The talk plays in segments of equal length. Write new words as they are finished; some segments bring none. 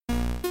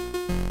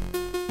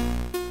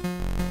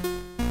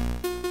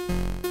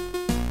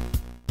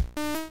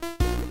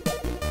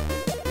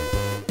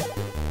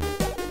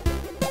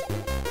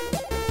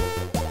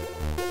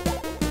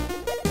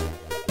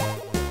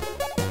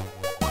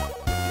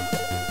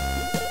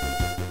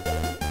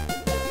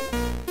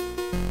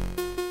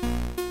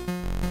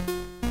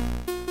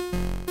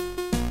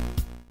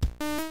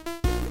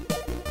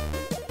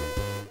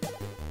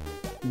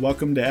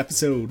welcome to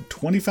episode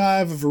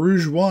 25 of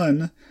Rouge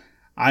One.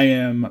 I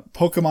am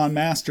Pokemon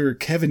Master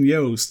Kevin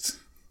Yost.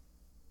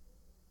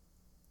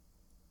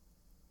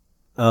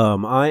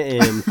 I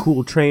am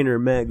Cool Trainer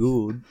Matt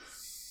Gould.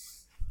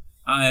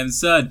 I am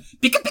Sud.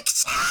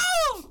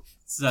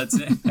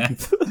 Sud's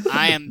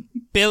I am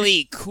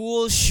Billy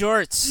Cool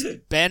Shorts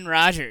Ben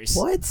Rogers.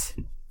 What?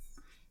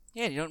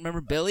 Yeah, you don't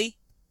remember Billy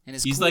and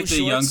his He's cool like the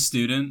shorts? young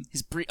student.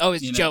 His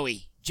it's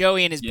Joey.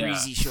 Joey and his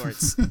breezy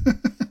shorts.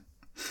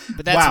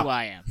 But that's Wow. who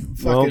I am.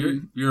 Well,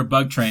 You're a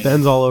bug trainer.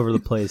 Ben's all over the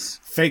place.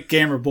 Fake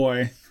gamer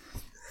boy.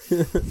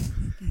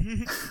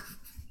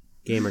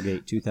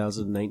 Gamergate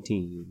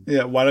 2019.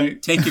 Yeah, why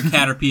don't Take your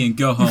Caterpie and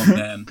go home,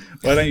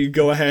 then. you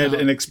go ahead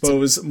and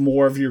expose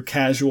more of your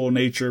casual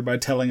nature by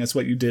telling us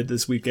what you did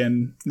this week,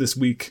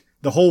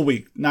 the whole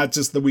week, not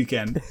just the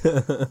weekend.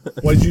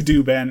 What did you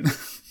do, Ben?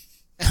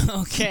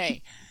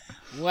 Okay.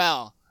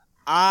 Well,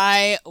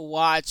 I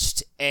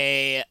watched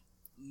a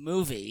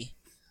movie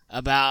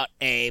about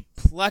a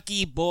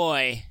plucky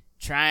boy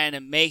trying to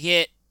make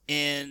it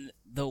in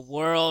the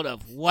world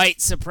of white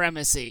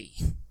supremacy.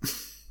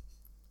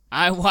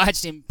 I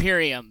watched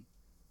Imperium.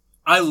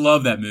 I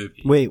love that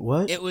movie. Wait,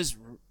 what? It was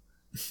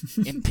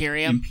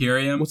Imperium.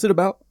 Imperium. What's it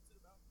about?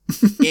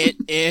 It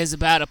is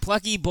about a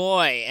plucky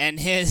boy and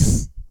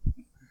his...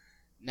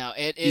 No,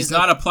 it is... He's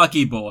not a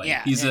plucky boy.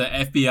 Yeah, He's an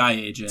FBI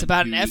agent. It's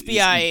about an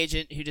FBI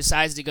agent who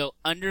decides to go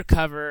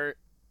undercover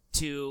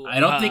to... I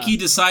don't think he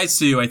decides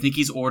to. I think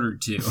he's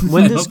ordered to.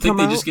 When I does don't think come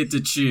they out? just get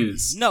to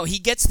choose. No, he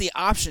gets the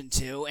option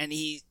to, and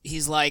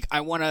he's like, I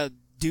want to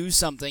do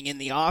something in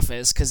the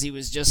office, because he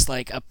was just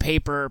like a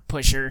paper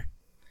pusher.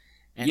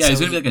 And Yeah, so he's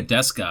going to be like a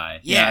desk guy.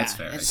 Yeah, that's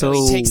fair. And so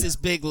he So- takes this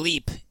big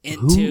leap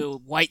into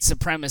white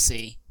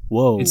supremacy.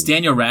 Whoa. It's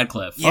Daniel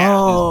Radcliffe. Yeah.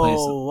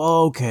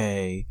 Oh,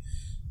 okay.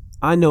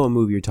 I know what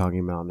movie you're talking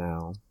about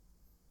now.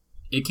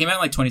 It came out in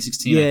like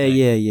 2016. Yeah, I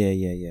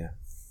think. yeah.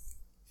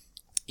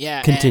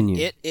 Yeah, Continue.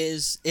 and it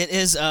is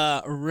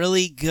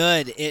really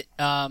good.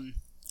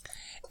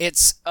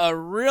 It's a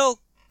real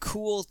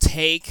cool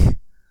take.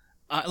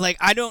 Like,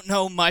 I don't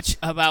know much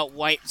about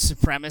white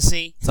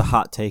supremacy. It's a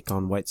hot take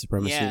on white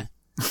supremacy. Yeah.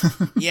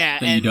 Yeah,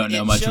 Then you and don't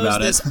know it much shows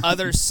about it. this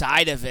other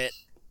side of it,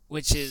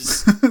 which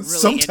is really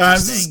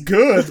Sometimes it's interesting.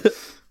 good.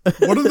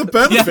 What are the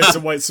benefits Yeah.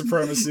 of white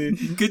supremacy?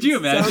 Could you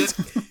imagine?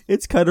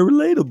 It's kind of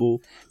relatable.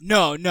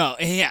 No,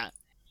 yeah.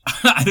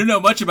 I don't know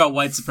much about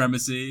white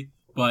supremacy,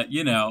 but,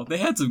 they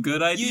had some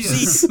good You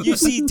ideas.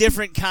 see,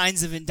 different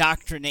kinds of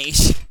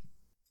indoctrination.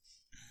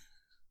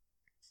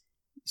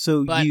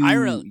 So But you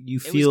it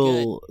was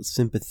feel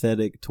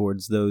sympathetic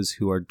towards those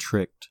who are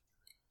tricked.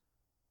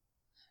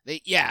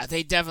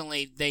 They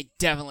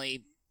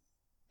definitely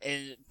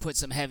put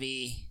some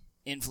heavy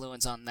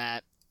influence on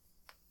that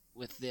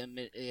with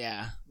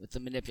the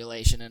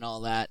manipulation and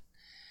all that,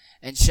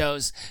 and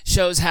shows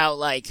how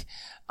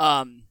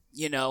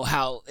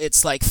how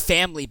it's like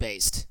family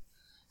based.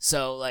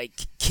 So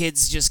like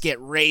kids just get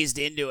raised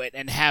into it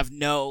and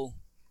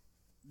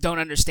don't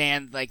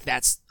understand, like,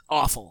 that's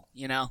awful,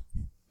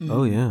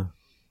 Oh yeah.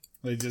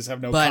 They just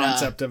have no But,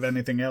 concept of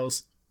anything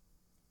else.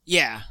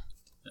 Yeah.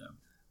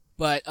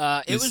 But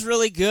it was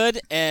really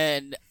good,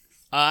 and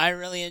I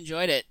really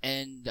enjoyed it.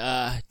 And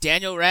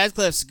Daniel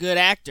Radcliffe's a good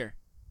actor.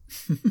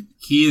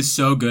 He is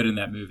so good in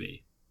that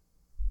movie.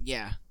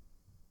 Yeah.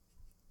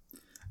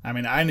 I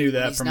mean, I knew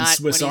that from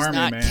Swiss when Army he's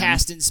not Man.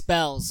 casting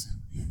spells.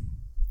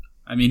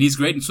 I mean, he's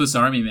great in Swiss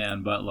Army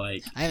Man, but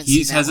like I haven't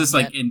he seen has that this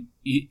one like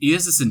he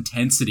has this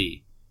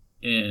intensity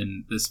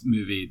in this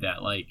movie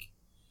that, like,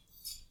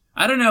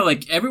 I don't know,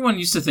 like, everyone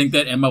used to think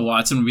that Emma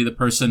Watson would be the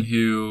person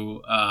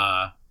who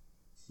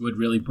would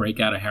really break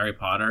out of Harry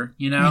Potter,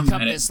 Become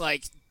And this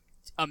like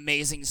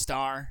amazing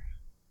star.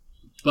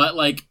 but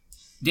like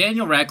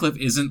Daniel Radcliffe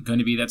isn't going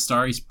to be that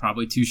star. He's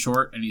probably too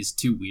short and he's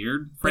too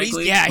weird, But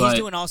frankly. he's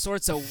doing all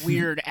sorts of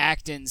weird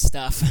acting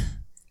stuff.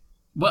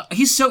 But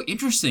he's so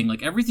interesting.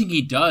 Like, everything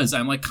he does,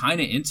 I'm like kind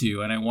of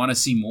into, and I want to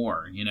see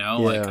more.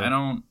 Like, I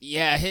don't.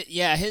 Yeah,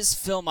 his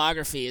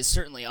filmography is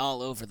certainly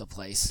all over the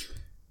place.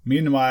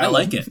 Meanwhile, I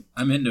like it.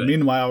 I'm into it.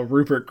 Meanwhile,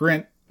 Rupert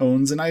Grint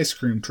owns an ice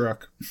cream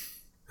truck.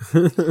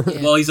 Yeah.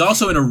 Well, he's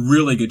also in a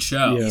really good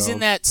show. Yeah. He's in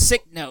that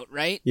Sick Note,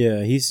 right?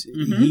 Yeah, he's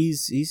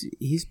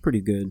pretty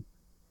good.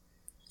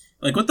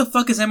 Like, what the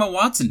fuck is Emma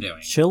Watson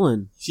doing?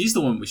 Chilling. She's the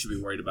one we should be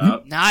worried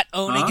about. Not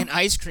owning Huh? an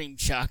ice cream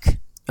truck.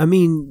 I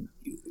mean,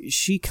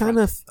 she kind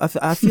of.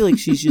 I feel like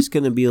she's just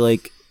gonna be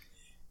like,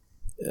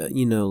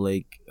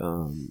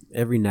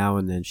 every now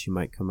and then she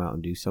might come out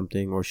and do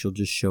something, or she'll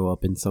just show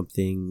up in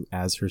something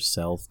as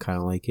herself, kind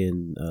of like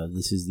in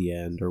This Is the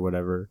End or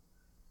whatever.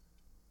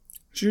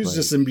 She was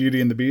just in Beauty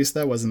and the Beast.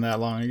 That wasn't that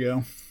long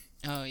ago.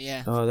 Oh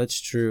yeah, Oh, that's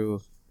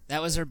true.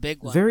 that was her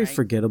big one. Very right?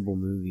 forgettable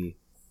movie.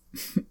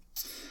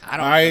 I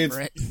don't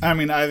remember it. I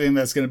mean, I think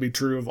that's going to be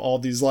true of all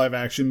these live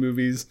action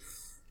movies.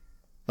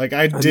 Like,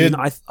 I mean,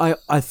 I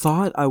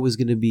thought I was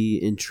gonna be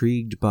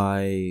intrigued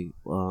by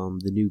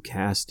the new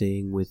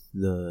casting with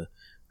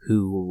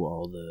who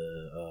all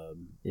the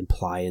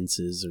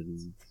appliances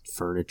and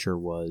furniture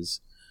was.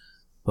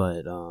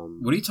 But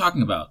What are you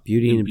talking about?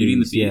 Beauty and the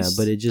Beast, yeah. Beast?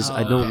 But it just Oh,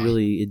 I don't okay.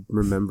 really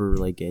remember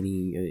like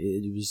any.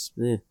 It was.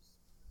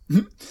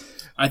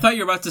 I thought you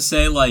were about to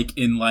say like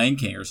in Lion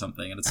King or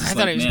something, and it's I just thought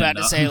like, he was man, about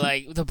to no. say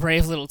like the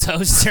brave little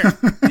toaster.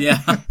 Yeah,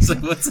 it's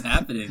like what's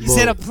happening? He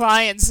said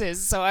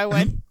appliances, so I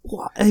went.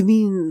 Well, I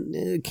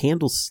mean,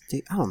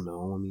 candlestick. I don't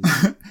know. I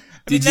mean,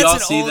 Did That's y'all an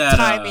see old that?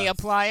 timey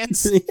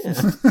appliance.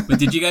 yeah. But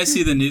did you guys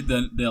see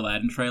the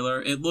Aladdin trailer?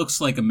 It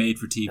looks like a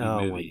made-for-TV Oh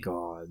movie. my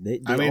god!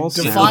 They I mean, all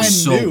sound- define looks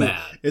so new.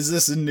 bad. Is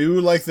this a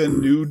new, like the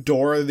new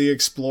Dora the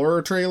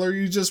Explorer trailer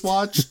you just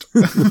watched?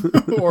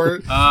 Or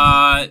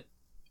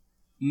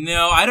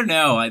No, I don't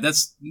know.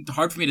 That's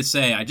hard for me to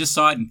say. I just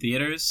saw it in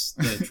theaters,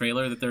 the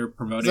trailer that they're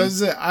promoting.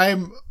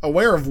 I'm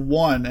aware of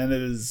one, and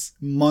it is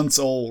months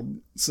old.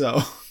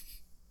 So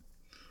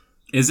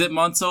Is it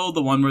months old?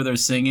 The one where they're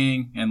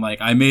singing and like,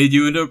 I made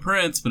you into a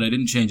prince, but I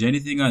didn't change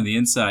anything on the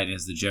inside.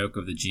 Is the joke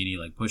of the genie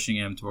like pushing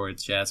him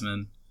towards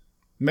Jasmine?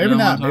 maybe No,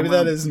 not. I'm Maybe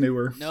talking that is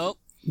newer. Nope.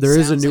 There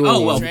is a Sounds newer like Oh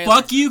one. well, trailer.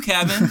 fuck you,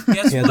 Kevin.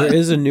 Guess Yeah, what? there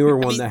is a newer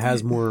one mean- that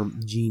has more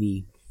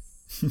genie.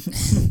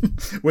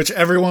 Which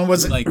everyone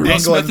was Like, Will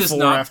angling Smith is for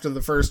not- after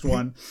the first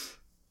one.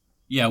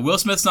 Yeah, Will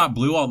Smith's not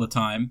blue all the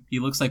time. He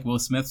looks like Will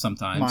Smith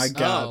sometimes. My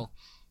God. Oh.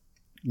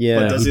 Yeah,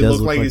 But does he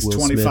look like he's Will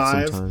Smith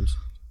 25? sometimes.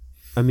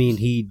 I mean,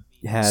 he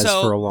has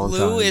So for a long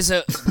blue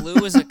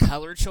time. is a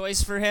color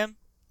choice for him.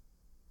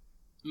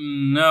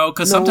 No,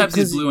 because No, sometimes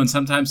he's 'cause blue and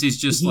sometimes he's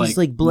just He's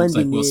like looks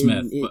blending like Will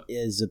Smith. in But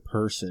as a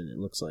person. It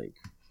looks like.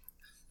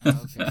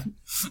 Okay.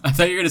 I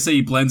thought you were gonna say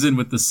he blends in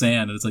with the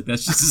sand, and it's like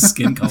that's just his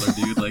skin color,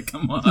 dude. Like,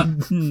 come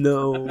on.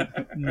 No,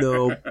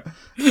 no,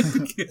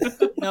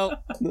 Nope.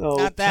 no.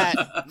 Not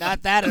that.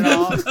 Not that at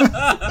all.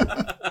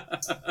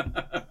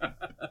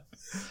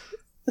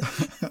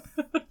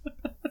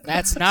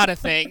 That's not a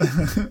thing.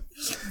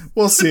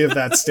 We'll see if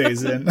that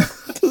stays in.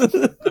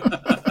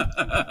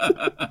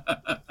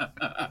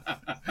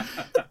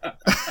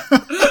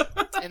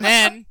 And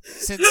then,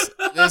 since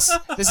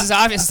this has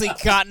obviously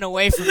gotten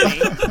away from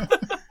me,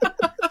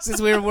 since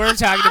we were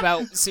talking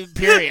about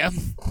Imperium,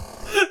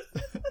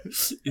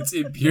 It's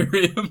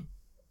Imperium.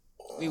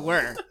 we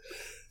were.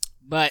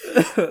 But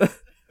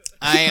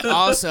I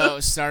also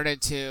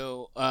started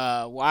to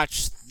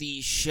watch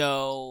the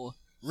show,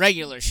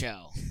 regular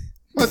show.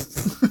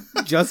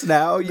 Just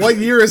now, What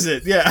year is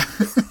it? Yeah.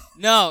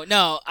 No,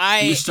 You're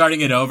I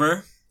starting it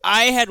over.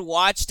 had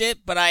watched it,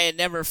 but I had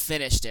never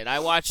finished it. I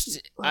watched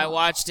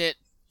it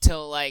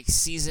till like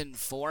season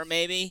 4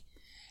 maybe,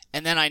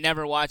 and then I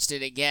never watched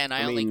it again.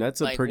 I only mean,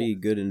 that's a like, pretty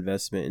good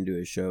investment into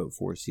a show.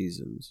 4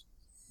 seasons.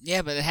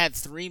 Yeah, but it had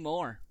 3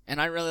 more, and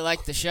I really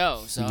liked the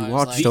show. So You I was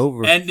watched like,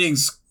 over.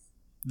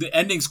 The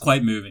ending's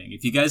quite moving.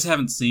 If you guys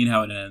haven't seen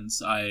how it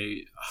ends,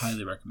 I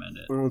highly recommend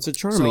it. Well, it's a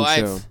charming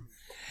show.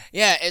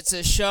 Yeah, it's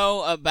a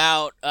show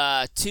about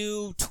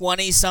 2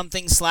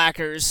 20-something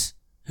slackers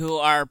who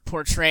are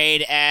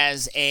portrayed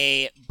as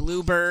a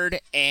bluebird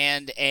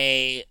and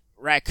a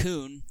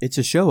raccoon. It's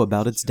a show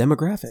about its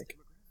demographic.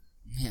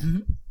 Yeah.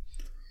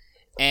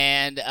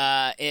 And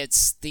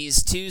it's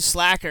these 2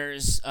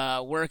 slackers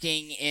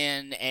working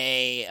in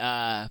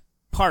a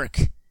park.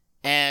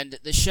 And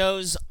the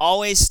shows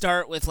always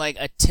start with like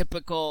a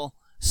typical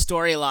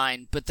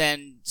storyline, but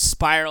then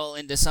spiral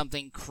into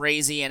something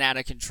crazy and out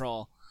of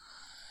control.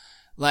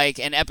 Like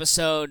an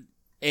episode,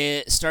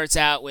 it starts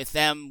out with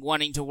them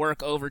wanting to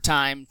work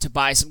overtime to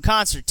buy some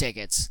concert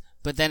tickets,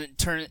 but then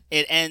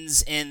it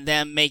ends in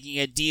them making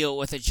a deal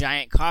with a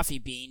giant coffee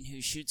bean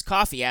who shoots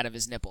coffee out of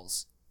his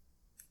nipples.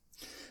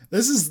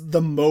 This is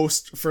the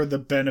most for the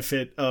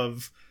benefit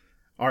of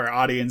our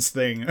audience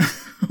thing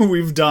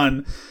we've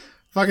done.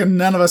 Fucking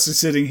none of us are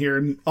sitting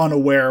here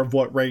unaware of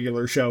what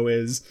regular show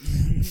is.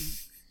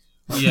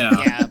 Yeah.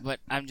 Yeah, but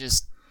I'm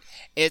just...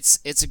 It's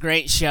a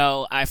great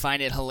show. I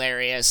find it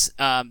hilarious.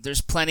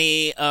 There's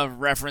plenty of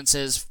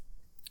references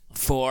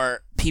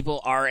for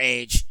people our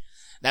age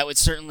that would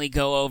certainly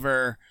go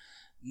over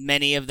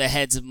many of the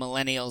heads of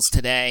millennials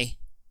today.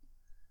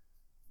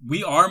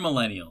 We are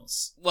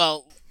millennials.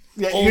 Well,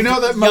 Yeah, you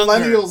know that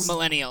younger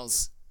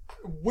millennials,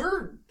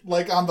 we're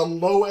like on the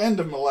low end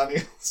of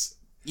millennials.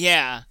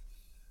 Yeah.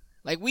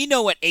 Like, we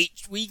know what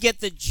we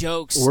get the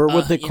jokes. We're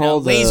what they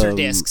call laser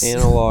discs.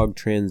 analog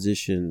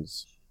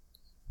transitions.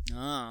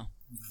 Oh.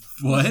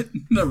 What?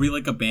 Are we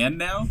like a band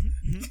now?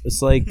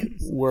 It's like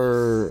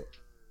we're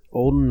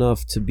old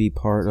enough to be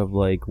part of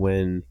like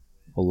when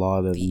a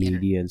lot of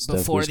media and stuff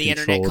Before was the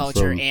internet controlled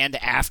culture from, and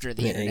after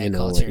the internet you know,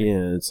 culture. like,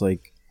 yeah, it's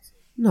like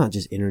not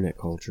just internet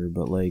culture,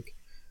 but like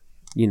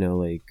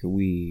like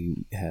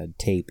we had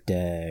tape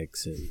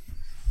decks and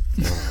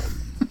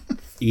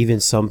even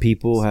some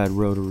people had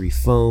rotary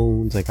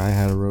phones. Like I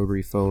had a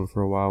rotary phone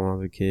for a while when I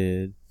was a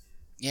kid.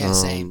 Yeah,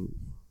 same.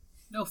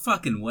 No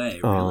fucking way,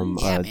 really.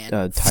 Yeah, man.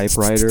 A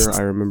typewriter. I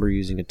remember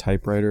using a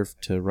typewriter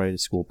to write a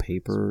school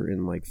paper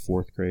in like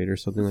 4th grade or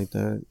something like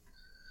that.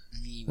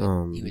 He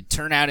would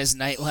turn out his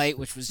nightlight,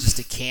 which was just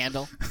a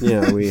candle.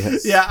 Yeah, we.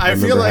 Yeah, I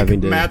feel remember like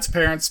having to- Matt's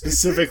parents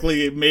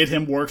specifically made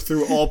him work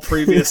through all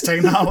previous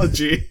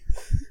technology.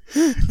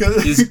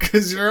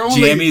 Because you're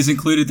only Jamie's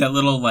included that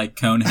little like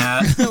cone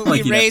hat, like We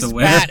you'd have raised to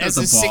wear Matt as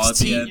as a a ball at the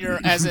 16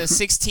 end. as a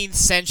 16th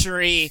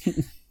century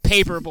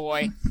paper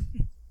boy.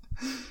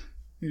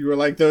 you were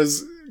like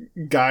those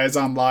guys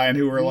online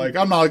who were like,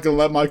 I'm not gonna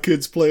let my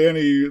kids play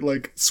any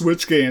like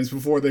Switch games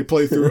before they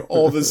play through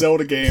all the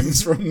Zelda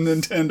games from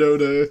Nintendo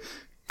to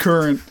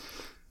current.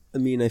 I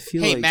mean, I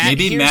feel Hey like Matt,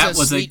 Maybe here's Matt a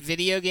was a- sweet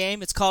video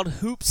game. It's called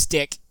Hoop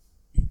Stick.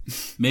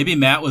 Maybe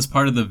Matt was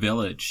part of the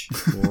village.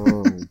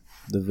 whoa,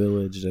 the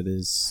village that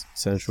is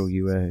Central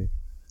UA.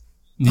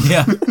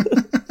 Yeah.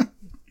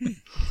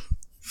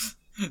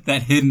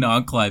 That hidden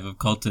enclave of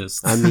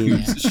cultists I mean,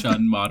 who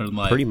shun modern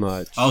life. pretty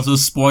much. Also,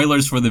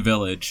 spoilers for the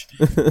village.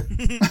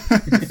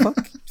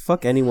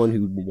 Fuck anyone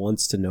who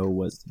wants to know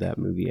what that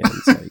movie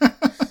ends like.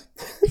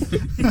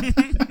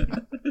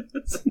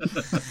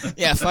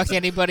 Yeah, fuck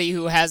anybody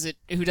who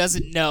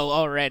doesn't know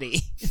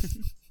already.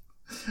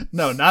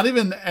 No, not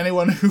even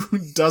anyone who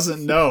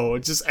doesn't know.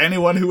 Just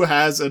anyone who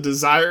has a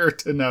desire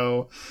to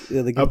know.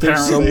 Yeah, like if there's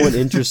Apparently. someone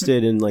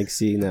interested in like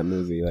seeing that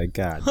movie, like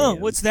God, Huh,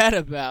 damn. what's that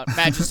about?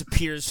 Matt just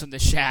appears from the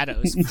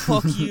shadows.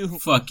 Fuck you.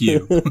 Fuck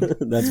you.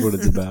 That's what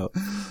it's about.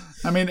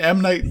 I mean,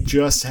 M. Night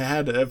just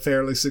had a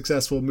fairly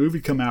successful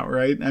movie come out,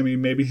 right? I mean,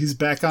 maybe he's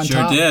back on Sure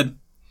top. did.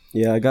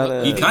 Yeah, I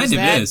gotta. He kind of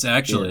that? is,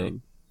 actually.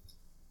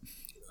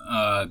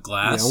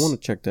 Glass. Yeah, I want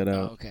to check that Oh,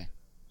 out. okay.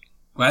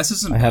 Glass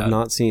isn't I have bad.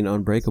 not seen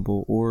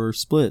Unbreakable or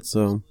Split,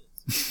 so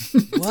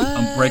What?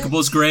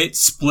 Unbreakable's great.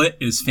 Split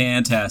is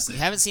fantastic.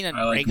 You haven't seen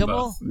I like them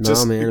Unbreakable? both.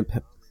 Just- no, man.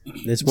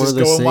 It's one Just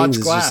of those go and watch things.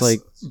 It's Glass. just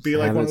like Be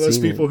like one haven't of those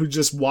seen people it. who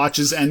just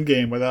watches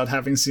Endgame without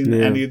having seen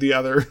Yeah. any of the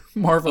other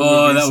Marvel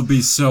Oh, movies. that would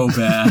be so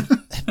bad.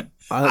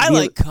 I the,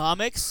 like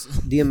comics.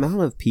 the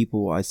amount of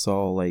people I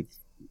saw like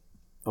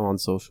on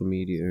social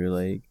media are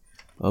like,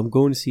 I'm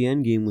going to see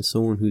Endgame with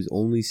someone who's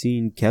only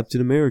seen Captain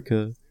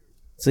America.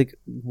 It's like,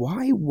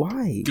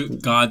 why?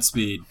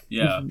 Godspeed.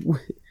 Yeah.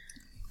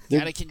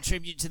 Gotta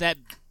contribute to that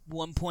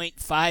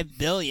 1.5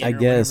 billion. I or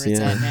guess,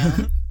 whatever it's yeah. at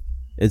now.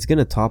 It's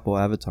gonna topple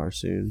Avatar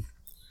soon.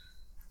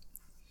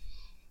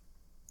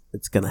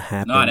 It's gonna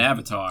happen. Not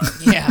Avatar.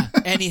 Yeah,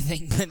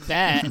 anything but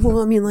that. Well,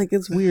 I mean, like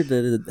it's weird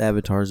that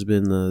Avatar's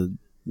been the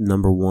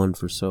number one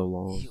for so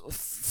long.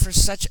 For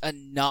such a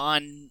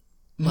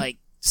like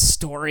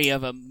story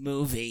of a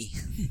movie.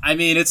 I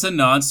mean, it's a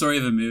non-story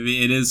of a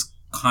movie. It is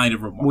kind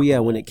of remarkable. Well, yeah,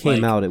 when it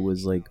came Like, out, it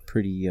was like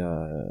pretty.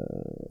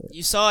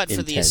 You saw it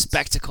for the Intense.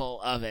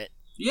 spectacle of it.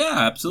 Yeah, And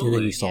then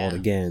absolutely. you saw it Yeah.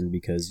 again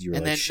because you were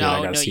And like, then, "Shit, I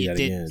no, gotta see you that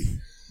didn't.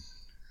 again."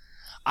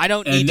 I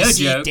don't And need no to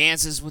see joke.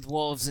 Dances with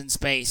Wolves in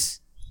Space.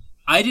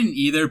 I didn't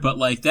either, but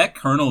like that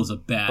Colonel is a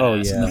badass. Oh,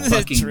 yeah. And the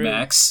fucking True.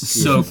 mechs,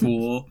 so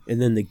cool.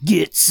 And then the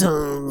get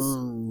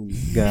some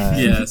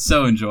guy. Yeah,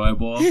 so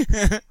enjoyable.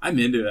 I'm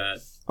into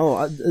that.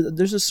 Oh,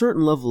 there's a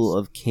certain level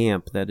of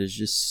camp that is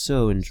just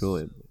so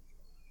enjoyable.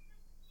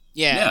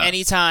 Yeah, Yeah.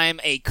 anytime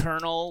a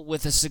colonel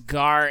with a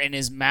cigar in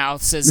his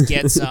mouth says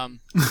 "get some"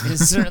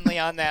 is certainly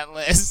on that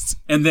list.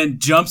 And then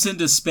jumps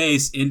into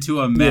space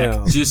into a mech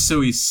Yeah. just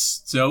so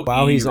he's so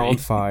While he's angry. on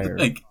fire.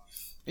 Like,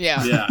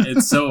 Yeah. yeah,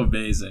 it's so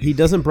amazing. He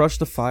doesn't brush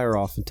the fire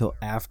off until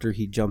after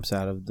he jumps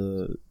out of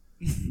the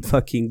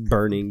fucking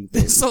burning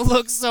thing. This will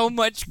look so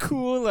much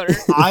cooler.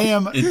 I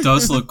am It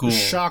does look cool.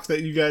 shocked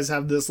that you guys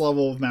have this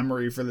level of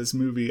memory for this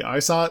movie. I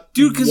saw it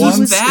Dude, 'cause it was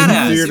once in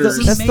badass. It theaters.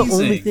 was That's the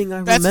amazing. only thing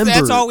I That's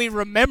remember. all we is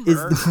remember.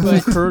 the cool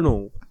But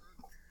colonel.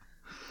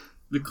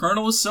 The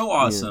Colonel was so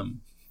awesome.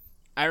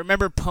 I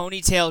remember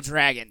ponytail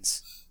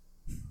dragons.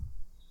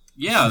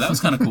 Yeah, that was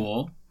kind of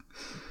cool.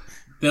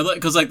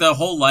 Because like the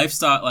whole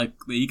lifestyle, like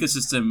the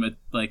ecosystem, it,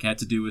 like had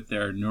to do with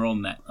their neural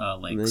net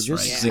links, They right?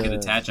 just, 'Cause they could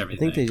attach I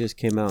everything. think they just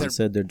came out They're- and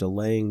said they're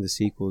delaying the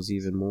sequels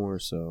even more,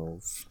 so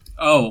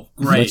Oh,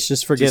 great! let's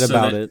just forget so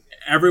about that it.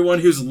 Everyone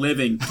who's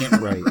living can't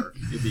Right. remember.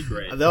 It'd be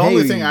great. The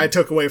only Hey. thing I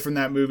took away from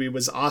that movie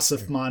was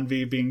Asif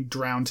Manvi being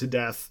drowned to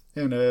death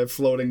in a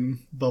floating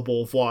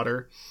bubble of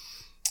water.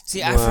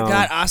 See, I Wow.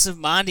 forgot Asif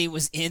Mandi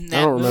was in that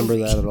I don't remember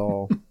movie. that at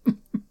all.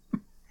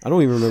 I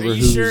don't even remember Are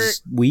you whose sure?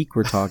 week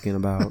we're talking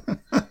about.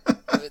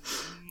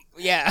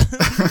 Yeah.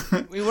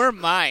 We were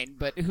mine,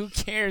 but who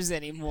cares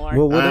anymore?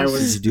 Well, what I else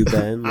was- did you do,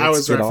 Ben? I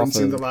was Let's get off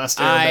referencing of- The Last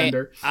I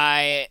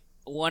Airbender.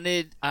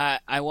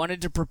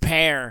 wanted to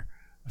prepare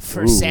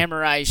for Ooh.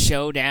 Samurai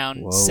Showdown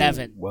Whoa,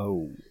 7.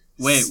 Whoa.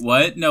 Wait,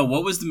 what? No,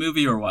 what was the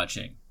movie you were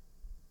watching?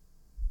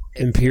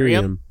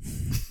 Imperium.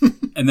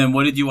 And then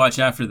what did you watch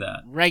after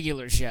that?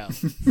 Regular show.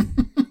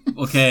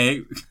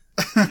 Okay,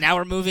 Now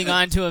we're moving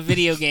on to a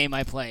video game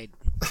I played.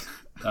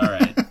 all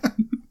right.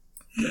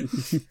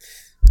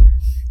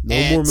 No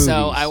and more movies.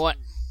 so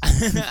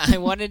I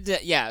wanted to,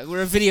 yeah,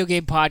 we're a video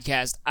game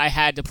podcast. I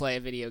had to play a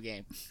video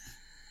game.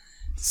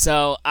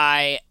 So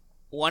I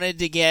wanted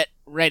to get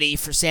ready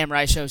for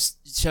Samurai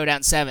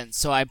Showdown 7.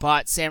 So I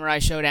bought Samurai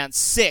Showdown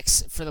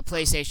 6 for the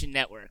PlayStation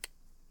Network.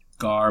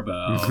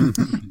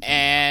 Garbo.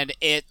 And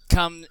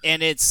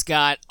it's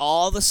got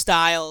all the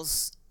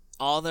styles,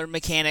 all their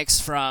mechanics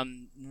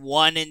from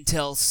 1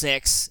 until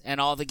 6, and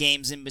all the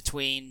games in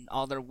between,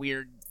 all their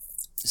weird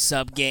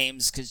sub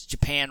games, because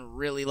Japan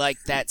really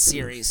liked that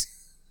series.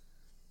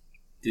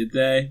 Did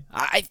they?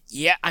 I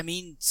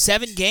mean,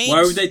 7 games.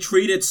 Why would they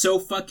treat it so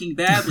fucking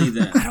badly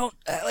then? I don't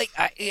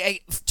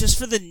I just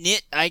for the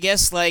nit. I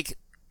guess like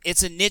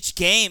it's a niche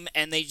game,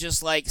 and they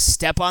just like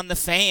step on the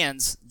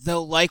fans.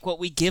 They'll like what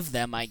we give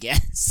them, I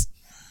guess.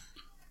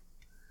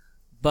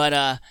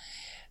 But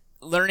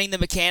learning the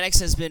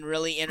mechanics has been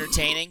really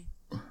entertaining.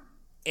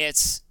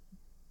 It's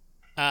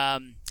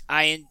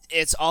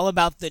it's all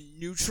about the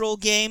neutral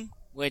game,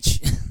 which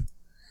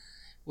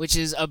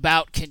is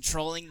about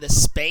controlling the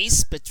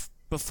space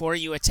before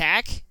you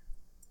attack.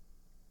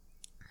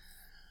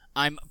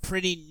 I'm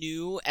pretty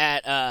new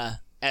at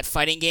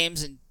fighting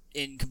games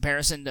in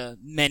comparison to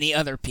many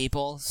other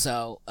people,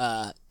 so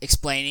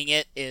explaining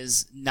it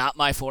is not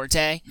my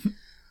forte.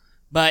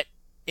 But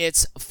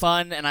it's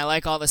fun, and I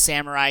like all the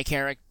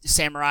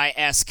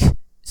samurai-esque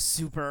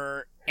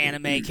super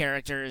anime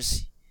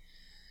characters.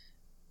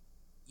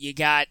 You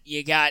got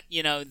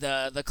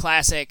the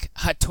classic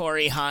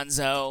Hattori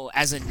Hanzo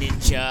as a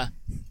ninja.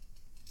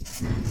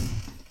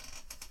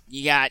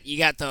 You got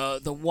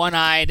the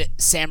one-eyed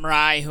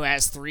samurai who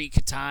has 3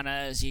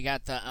 katanas. You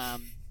got the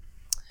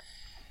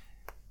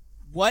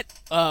what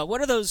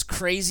are those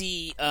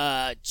crazy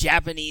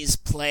Japanese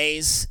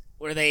plays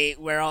where they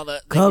wear all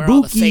the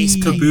face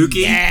paint?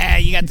 Kabuki? Yeah,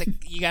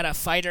 you got a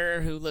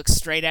fighter who looks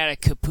straight out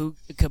of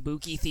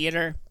Kabuki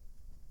theater.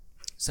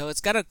 So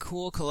it's got a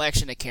cool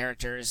collection of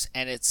characters,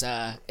 and it's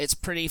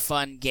pretty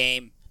fun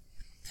game.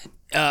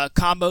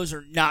 Combos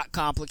are not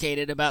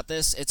complicated about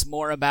this. It's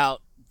more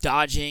about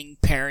dodging,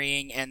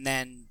 parrying, and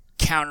then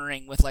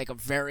countering with like a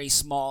very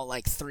small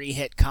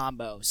 3-hit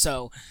combo.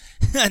 So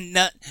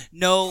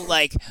no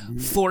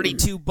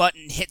 42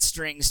 button hit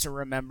strings to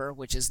remember,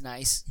 which is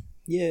nice.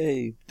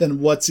 Yay. Then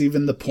what's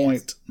even the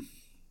point?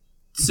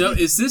 So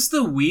is this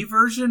the Wii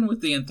version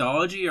with the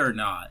anthology or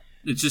not?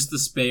 It's just the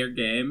spare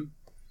game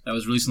that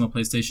was released on the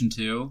PlayStation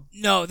 2?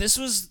 No, this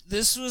was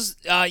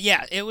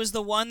it was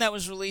the one that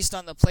was released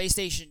on the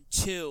PlayStation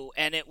 2,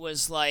 and it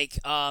was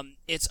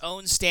its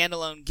own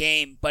standalone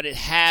game, but it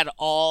had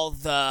all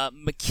the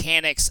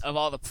mechanics of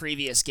all the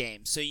previous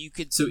games. So you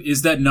could. So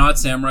is that not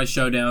Samurai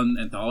Showdown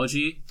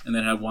Anthology, and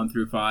then had 1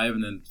 through 5,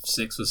 and then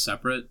 6 was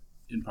separate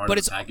in part of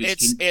the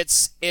package?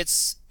 It's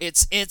its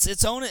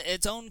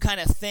own kind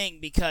of thing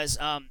because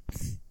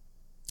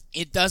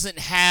it doesn't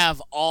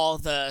have all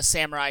the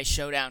Samurai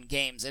Showdown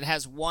games. It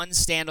has one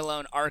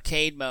standalone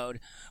arcade mode,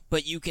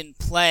 but you can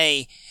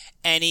play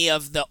any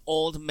of the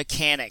old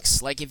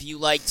mechanics. Like if you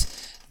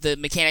liked the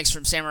mechanics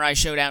from Samurai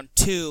Showdown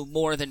 2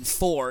 more than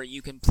 4,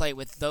 you can play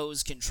with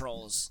those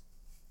controls.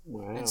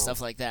 Wow. And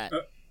stuff like that.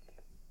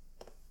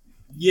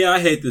 Yeah, I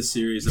hate this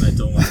series and I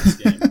don't like this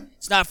game.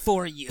 It's not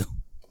for you.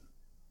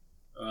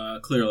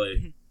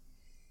 Clearly.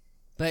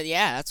 But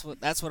yeah,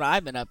 that's what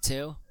I've been up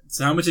to.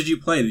 So how much did you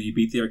play? Did you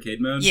beat the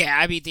arcade mode? Yeah,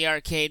 I beat the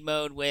arcade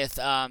mode with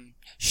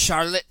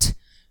Charlotte,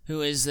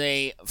 who is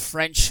a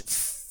French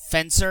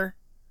fencer.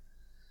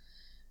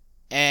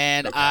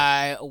 And okay.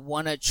 I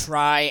want to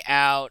try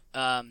out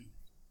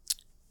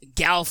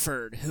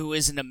Galford, who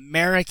is an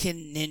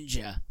American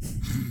ninja.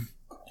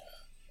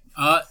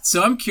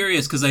 So I'm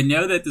curious, because I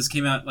know that this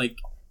came out, I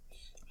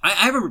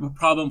have a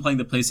problem playing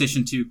the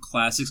PlayStation 2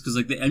 classics, because,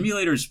 the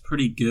emulator is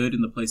pretty good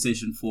in the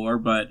PlayStation 4,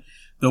 but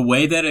the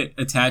way that it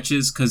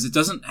attaches, because it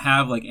doesn't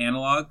have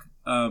analog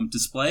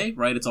display,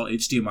 right? It's all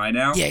HDMI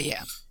now.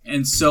 Yeah.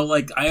 And so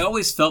I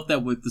always felt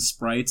that with the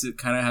sprites, it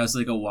kind of has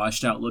a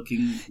washed out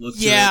looking look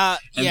to it.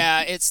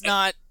 It's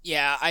not.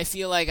 Yeah, I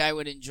feel like I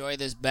would enjoy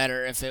this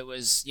better if it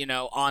was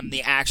on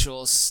the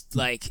actual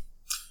system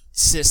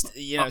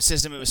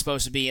it was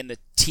supposed to be in the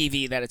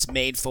TV that it's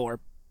made for.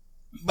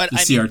 But the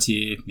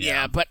CRT.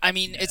 Yeah, but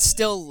it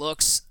still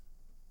looks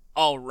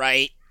all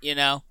right.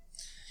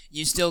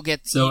 You still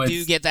get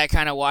get that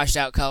kind of washed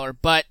out color,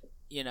 but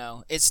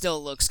it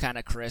still looks kind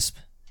of crisp.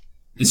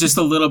 It's just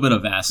a little bit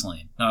of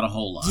Vaseline, not a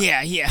whole lot.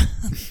 Yeah.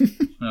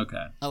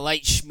 Okay. A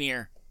light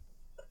schmear.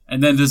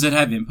 And then does it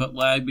have input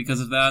lag because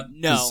of that?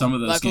 No. Some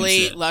of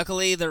those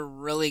luckily, they're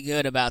really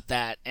good about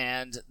that,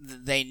 and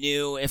they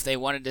knew if they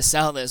wanted to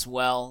sell this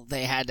well,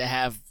 they had to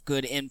have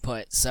good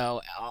input.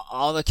 So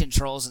all the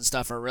controls and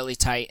stuff are really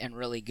tight and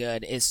really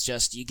good. It's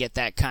just you get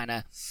that kind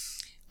of,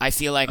 I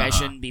feel like I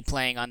shouldn't be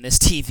playing on this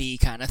TV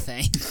kind of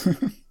thing.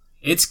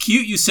 It's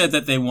cute you said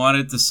that they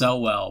wanted to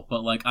sell well,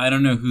 but I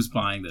don't know who's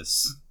buying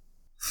this.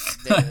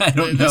 I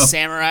don't know. The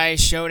Samurai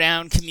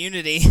Showdown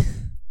community.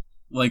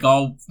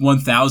 All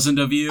 1,000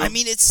 of you?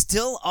 It's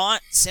still on.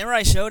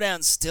 Samurai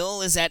Showdown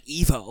still is at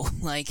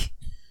EVO.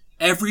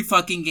 Every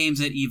fucking game's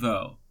at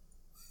EVO.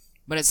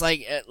 But it's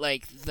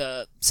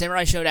the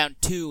Samurai Showdown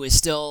 2 is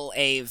still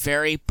a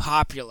very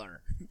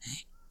popular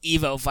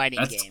EVO fighting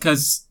game. That's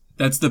because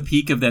that's the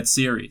peak of that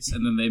series,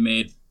 and then they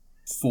made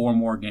 4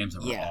 more games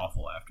that were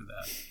awful after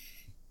that.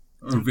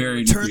 Or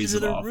very degrees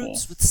of awful. Return to the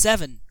roots with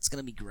 7. It's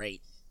gonna be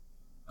great.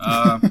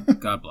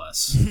 God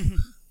bless.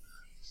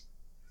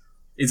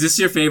 Is this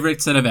your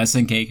favorite set of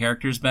SNK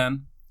characters,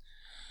 Ben?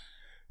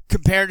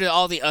 Compared to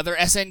all the other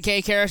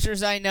SNK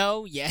characters I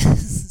know,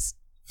 yes.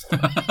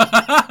 What,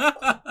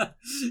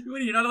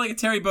 you're not a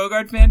Terry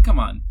Bogard fan? Come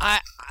on.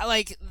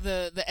 like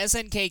the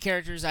SNK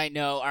characters I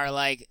know are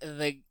like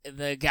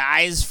the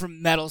guys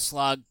from Metal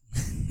Slug.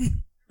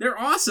 They're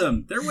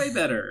awesome. They're way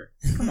better.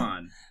 Come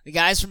on. The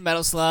guys from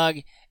Metal Slug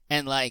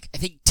and like I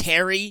think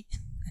Terry.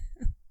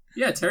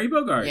 Yeah, Terry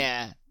Bogard.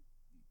 Yeah.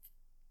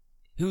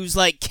 Who's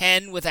like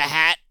Ken with a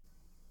hat.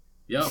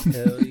 Yep.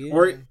 Hell yeah.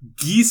 Or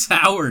Geese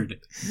Howard.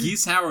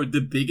 Geese Howard,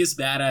 the biggest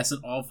badass in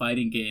all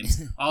fighting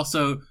games.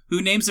 Also,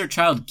 who names their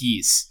child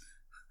Geese?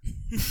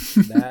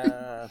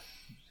 That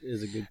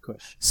is a good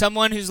question.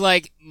 Someone who's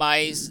like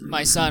my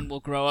son will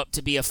grow up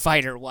to be a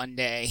fighter one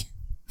day.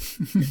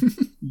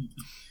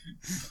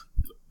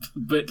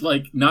 But,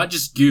 like, not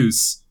just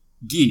Goose.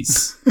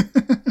 Geese.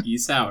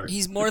 Geese Howard.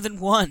 He's more than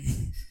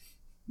one.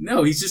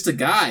 No, he's just a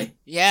guy.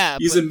 Yeah,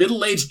 He's a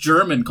middle-aged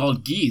German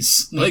called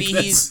Geese. maybe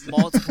Like, he's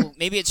multiple.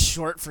 Maybe it's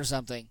short for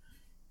something.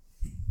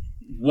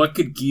 what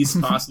could Geese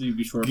possibly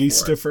be short for?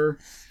 Geestifer.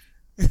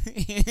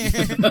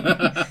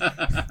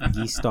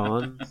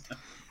 Geeston.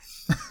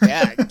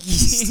 Yeah.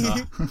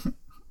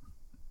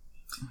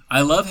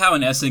 I love how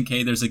in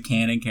SNK there's a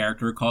canon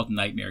character called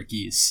Nightmare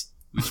Geese,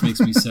 which makes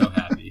me so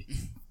happy.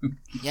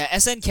 Yeah,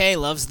 SNK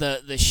loves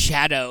the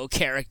shadow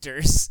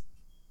characters.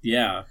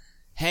 Yeah.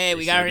 Hey, They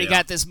we sure already do.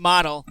 got this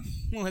model.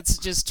 Let's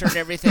just turn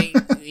everything,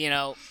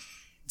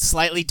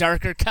 slightly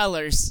darker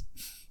colors.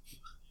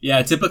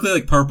 Yeah, typically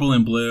like purple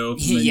and blue. And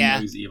then you Yeah.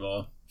 know he's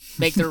evil.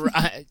 Make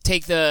the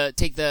take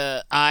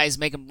the eyes,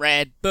 make them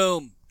red.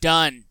 Boom,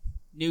 done.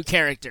 New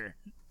character.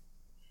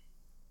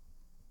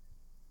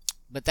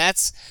 But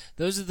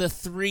those are the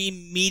 3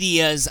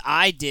 medias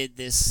I did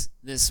this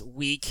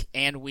week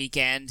and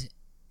weekend.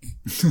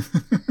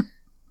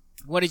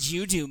 What did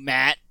you do,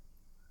 Matt?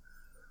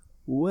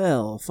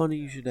 Well, funny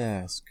you should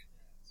ask.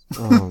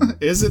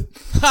 Is it?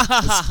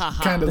 That's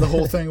kind of the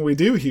whole thing we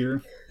do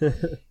here.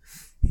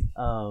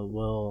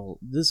 Well,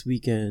 this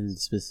weekend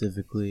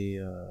specifically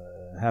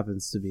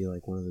happens to be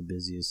like one of the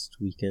busiest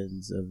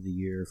weekends of the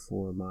year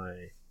for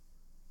my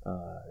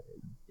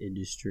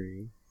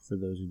industry. For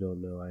those who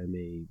don't know, I am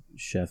a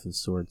chef of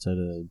sorts at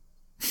a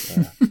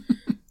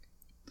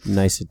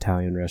nice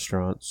Italian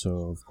restaurant.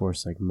 So, of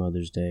course, like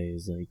Mother's Day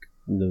is like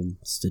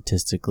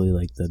statistically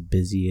like the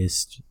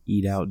busiest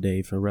eat out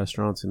day for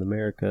restaurants in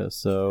America.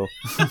 So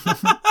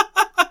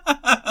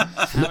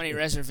How many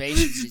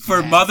reservations did you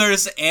For have?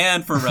 mothers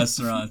and for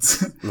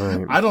restaurants.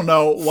 right. I don't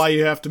know why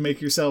you have to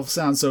make yourself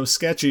sound so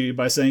sketchy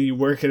by saying you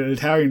work at an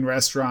Italian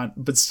restaurant,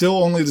 but still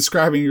only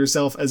describing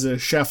yourself as a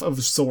chef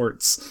of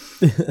sorts.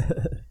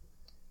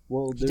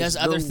 Well, He does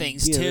other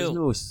things, too. There's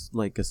no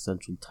like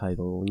essential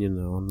title.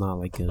 I'm not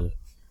like a.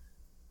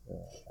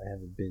 I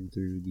haven't been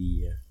through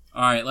the.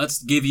 All right,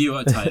 let's give you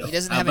a title. He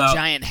doesn't How have about, a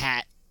giant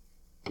hat.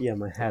 Yeah,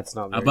 my hat's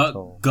not how very about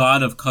tall.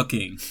 God of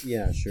Cooking?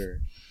 Yeah, sure.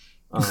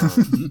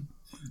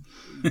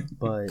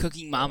 But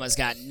Cooking Mama's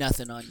got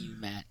nothing on you,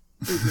 Matt.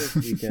 this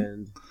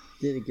weekend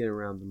didn't get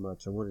around to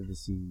much. I wanted to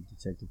see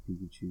Detective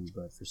Pikachu,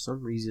 but for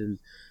some reason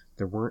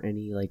there weren't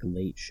any like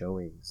late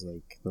showings.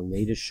 Like the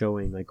latest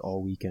showing like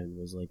all weekend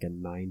was like a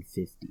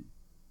 9:50.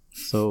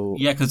 So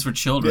Yeah, because for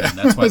children, Yeah,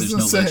 that's why I there's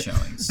was no gonna late say.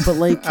 showings. but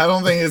like I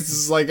don't think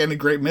it's like any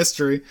great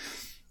mystery.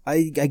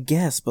 I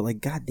guess, but like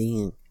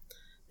goddamn,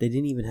 they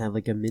didn't even have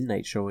like a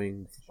midnight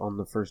showing on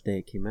the first day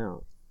it came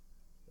out.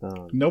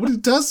 Nobody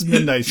does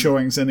midnight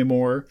showings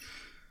anymore.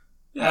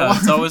 Yeah,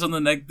 it's always on the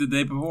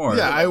day before.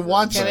 Yeah, I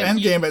watched Kevin,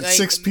 Endgame at like,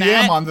 6 p.m.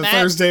 Matt- on the Matt-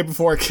 Thursday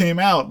before it came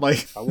out.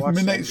 Like, I watched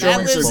midnight Endgame. Matt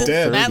showings lives, are in,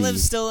 dead. Matt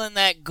lives still in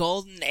that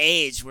golden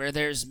age where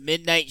there's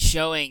midnight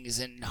showings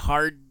and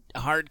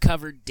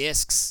hard-covered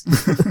discs.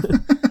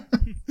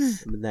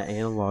 I'm in that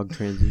analog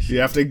transition. You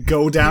have to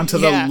go down to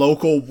Yeah. the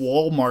local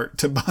Walmart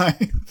to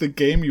buy the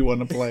game you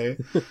want to play.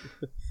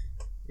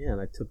 Yeah, and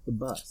I took the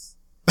bus.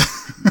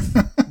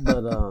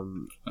 But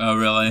Oh,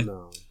 really?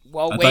 no.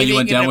 While I thought you waving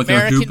went down an with your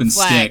American hoop and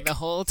flag stick. the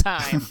whole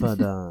time. But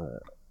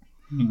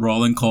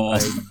Rolling coal I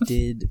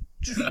did.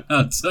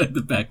 outside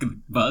the back of the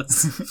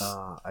bus.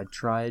 I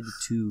tried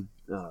to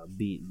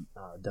beat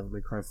Devil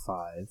May Cry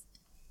 5,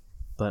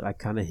 but I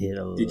kind of hit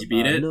a. Did you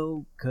beat it?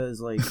 No,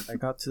 because like I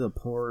got to the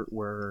part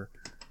where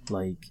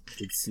like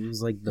it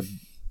seems like the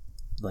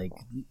like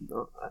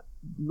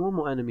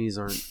normal enemies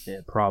aren't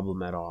a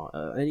problem at all.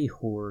 Any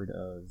horde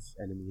of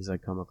enemies I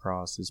come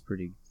across is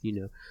pretty.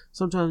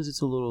 Sometimes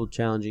it's a little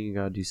challenging. You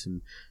gotta do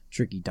some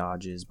tricky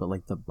dodges, but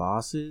like the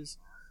bosses,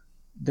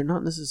 they're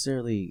not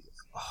necessarily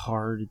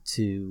hard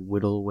to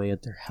whittle away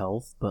at their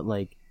health, but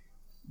like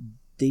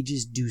they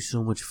just do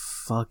so much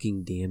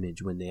fucking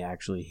damage when they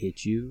actually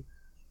hit you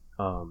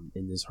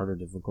in this harder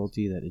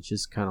difficulty that it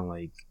just kind of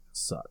like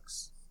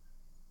sucks.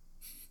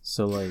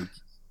 So like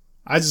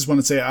I just want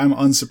to say I'm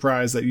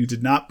unsurprised that you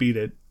did not beat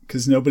it,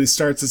 because nobody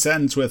starts a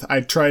sentence with, I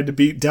tried to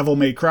beat Devil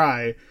May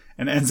Cry,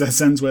 and ends that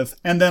sentence with,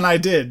 and then I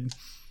did.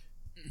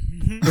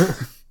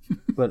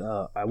 but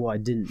I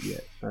didn't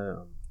yet.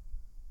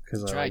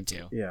 Because Tried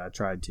to. Yeah, I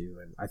tried to,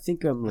 and I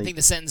think I'm like I think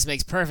the sentence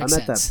makes perfect I'm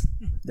at sense.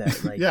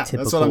 that like Yeah,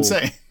 typical that's what I'm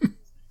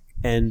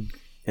saying.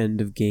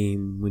 end of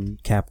game when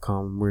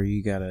Capcom where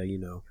you gotta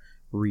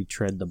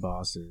retread the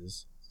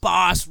bosses.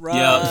 boss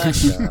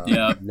rush.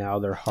 Yeah. Now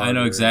they're harder. I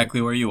know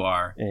exactly where you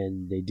are.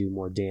 And they do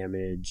more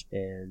damage,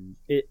 and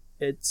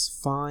it's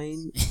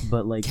fine,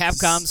 but like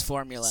Capcom's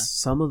formula.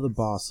 Some of the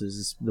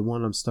bosses, the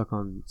one I'm stuck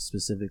on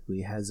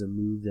specifically, has a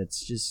move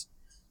that's just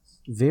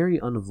very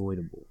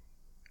unavoidable,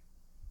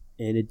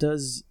 and it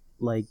does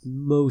like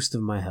most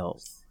of my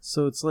health.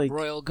 So it's like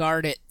Royal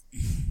Guard it.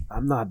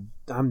 I'm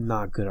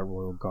not good at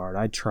Royal Guard.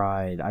 I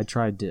tried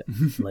to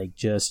like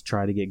just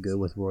try to get good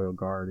with Royal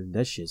Guard, and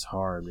that shit's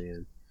hard,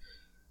 man.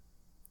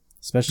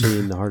 Especially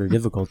in the harder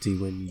difficulty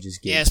when you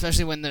just get... Yeah,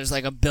 especially when there's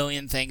like a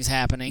billion things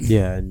happening.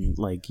 Yeah, and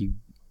like you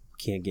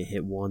can't get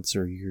hit once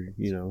or you're,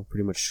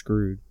 pretty much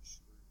screwed.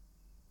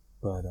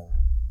 But,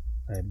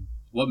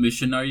 What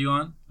mission are you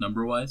on,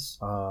 number-wise?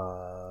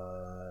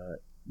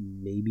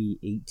 Maybe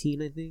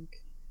 18, I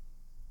think.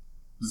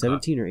 Okay.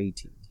 17 or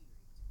 18.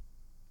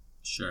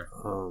 Sure.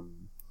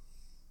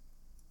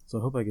 So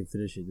I hope I can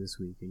finish it this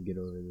week and get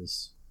over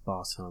this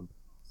boss hump.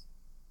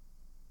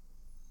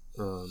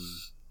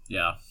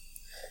 Yeah.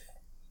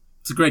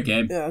 It's a great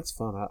game. Yeah, it's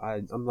fun.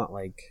 I'm not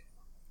like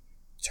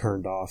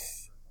turned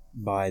off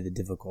by the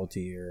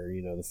difficulty or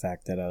the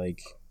fact that I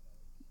like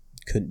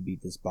couldn't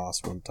beat this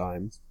boss one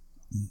time.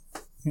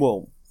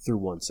 Well, through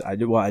once. I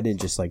didn't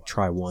just like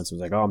try once. I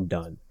was like, oh, I'm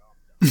done.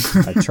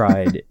 I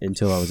tried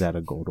until I was out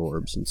of gold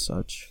orbs and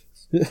such.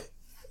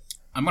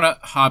 I'm gonna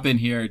hop in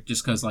here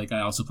just because like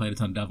I also played a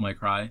ton of Devil May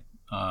Cry.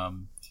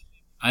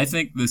 I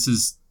think this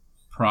is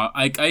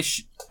I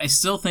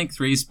still think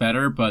 3 is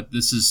better, but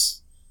this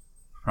is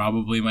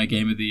probably my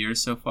game of the year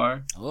so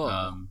far.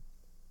 Oh.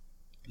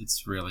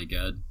 It's really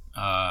good.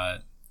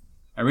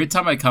 Every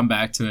time I come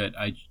back to it,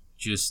 I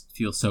just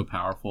feel so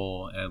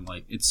powerful, and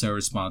like it's so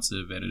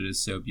responsive, and it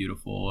is so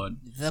beautiful. And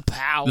the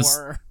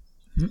power.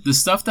 The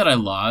stuff that I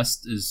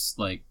lost is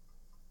like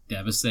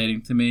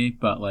devastating to me,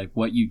 but like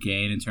what you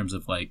gain in terms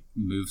of like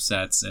move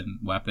sets and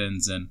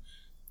weapons and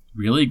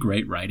really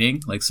great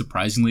writing, like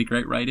surprisingly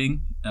great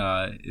writing,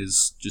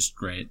 is just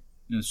great.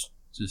 It's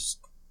just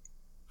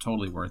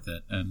totally worth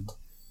it, and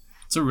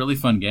it's a really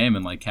fun game.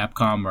 And like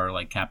Capcom are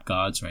like Cap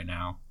gods right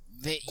now.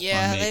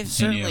 They've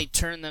certainly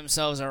turned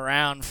themselves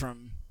around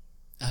from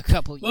a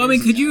couple years Well, I mean,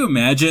 could ago. you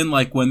imagine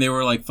like when they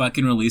were like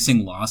fucking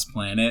releasing Lost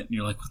Planet, and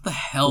you're like, what the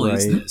hell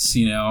is Right. this?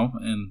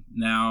 And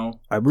now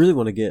I really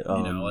want to get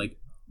like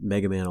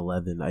Mega Man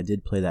 11. I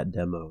did play that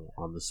demo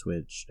on the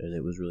Switch, and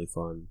it was really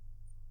fun.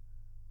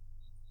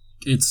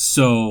 it's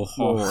so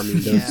hard. Well, I mean,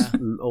 Yeah.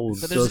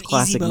 those But there's an easy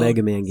classic mode.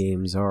 Mega Man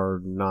games are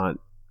not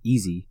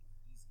easy.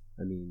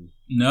 I mean,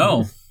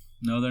 No,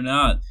 they're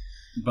not.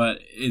 But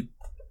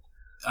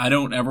I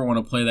don't ever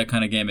want to play that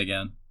kind of game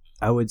again.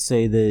 I would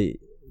say the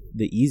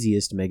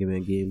easiest Mega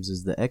Man games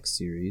is the X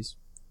series.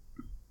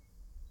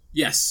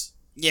 Yes.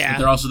 Yeah. But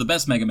they're also the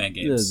best Mega Man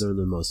Yeah, games. they're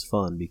the most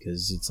fun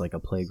because it's like a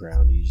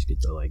playground. You just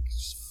get to like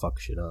just fuck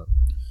shit up.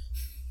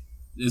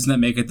 Doesn't that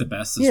make it the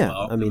best as Yeah,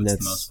 well? I mean, If it's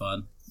that's- the most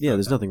fun. Yeah,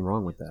 there's nothing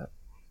wrong with that.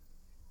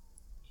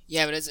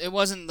 Yeah, but it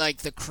wasn't like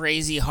the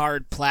crazy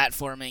hard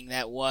platforming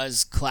that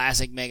was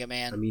classic Mega I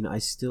Man. mean, I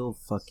still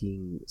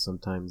fucking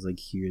sometimes like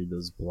hear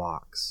those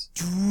blocks.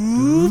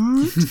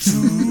 And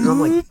I'm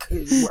like,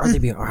 are they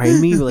behind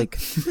me? Like,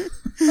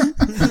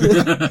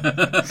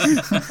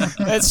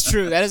 That's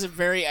true. That is a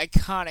very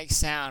iconic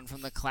sound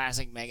from the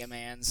classic Mega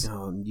Mans.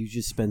 you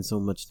just spend so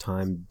much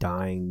time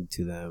dying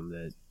to them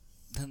that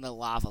Than the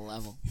lava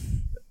level.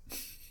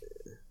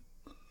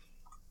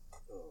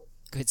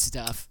 Good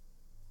stuff.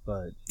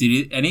 But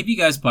Did any of you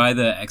guys buy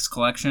the X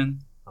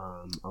collection?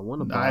 I want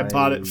to buy. I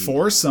bought it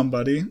for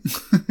somebody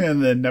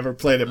and then never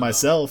played it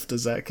myself.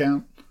 Does that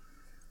count?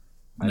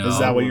 No. Is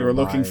that what you were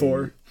wanna looking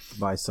for?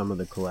 Buy some of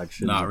the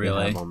collections Not that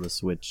really. they have on the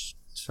Switch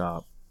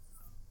shop.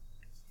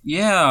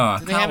 Yeah,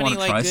 Do they I have kind of any want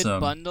to try like good some.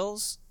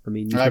 bundles? I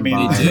mean, you I can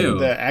mean, buy, They do.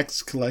 the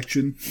X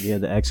collection. Yeah,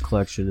 the X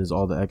collection is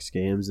all the X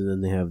games, and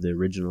then they have the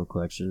original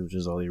collection, which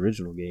is all the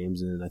original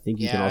games, and then I think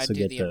you can Yeah, I also do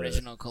get the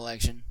original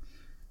collection.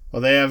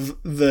 Well, they have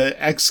the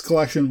X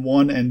collection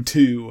 1 and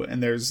 2,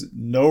 and there's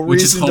no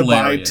Which is reason to buy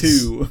hilarious.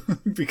 2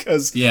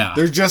 because Yeah.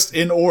 they're just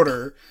in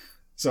order.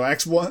 So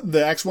the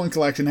X1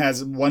 collection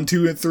has 1,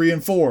 2, and 3,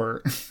 and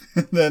 4.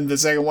 And then the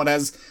second one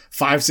has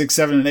 5, 6,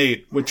 7, and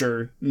 8, which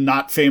are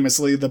not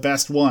famously the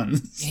best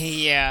ones.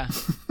 Yeah.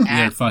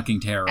 They're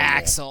fucking terrible.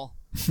 Axel.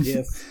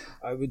 Yeah,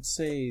 I would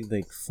say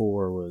like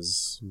 4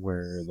 was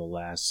where the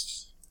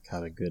last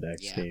kind of good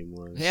X Yeah. game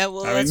was. Yeah,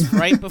 well, I that's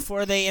mean- right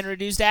before they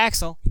introduced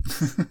Axel.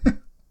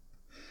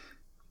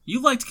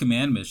 You liked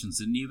command missions,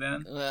 didn't you,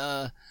 Ben?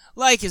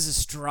 Like is a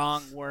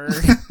strong word.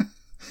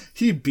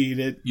 He beat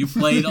it. You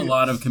played a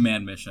lot of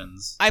command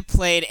missions. I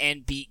played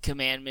and beat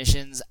command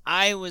missions.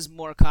 I was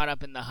more caught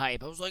up in the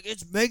hype. I was like,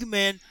 it's Mega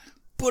Man,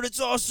 but it's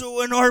also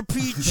an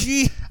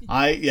RPG.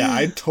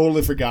 I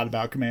totally forgot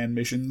about command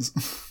missions.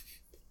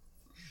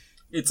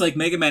 It's like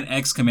Mega Man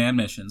X command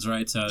missions,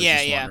 right? So I was Yeah,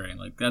 just yeah. wondering,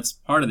 like that's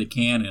part of the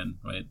canon,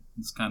 right?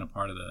 It's kind of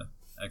part of the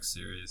X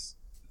series.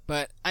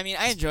 But, I mean,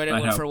 I enjoyed I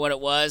it have- for what it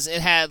was.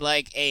 It had,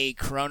 like, a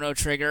Chrono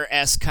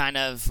Trigger-esque kind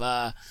of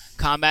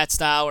combat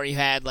style where you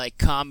had, like,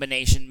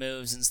 combination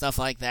moves and stuff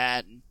like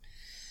that.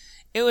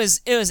 It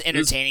was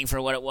entertaining for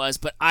what it was,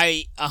 but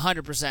I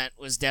 100%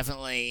 was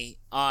definitely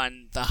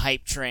on the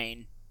hype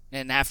train.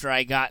 And after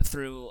I got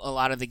through a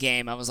lot of the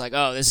game, I was like,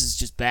 "Oh, this is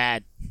just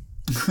bad."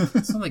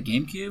 It's on the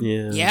GameCube.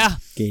 Yeah.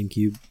 It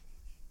GameCube.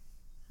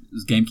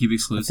 was GameCube I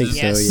exclusive.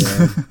 think Yes.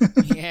 so.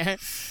 Yeah. Yeah,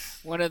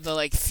 one of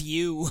the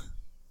few.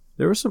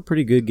 There were some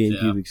pretty good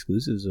GameCube Yeah.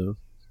 exclusives though.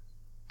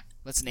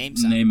 Let's name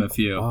some. Name a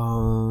few.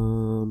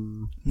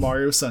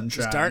 Mario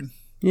Sunshine. Start.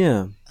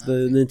 Yeah,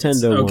 the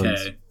Nintendo ones.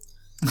 Okay.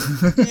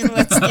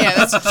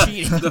 That's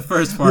cheating. The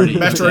first party.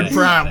 Metroid Okay.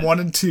 Prime 1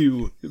 and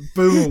 2.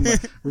 Boom.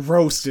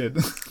 Roasted.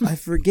 I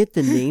forget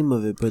the name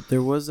of it, but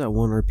there was that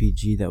one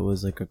RPG that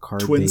was like a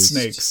card. Twin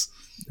Snakes.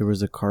 There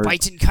was a card.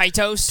 Biting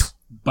Kaitos.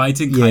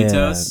 Biting Yeah.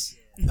 Kaitos.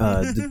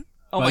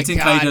 Oh my Biting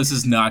god. Kaitos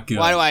is not good.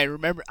 Why do I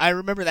remember? I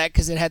remember that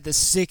because it had the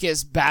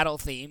sickest battle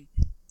theme.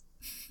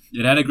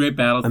 It had a great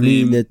battle I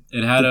theme. mean,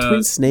 it had the a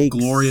Twin Snakes,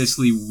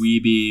 gloriously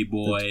weeby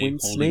boy the Twin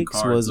holding Snakes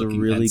cards, was a looking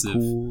really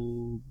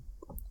pensive.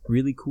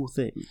 really cool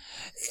thing.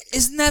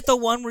 Isn't that the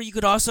one where you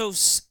could also?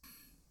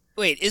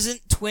 Wait,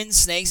 isn't Twin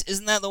Snakes?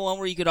 Isn't that the one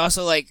where you could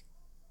also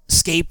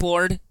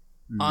skateboard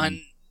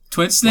on?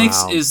 Twin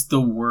Snakes Wow. is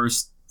the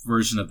worst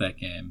version of that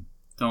game.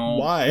 Don't.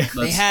 Why? let's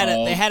They had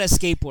all- a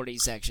skateboarding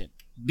section.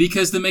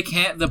 Because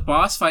the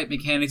boss fight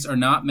mechanics are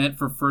not meant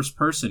for first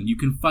person. You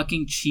can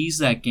fucking cheese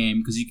that game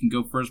because you can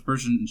go first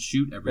person and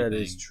shoot everything.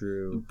 That is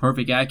true. With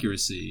perfect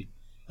accuracy.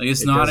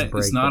 It's It not does a,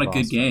 break it's not the a good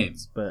boss game.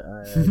 fights, but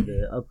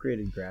the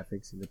upgraded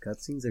graphics and the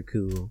cutscenes are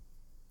cool.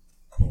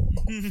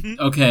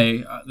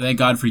 Okay, thank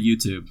God for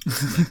YouTube.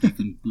 You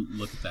can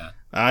look at that.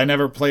 I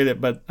never played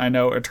it, but I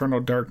know Eternal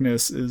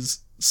Darkness is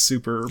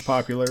super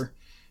popular.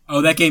 Oh,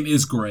 that game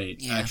is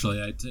great. Yeah. Actually,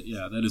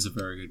 yeah, that is a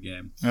very good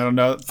game. I don't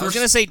know. I was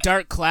gonna say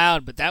Dark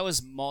Cloud, but that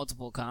was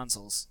multiple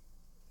consoles.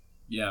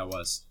 Yeah, it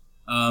was.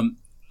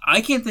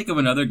 I can't think of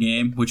another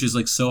game which is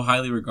so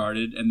highly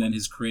regarded, and then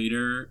the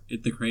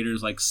creator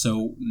is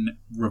so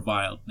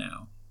reviled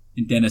now.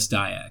 In Dennis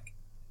Dyack,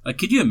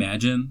 could you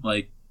imagine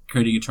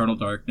creating Eternal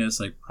Darkness?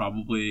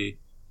 Probably,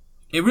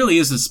 it really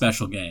is a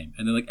special game,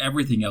 and then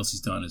everything else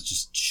he's done is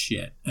just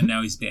shit, and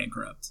now he's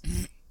bankrupt.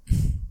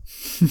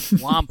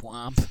 Womp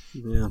womp.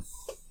 Yeah.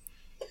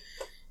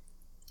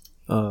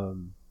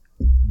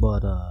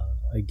 But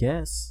I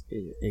guess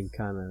in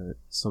kind of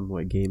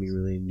somewhat gaming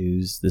related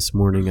news, this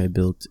morning I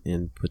built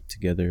and put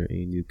together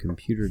a new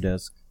computer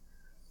desk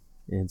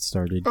and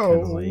started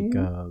kind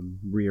of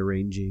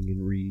rearranging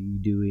and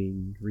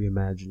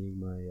reimagining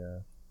my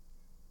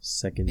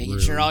second Making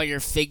room. sure all your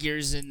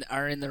figures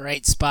are in the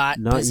right spot,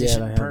 Not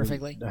positioned yet.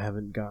 perfectly. I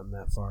haven't gotten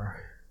that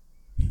far.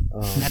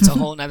 That's a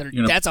whole nother. You're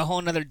gonna- That's a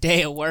whole nother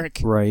day of work.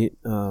 Right.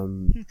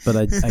 But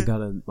I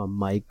got a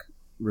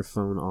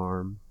microphone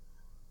arm.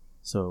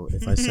 So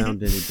if I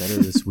sound any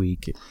better this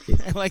week,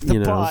 I like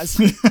the pause.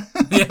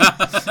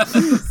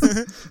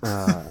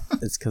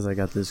 it's because I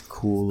got this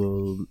cool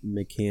little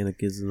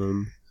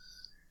mechanicism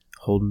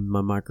holding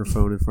my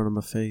microphone in front of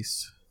my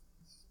face.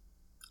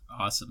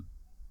 Awesome.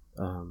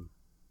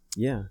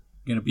 Yeah.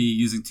 You're gonna be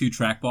using 2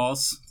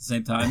 trackballs at the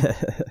same time.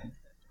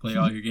 Play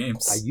all your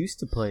games. I used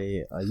to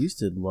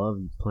love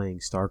playing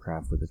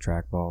StarCraft with a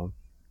trackball.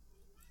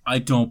 I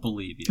don't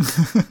believe you.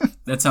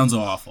 That sounds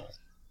awful.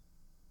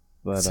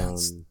 But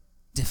Sounds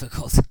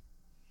difficult.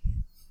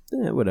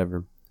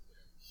 whatever.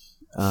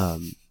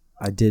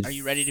 I did. Are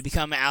you ready to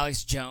become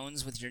Alex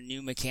Jones with your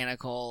new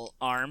mechanical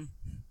arm?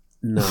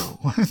 No.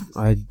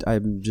 I'm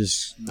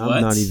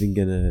What? not even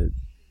gonna.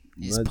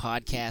 Is What?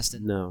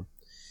 podcasting? No.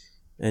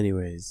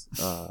 Anyways,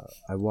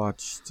 I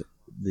watched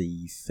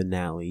the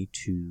finale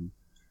to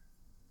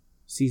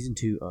season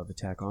 2 of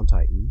Attack on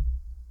Titan,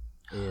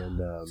 and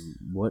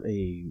what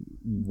a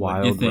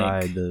wild think?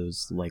 ride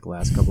those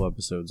last couple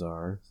episodes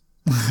are.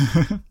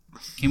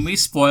 Can we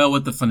spoil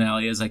what the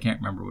finale is? I can't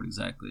remember what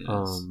exactly it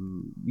is.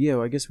 Yeah,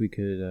 well, I guess we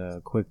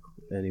could quick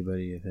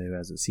anybody who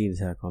hasn't seen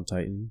Attack on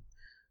Titan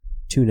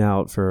tune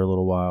out for a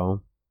little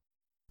while.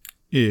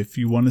 If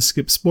you want to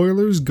skip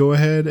spoilers, go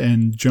ahead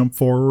and jump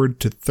forward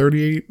to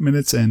 38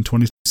 minutes and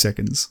 20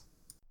 seconds.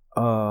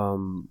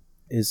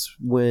 Is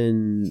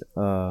when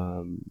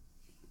oh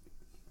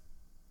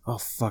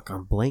fuck,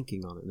 I'm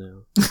blanking on it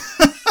now.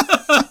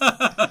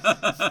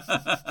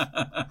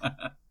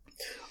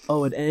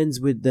 Oh, it ends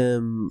with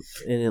them,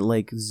 and it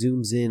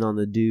zooms in on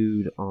the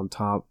dude on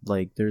top.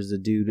 There's a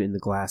dude in the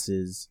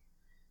glasses,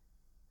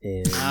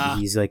 and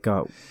he's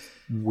got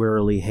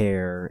whirly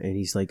hair, and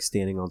he's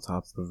standing on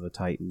top of a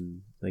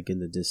Titan, in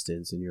the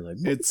distance, and you're like,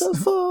 what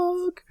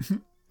the fuck?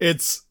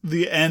 It's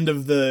the end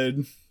of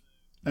the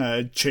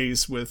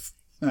chase with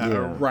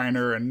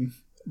Reiner and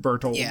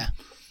Bertolt. Yeah.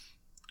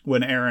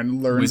 When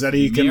Eren learns With that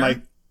he can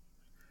Mir?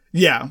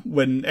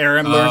 when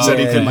Eren learns that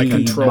he can he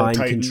control mind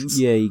Titans.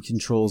 he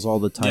controls all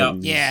the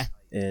Titans. Yeah.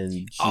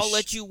 And I'll just-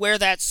 let you wear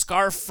that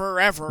scarf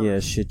forever. Yeah,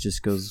 shit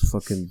just goes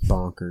fucking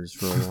bonkers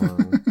for a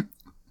while.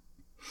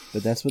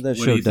 But that's what that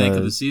What show do you think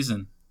of the does.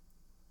 season?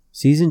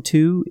 Season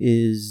 2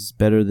 is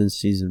better than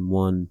season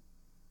 1.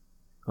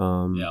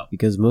 Yeah.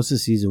 Because most of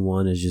season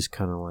 1 is just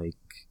kind of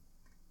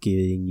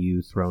getting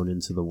you thrown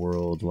into the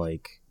world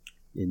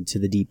into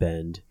the deep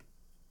end.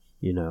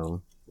 You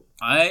know,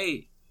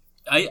 I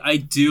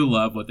do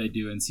love what they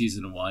do in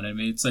season 1. I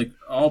mean, it's like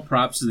all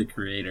props to the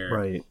creator,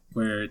 right?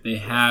 Where they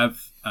have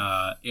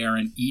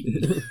Aaron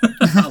eaten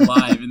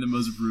alive in the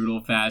most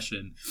brutal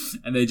fashion,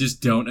 and they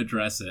just don't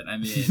address it. I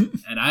mean,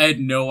 and I had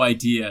no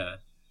idea.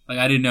 Like,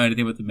 I didn't know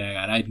anything about the manga,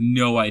 and I had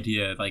no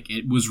idea. Like,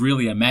 it was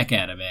really a mech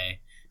anime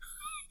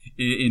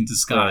in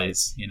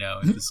disguise, you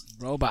know.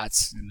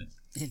 Robots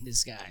in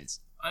disguise.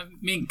 I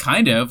mean,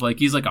 kind of. Like,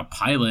 he's like a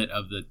pilot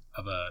of a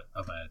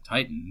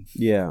Titan.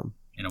 Yeah.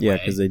 In a yeah, way.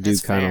 because they do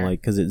That's kind of fair.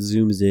 like, because it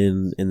zooms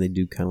in and they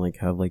do kind of like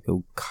have like a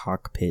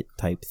cockpit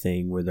type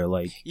thing where they're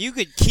like, You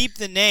could keep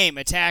the name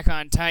Attack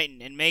on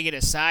Titan and make it a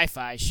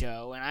sci-fi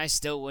show, and I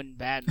still wouldn't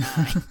bat an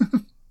eye.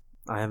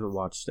 I haven't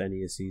watched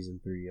any of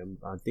season 3.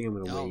 I think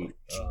I'm gonna Oh, wait.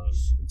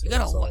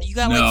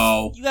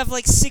 jeez. You have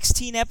like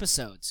 16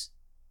 episodes.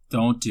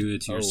 Don't do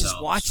it to Oh. yourself.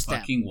 Just watch them.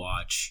 Fucking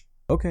watch.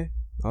 Okay,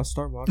 I'll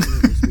start watching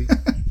it this week.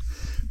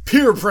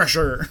 Peer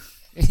pressure.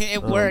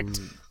 It worked.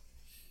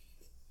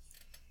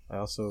 I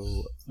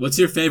also What's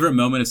your favorite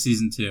moment of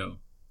season 2?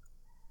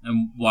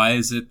 And why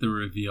is it the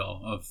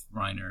reveal of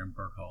Reiner and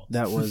Bergholt?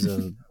 that was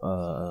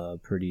a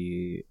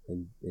pretty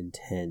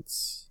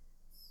intense.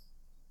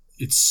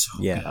 It's so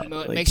Yeah.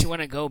 good. It makes you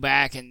want to go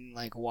back and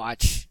like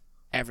watch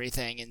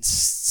everything and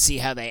see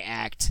how they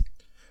act.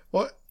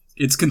 Well,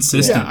 It's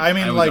consistent. yeah, I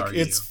mean, would like,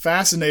 argue. it's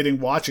fascinating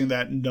watching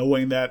that,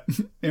 knowing that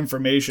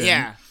information.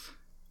 Yeah,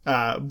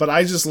 But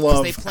I just because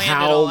love they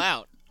planned it all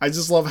out. I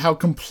just love how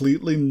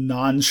completely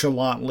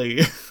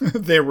nonchalantly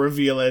they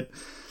reveal it.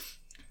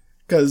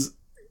 Because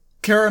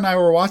Kara and I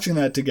were watching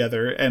that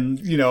together, and,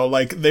 you know,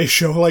 like, they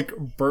show, like,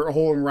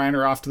 Berthold and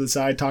Reiner off to the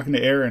side talking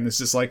to Aaron. It's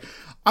just like,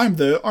 I'm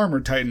the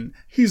Armored Titan.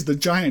 He's the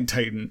Giant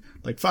Titan.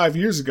 Like, 5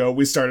 years ago,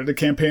 we started a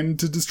campaign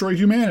to destroy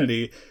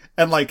humanity.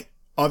 And, like,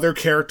 other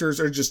characters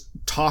are just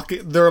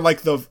talking. They're,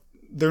 like,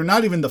 they're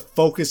not even the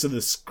focus of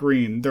the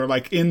screen. They're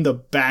like in the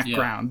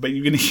background, but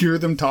you can hear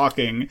them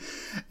talking.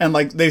 And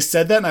like they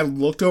said that, and I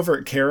looked over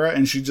at Kara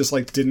and she just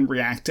like didn't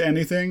react to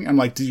anything. I'm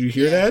like, did you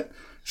hear that?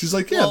 She's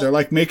like, yeah, Well- they're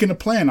like making a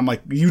plan. I'm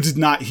like, you did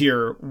not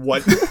hear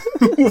what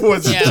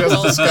was Yeah, just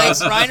well, like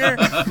discussed.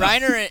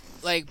 Reiner,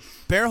 like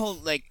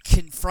Berthold, like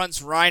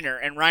confronts Reiner,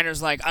 and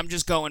Reiner's like, "I'm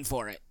just going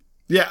for it."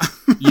 Yeah.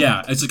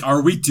 Yeah, it's like,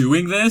 are we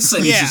doing this?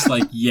 And Yeah. he's just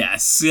like,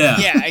 yes, yeah.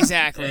 Yeah,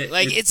 exactly.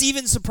 Like it's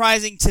even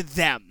surprising to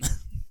them.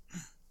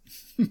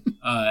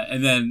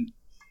 And then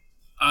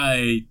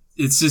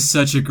it's just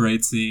such a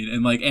great scene.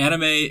 And like,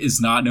 anime is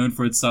not known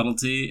for its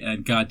subtlety,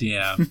 and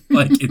goddamn,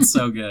 like, it's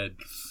so good.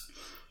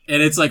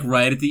 And it's like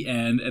right at the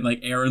end, and like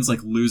Aaron's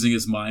like losing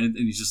his mind,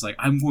 and he's just like,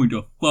 I'm going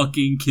to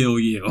fucking kill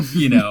you,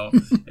 you know,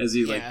 as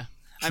he like. Yeah.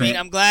 I mean,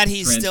 I'm glad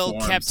he still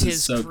transforms. kept It's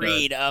his so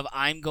creed of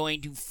 "I'm going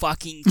to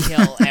fucking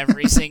kill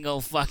every single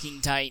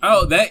fucking Titan."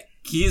 Oh, that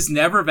he has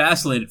never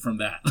vacillated from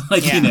that.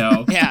 Like, yeah. you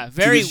know, yeah,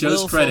 very to the show's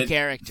willful credit.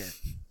 character.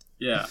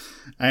 Yeah.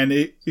 And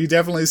he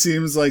definitely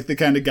seems like the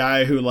kind of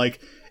guy who, like,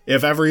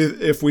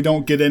 if we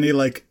don't get any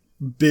like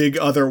big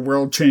other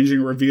world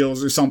changing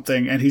reveals or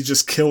something, and he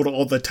just killed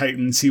all the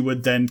Titans, he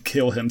would then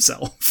kill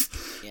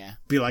himself. Yeah.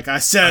 Be like, I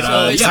said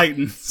all yeah.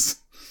 Titans.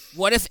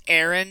 What if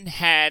Aaron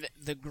had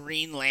the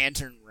Green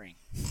Lantern ring?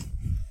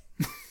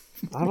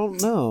 I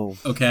don't know.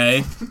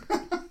 Okay.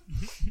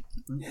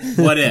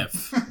 What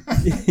if?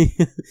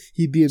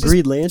 He'd be a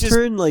Green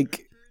Lantern.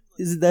 Like,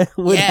 is that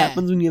what Yeah.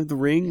 happens when you have the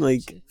ring?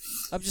 Like,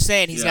 I'm just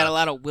saying he's Yeah. got a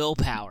lot of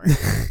willpower.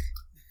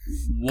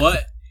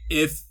 What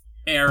if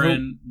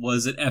Aaron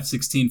was an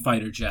F-16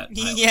 fighter jet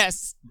pilot?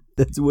 Yes.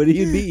 that's what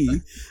he'd be.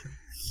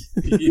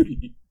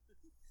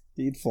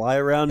 He'd fly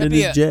around in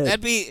his jet.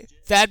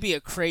 That'd be a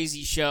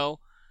crazy show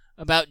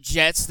about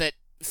jets that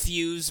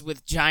fuse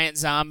with giant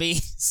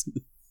zombies.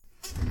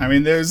 I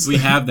mean, there's We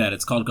have that.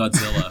 It's called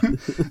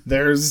Godzilla.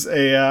 there's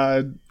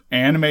a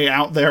anime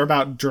out there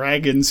about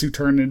dragons who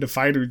turn into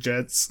fighter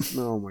jets.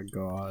 Oh my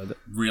god.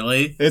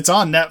 Really? It's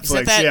on Is that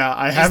Netflix. that, Yeah,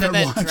 I is haven't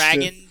that watched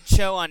dragon it.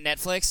 show on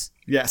Netflix?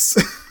 Yes.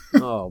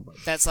 Oh my.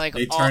 That's like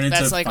They all, turn into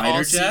that's like all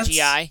fighter jets?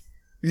 CGI.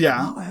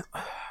 Yeah.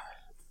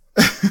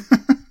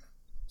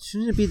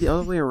 Shouldn't it be the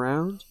other way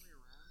around?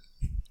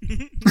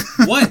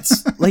 What?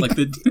 Like-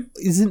 the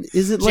Is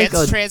it like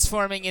Jets a?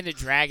 transforming into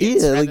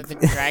dragons Yeah, rather like- than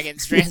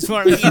dragons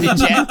transforming into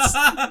jets.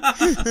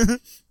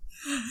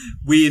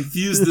 We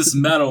infused this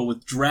metal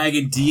with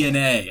dragon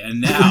DNA,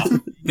 and now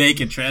they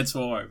can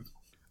transform.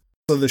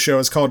 So the show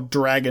is called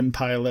Dragon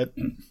Pilot.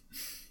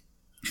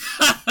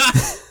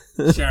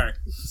 Sure.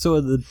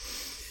 So the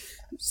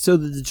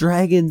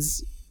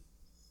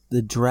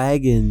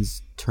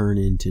dragons turn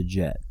into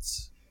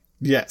jets.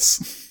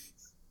 Yes.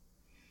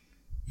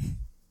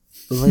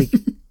 But like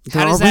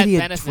they're How does that already a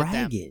benefit them?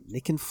 dragon. They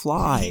can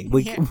fly.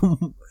 Like, Yeah.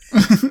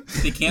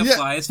 They can't Yeah.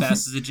 fly as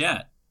fast as a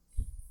jet.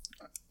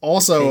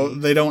 Also, Okay.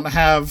 they don't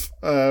have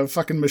a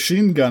fucking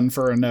machine gun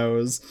for a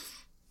nose.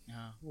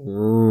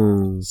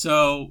 oh.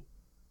 So,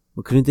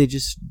 Well, couldn't they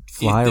just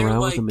fly they're around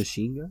like- with a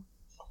machine gun?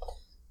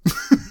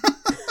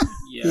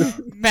 yeah.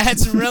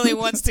 Mads really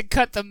wants to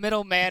cut the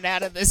middleman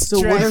out of this So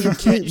what dragon do the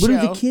jet kids? What do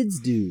the show. kids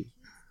do?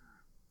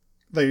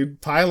 They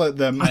pilot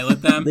them.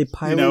 Pilot them. They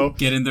pilot, You know,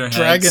 Get in their heads.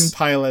 dragon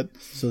pilot.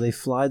 so they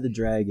fly the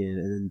dragon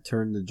and then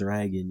turn the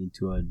dragon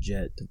into a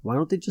jet. Why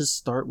don't they just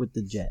start with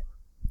the jet?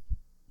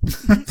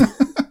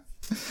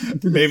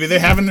 Maybe they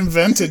haven't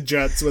invented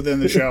jets within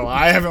the show.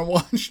 I haven't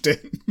watched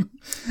it.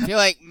 I feel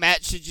like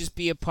Matt should just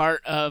be a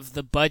part of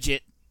the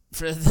budget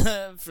for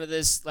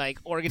this like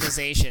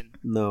organization.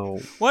 No.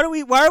 Why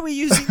are we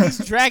using these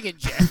dragon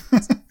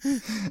jets?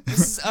 This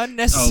is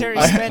unnecessary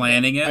Oh, spending.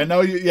 planning it. I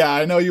know you. Yeah,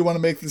 I know you want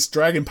to make this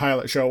dragon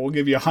pilot show. We'll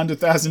give you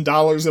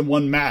 $100,000 and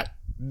one mat.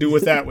 Do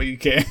with that what you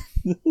can.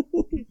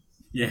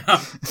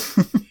 Yeah.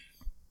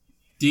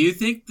 Do you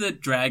think the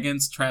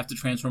dragons have to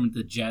transform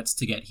into jets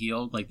to get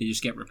healed? Like they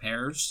just get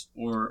repairs,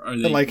 or are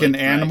they Like in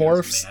dragons and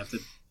Animorphs? they have to...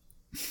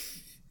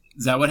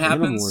 Is that what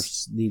happens?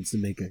 Animorphs needs to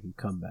make a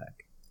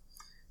comeback,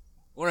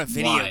 Or a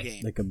video Why?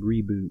 game. like a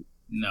reboot.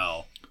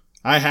 No.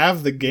 I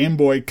have the Game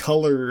Boy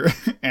Color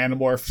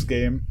Animorphs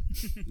game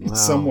Wow.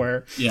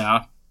 somewhere.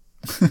 Yeah.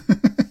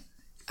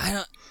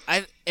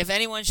 If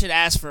anyone should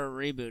ask for a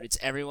reboot, it's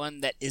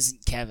everyone that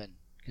isn't Kevin,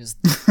 because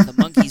the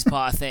monkey's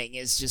paw thing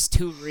is just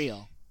too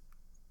real.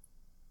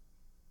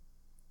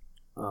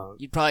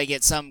 You'd probably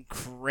get some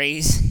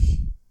crazy.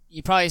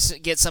 You'd probably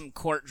get some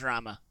court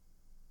drama.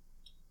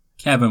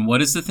 Kevin,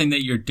 what is the thing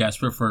that you're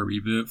desperate for a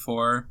reboot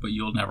for, but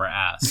you'll never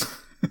ask?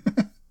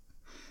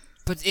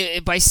 But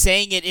by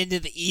saying it into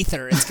the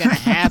ether, it's gonna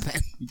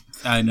happen.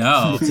 I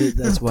know.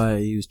 That's why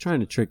he was trying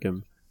to trick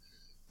him.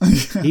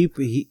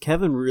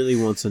 Kevin really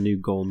wants a new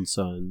Golden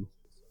Sun.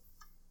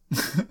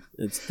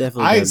 It's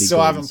definitely. I gotta be still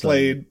Golden haven't Sun.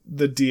 played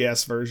the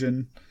DS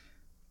version.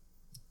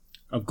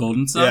 Of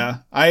Golden Sun? Yeah,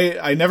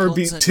 I never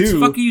Golden beat Sun What the 2.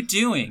 fuck are you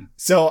doing?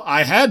 So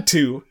I had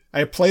 2.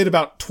 I played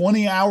about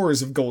 20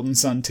 hours of Golden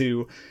Sun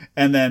 2,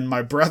 and then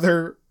my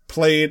brother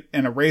played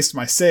and erased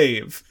my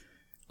save.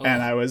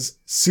 And I was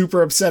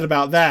super upset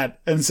about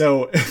that. And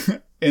so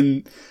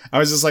I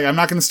was just like, I'm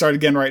not going to start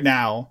again right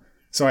now.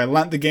 So I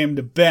lent the game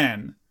to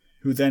Ben,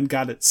 who then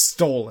got it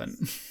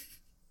stolen.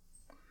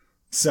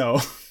 So,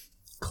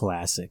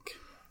 Classic.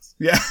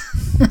 yeah.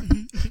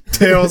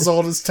 Tale as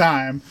old as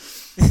time.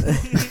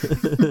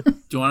 Do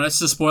you want us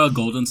to spoil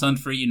Golden Sun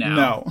for you now?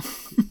 No.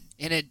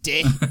 In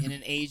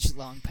an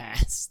age-long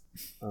past.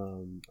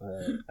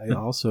 I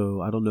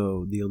don't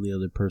know the only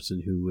other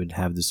person who would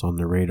have this on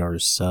the radar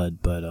is Sud,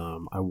 but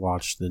I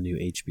watched the new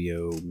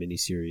HBO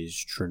miniseries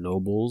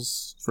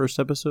Chernobyl's first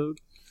episode.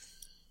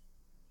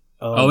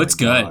 Oh, it's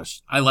my good.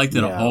 gosh. I liked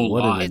it a Yeah, whole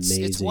what an lot.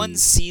 It's one amazing-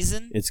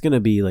 season. It's gonna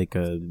be like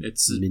a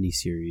It's a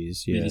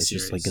miniseries. Yeah, it's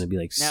just like miniseries. gonna be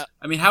like Now,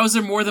 I mean, how is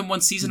there more than one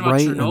season about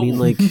Right, I Chernobyl? mean,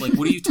 like,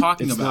 what are you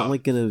talking it's about? not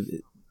like gonna.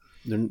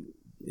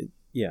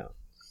 Yeah,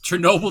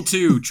 Chernobyl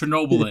 2,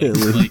 Chernobyl. Yeah,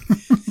 Like,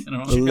 I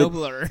don't know.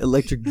 Chernobyler.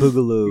 Electric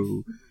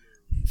Boogaloo.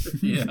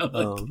 Yeah, like,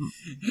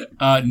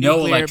 no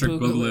Nuclear electric boogaloo.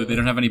 boogaloo. They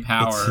don't have any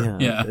power.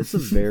 Yeah. It's a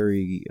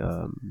very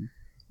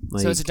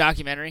like, So it's a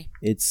documentary.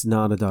 it's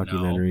not a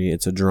documentary.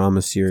 It's a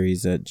drama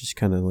series that just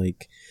kind of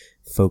like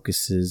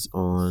focuses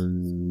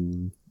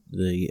on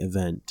the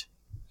event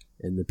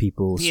and the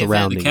people The event.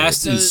 surrounding The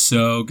cast So- is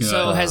so good.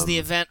 So has the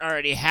event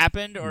already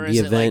happened, or the is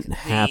it event like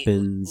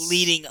happens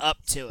leading up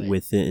to it it?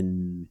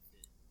 within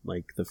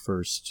like the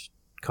first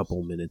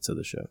couple minutes of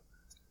the show.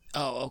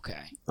 Oh,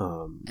 okay.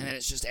 And then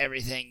it's just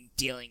everything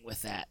dealing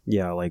with that.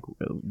 Yeah, like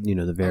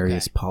the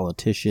various Okay.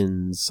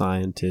 politicians,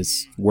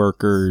 scientists,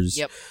 workers.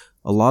 Yep.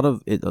 A lot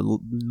of it.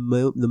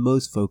 The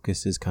most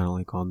focus is kind of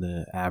like on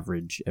the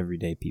average,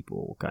 everyday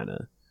people, kind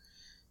of.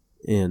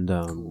 And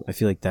I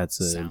feel like that's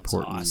an Sounds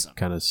important awesome.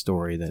 kind of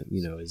story that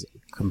is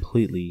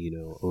completely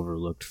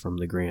overlooked from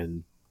the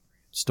grand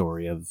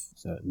story of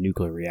a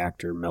nuclear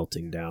reactor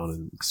melting down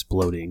and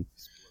exploding.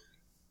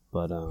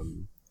 But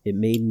it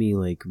made me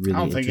like really. I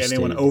don't think interested.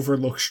 anyone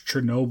overlooks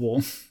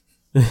Chernobyl.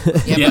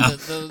 Yeah, Yeah. but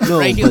the No,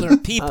 regular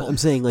but people. I'm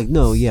saying like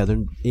no, yeah,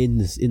 they're in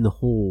the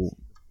whole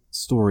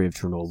story of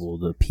Chernobyl,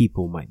 the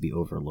people might be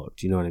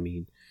overlooked. You know what I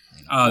mean?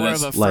 Oh, More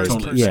that's of a Like first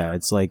totally person. yeah,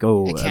 it's like I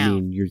account.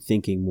 mean, you're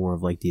thinking more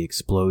of like the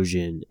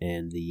explosion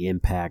and the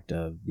impact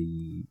of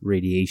the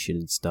radiation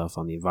and stuff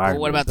on the But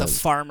environment. what about the but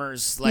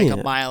farmers like Yeah.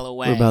 a mile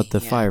away? what about the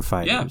Yeah.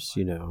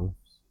 firefighters?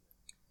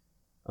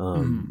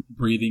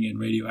 breathing in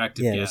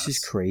radioactive Yeah, gas. it's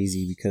just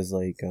crazy because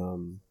like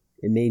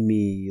it made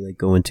me like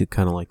go into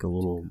kind of like a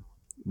little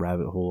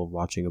rabbit hole of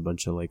watching a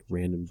bunch of like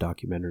random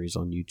documentaries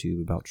on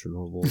YouTube about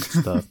Chernobyl and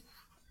stuff.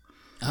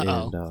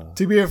 Uh-oh. And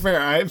To be fair,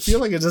 I feel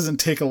like it doesn't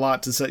take a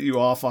lot to set you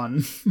off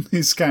on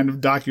these kind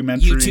of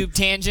documentary YouTube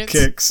tangents.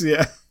 kicks.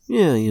 Yeah.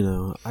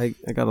 yeah, I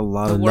got a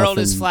lot The of world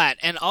nothing. is flat,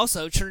 and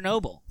also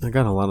Chernobyl. I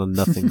got a lot of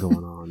nothing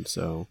going on,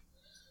 so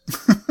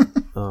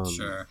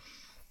Sure.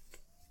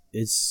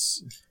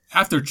 it's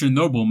After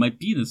Chernobyl, my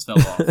penis fell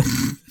off,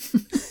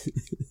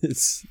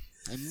 it's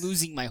I'm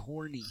losing my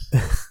horny.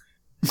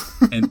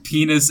 and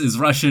penis is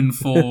Russian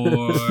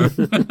for.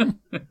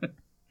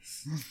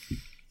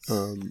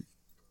 I'm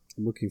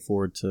looking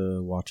forward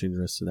to watching the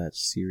rest of that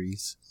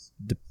series,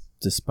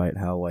 despite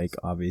how like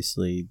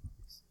obviously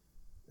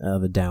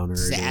of a downer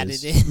Sad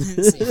it it is.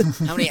 is.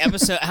 How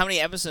many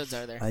episodes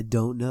are there? I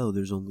don't know.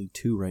 There's only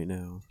 2 right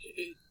now.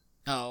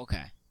 Oh,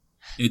 okay.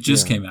 It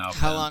just Yeah. came out.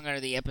 How man. long are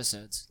the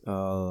episodes? They're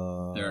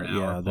an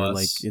yeah, hour they're plus.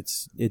 like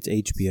it's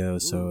HBO,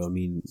 so I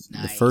mean the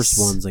Nice. first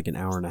one's like an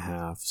hour and a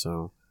half,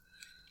 so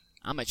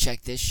I'm gonna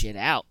check this shit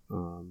out.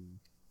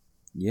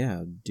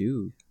 yeah,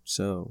 dude.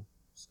 So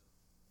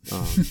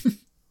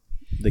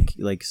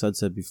like Sud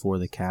said before,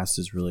 the cast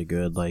is really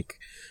good. Like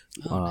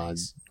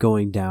Nice.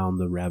 going down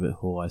the rabbit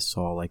hole, I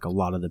saw like a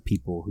lot of the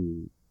people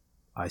who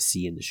I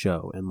see in the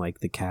show, and like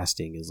the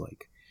casting is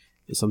like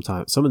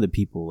sometimes some of the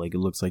people like it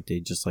looks like they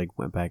just like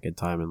went back in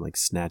time and like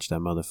snatched that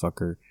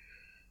motherfucker.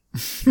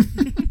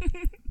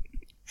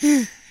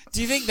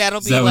 Do you think that'll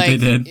Is be that what like?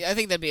 they did? I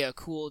think that'd be a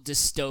cool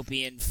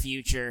dystopian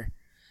future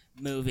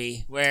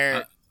movie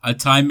where A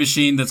time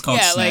machine that's called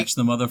Yeah, Snatch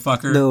the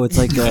Motherfucker. No, it's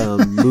like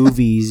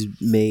movies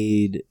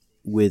made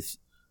with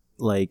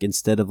like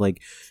instead of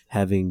like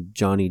having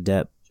Johnny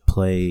Depp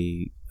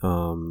play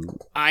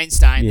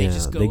Einstein, yeah,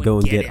 they go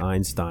and get him.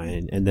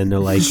 Einstein, and then they're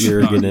like,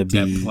 you're Johnny gonna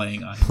Depp be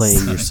playing playing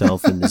Einstein.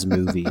 yourself in this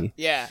movie.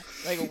 Yeah,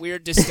 like a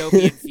weird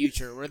dystopian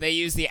future where they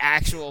use the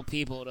actual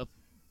people to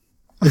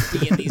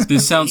be in these.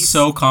 This sounds movies.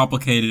 so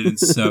complicated and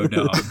so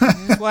dumb.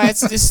 That's why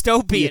it's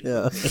dystopian.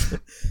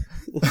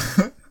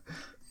 Yeah.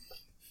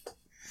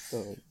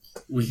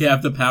 We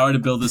have the power to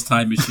build this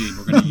time machine.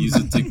 We're going to use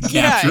it to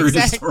capture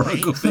exactly.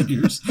 historical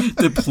figures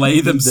to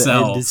play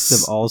themselves. The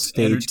of all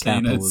stage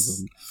Entertain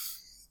us.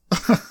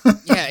 capitalism.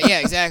 Yeah,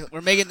 exactly.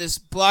 We're making this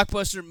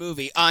blockbuster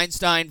movie,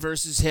 Einstein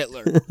versus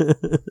Hitler.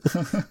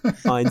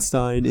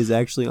 Einstein is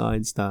actually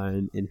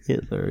Einstein, and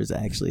Hitler is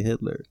actually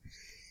Hitler.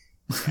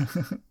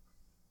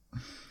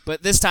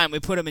 But this time we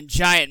put him in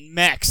giant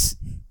mechs.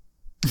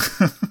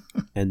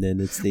 And then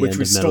it's the Which end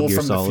we of Metal stole Gear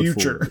from the Solid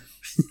future.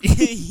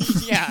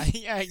 4.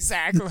 yeah,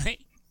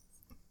 exactly.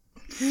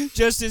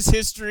 Just as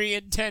history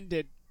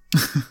intended.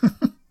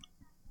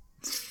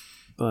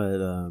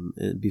 But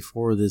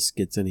before this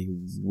gets any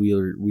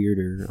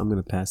weirder, I'm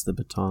gonna pass the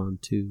baton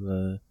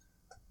to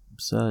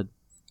Sud.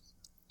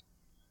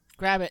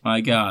 Grab it.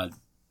 My God.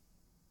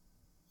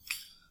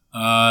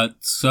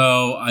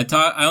 So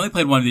I only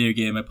played one video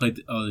game. I played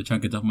the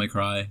chunk of Devil May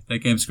Cry. That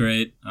game's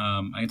great.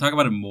 I can talk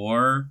about it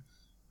more,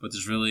 but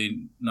there's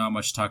really not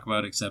much to talk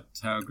about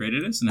except how great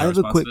it is. And I how have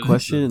a responsive quick it is.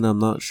 question, and I'm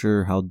not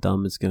sure how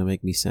dumb it's gonna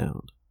make me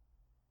sound.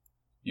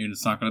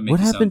 It's not going to make What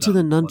you happened to sound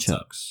the dumb. What's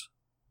up? nunchucks?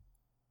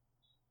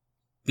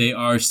 They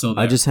are still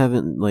there. I just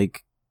haven't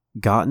like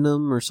gotten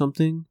them or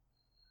something.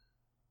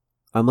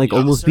 I'm like Yeah,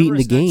 almost beating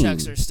the Cerberus game.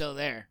 nunchucks are still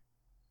there.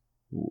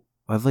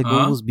 I've like Huh?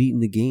 almost beaten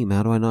the game.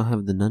 How do I not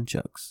have the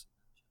nunchucks?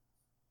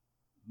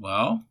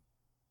 Well,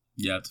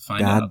 you have to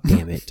find God out.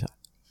 damn it!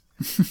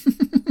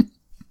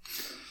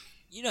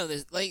 You know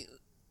this, like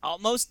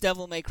most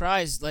Devil May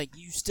Cry's, like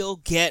you still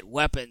get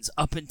weapons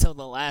up until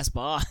the last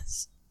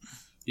boss.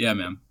 Yeah,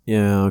 man.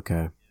 Yeah,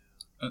 okay.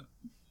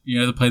 You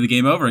have to play the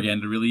game over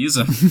again to really use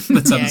them.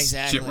 That's how Yeah, this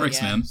exactly, shit works,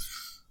 yeah. man.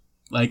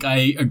 Like,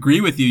 I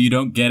agree with you. You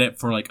don't get it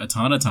for like a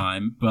ton of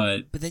time,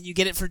 but But then you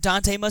get it for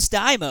Dante Must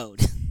Die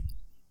mode.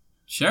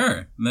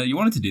 sure. You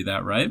wanted to do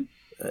that, right?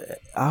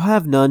 I'll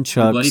have Bloody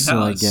nunchucks, so I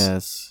Palace.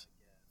 guess.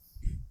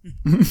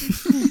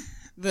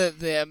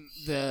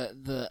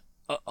 the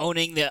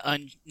owning the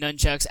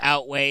nunchucks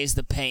outweighs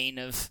the pain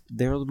of.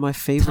 They're my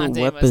favorite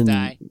Dante must weapon,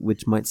 die.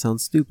 which might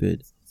sound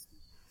stupid.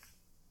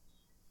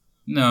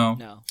 No.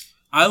 No.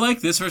 I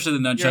like this version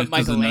of the You're a nunchucks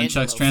because the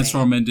Michelangelo nunchucks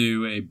transform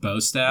into a bow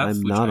staff. I'm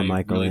which not I a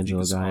Michelangelo really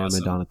think is guy. awesome.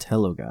 I'm a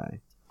Donatello guy.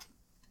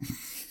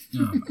 Oh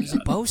my There's a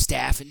God. bow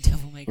staff in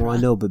Devil May Cry. Well, I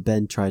know, but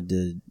Ben tried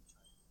to.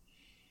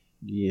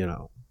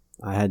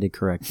 I had to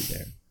correct you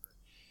there.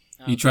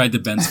 You tried to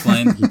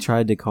Bensplain. He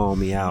tried to call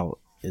me out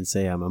and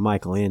say I'm a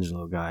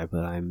Michelangelo guy,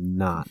 but I'm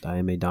not. I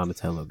am a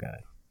Donatello guy.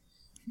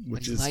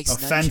 Which He is likes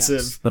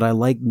offensive. But I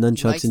like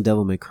nunchucks likes- in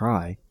Devil May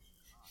Cry.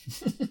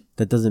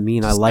 That doesn't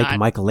mean I Just like not-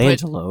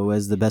 Michelangelo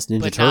as the best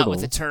Ninja but Turtle. not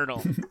with a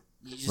turtle.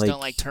 You just Like- don't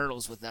like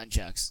turtles with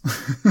nunchucks.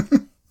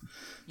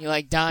 You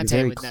like You're Dante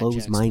very with nunchucks.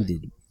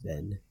 close-minded,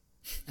 Ben.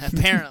 but-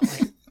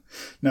 Apparently.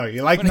 No,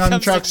 you like When it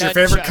comes to nunchucks. Your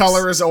favorite nunchucks.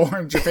 color is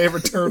orange. Your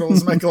favorite turtle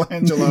is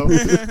Michelangelo.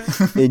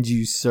 And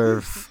you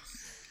surf.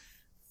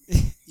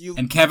 You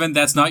And Kevin,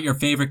 that's not your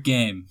favorite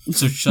game,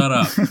 so shut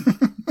up.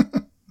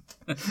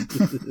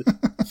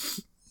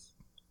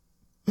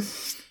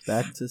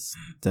 Back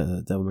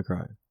to Devil May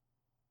Cry.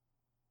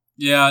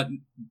 Yeah,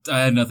 I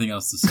had nothing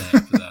else to say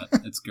after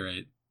that. It's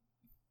great.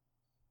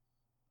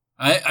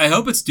 I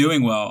hope it's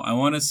doing well. I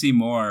want to see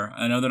more.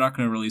 I know they're not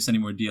going to release any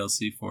more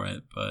DLC for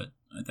it, but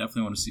I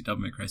definitely want to see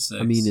Devil May Cry 6.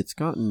 I mean, it's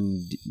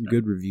gotten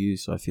good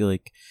reviews, so I feel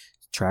like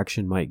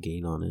traction might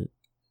gain on it.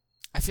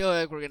 I feel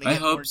like we're gonna I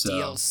get more hope so.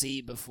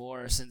 DLC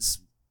before,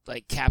 since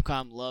like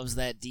Capcom loves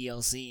that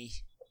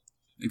DLC.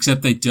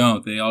 Except they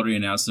don't. They already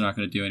announced they're not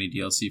going to do any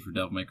DLC for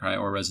Devil May Cry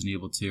or Resident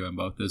Evil 2 in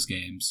both those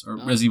games. Or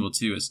Oh. Resident Evil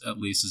 2 at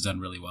least has done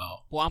really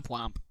well. Womp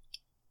womp.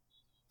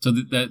 So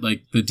that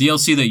like the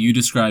DLC that you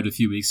described a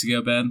few weeks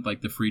ago, Ben,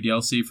 like the free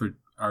DLC for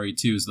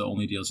RE2 is the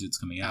only DLC that's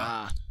coming out.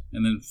 Ah,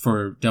 And then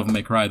for Devil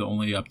May Cry, the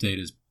only update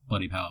is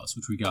Bloody Palace,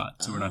 which we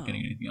got, so we're not Oh.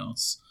 getting anything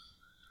else.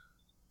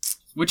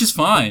 which is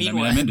fine. I mean,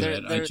 Meanwhile, I'm into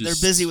they're, it. they're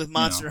busy with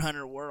Monster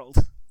Hunter World.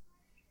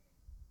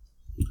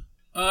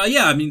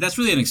 Yeah, I mean that's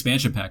really an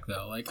expansion pack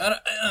though. Like,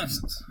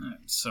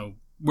 so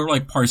we're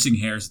like parsing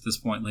hairs at this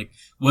point. Like,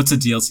 what's a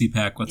DLC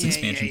pack? What's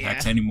expansion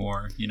packs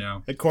anymore? You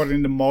know.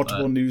 According to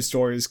multiple news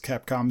stories,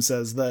 Capcom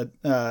says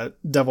that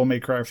Devil May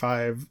Cry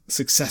 5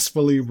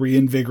 successfully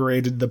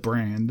reinvigorated the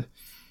brand.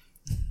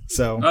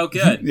 So, oh,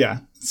 good. Yeah,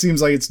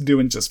 seems like it's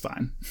doing just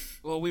fine.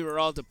 Well, we were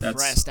all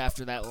depressed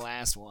after that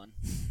last one.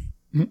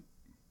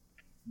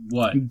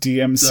 What?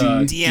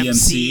 DMC.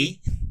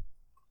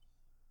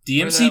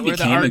 DMC where the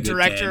became a art good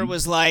director game.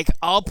 was like,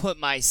 "I'll put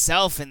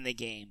myself in the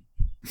game."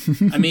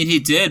 I mean, he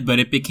did, but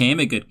it became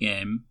a good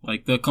game.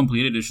 Like, the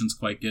complete edition's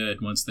quite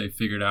good once they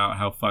figured out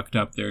how fucked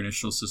up their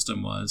initial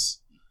system was.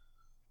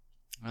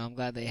 Well, I'm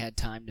glad they had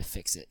time to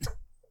fix it.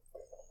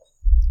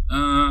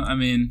 I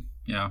mean,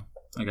 yeah,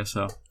 I guess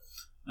so.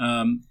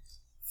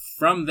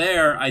 From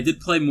there, I did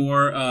play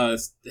more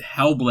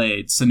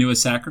Hellblade: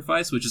 Senua's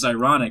Sacrifice, which is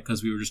ironic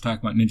because we were just talking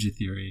about Ninja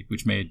Theory,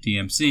 which made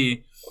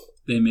DMC.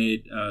 They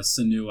made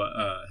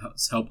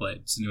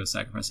Hellblade: Senua's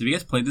Sacrifice. Have you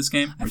guys played this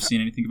game or seen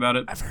anything about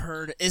it? I've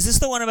heard. Is this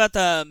the one about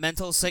the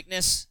mental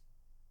sickness?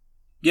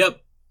 Yep.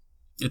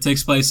 It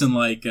takes place in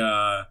like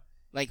a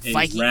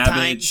Viking ravaged.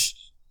 times?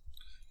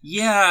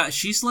 Yeah,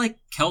 she's like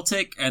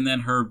Celtic, and then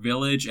her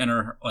village and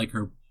her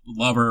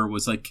lover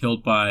was like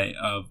killed by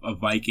a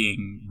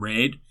Viking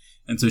raid,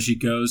 and so she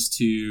goes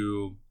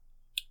to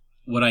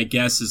what I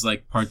guess is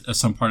like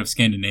some part of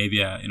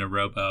Scandinavia in a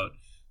rowboat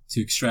to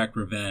extract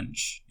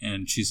revenge,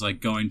 and she's like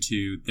going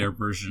to their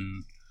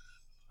version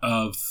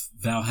of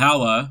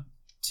Valhalla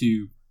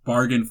to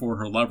bargain for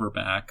her lover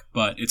back,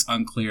 but it's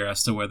unclear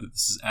as to whether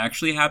this is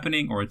actually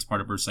happening or it's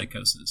part of her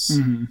psychosis.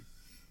 Mm-hmm.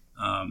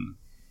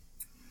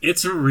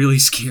 It's a really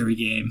scary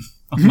game.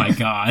 Oh my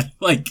god.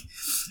 Like,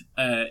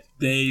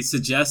 they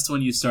suggest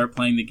when you start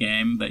playing the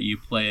game that you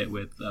play it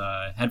with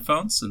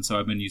headphones, and so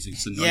I've been using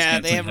some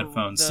noise-canceling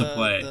headphones to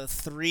play. The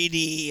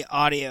 3D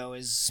audio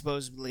is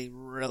supposedly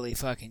really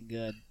fucking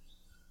good.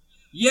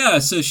 Yeah,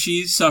 so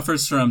she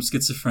suffers from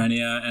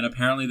schizophrenia, and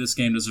apparently this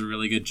game does a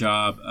really good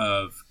job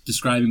of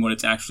describing what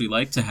it's actually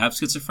like to have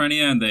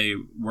schizophrenia, and they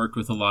worked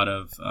with a lot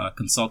of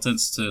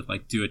consultants to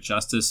like do it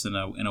justice in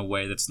a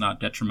way that's not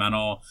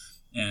detrimental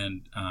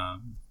and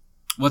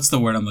what's the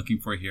word I'm looking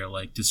for here?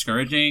 Like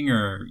discouraging,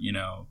 or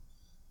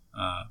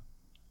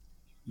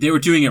they were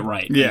doing it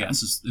right. Yeah. I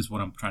guess is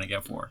what I'm trying to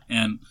get for.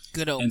 And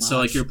good old. And so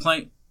like you're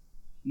playing.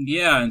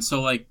 Yeah, and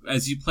so like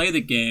as you play the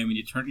game, and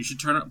you should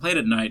play it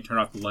at night, turn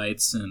off the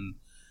lights, and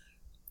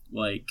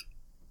like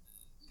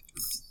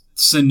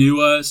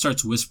Senua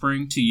starts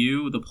whispering to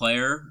you, the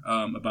player,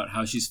 about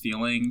how she's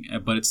feeling,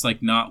 but it's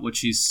like not what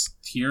she's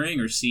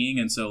hearing or seeing,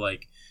 and so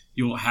like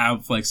you'll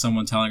have like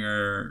someone telling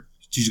her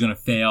she's gonna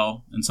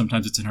fail, and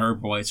sometimes it's in her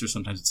voice or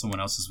sometimes it's someone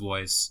else's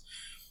voice.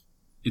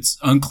 It's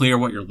unclear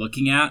what you're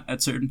looking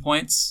at certain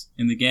points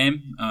in the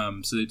game,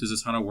 so it does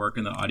a ton of work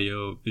in the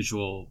audio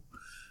visual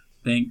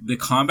thing. The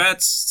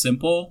combat's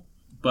simple,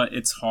 but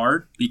it's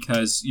hard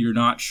because you're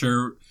not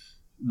sure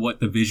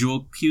what the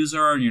visual cues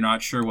are and you're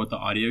not sure what the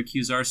audio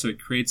cues are, so it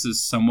creates this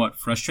somewhat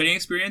frustrating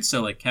experience.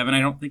 So like, Kevin, I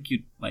don't think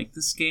you'd like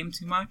this game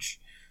too much,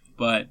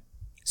 but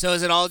so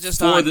is it all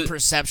just on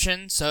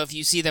perception? So if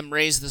you see them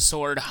raise the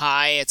sword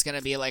high, it's going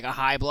to be like a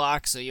high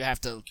block, so you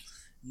have to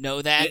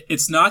know that?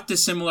 It's not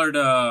dissimilar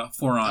to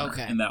For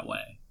Honor in that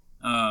way.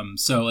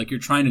 So like you're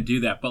trying to do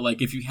that, but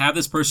like if you have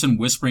this person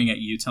whispering at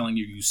you, telling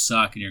you you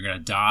suck and you're gonna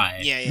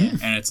die,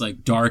 and it's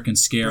like dark and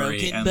scary,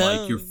 Broken and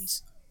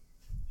bones.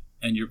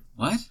 like you're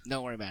what?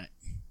 Don't worry about it.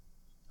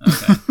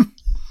 Okay.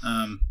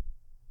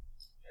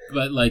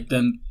 But like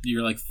then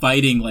you're like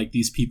fighting like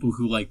these people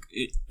who like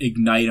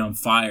ignite on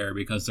fire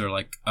because they're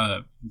like a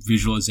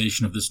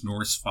visualization of this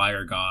Norse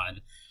fire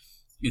god.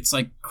 It's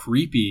like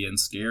creepy and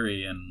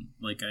scary, and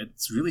like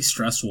it's really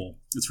stressful.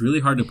 It's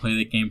really hard to play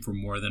the game for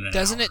more than an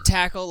Doesn't hour. it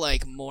tackle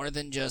like more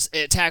than just?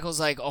 It tackles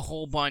like a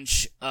whole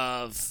bunch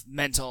of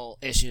mental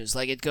issues.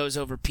 Like it goes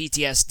over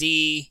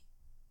PTSD,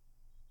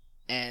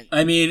 and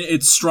I mean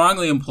it's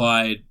strongly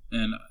implied,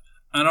 and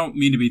I don't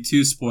mean to be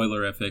too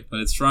spoilerific, but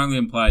it's strongly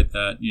implied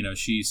that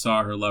she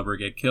saw her lover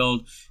get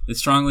killed. It's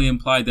strongly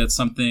implied that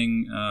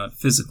something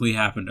physically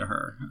happened to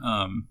her,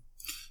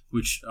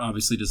 which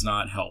obviously does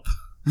not help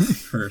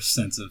her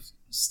sense of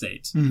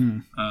state. Mm-hmm.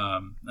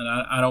 And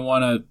I don't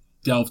want to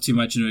delve too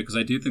much into it because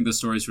I do think the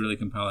story is really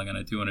compelling and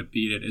I do want to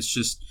beat it. It's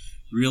just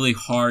really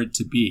hard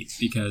to beat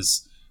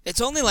because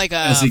it's only like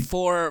a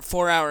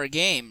 4-hour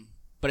game,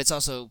 but it's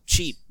also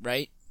cheap,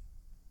 right?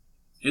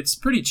 It's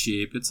pretty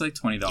cheap. It's like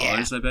 $20.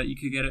 Yeah. I bet you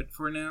could get it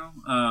for now.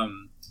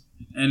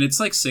 And it's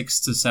like 6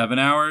 to 7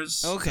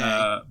 hours.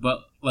 Okay.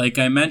 But like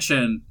I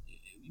mentioned,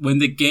 when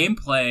the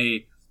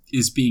gameplay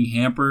is being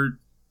hampered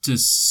to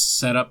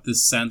set up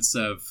this sense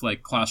of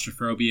like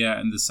claustrophobia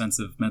and the sense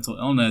of mental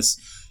illness,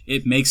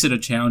 it makes it a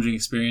challenging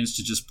experience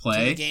to just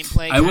play. So the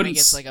gameplay kind of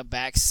gets like a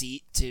back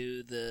seat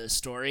to the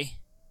story.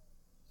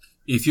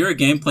 If you're a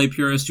gameplay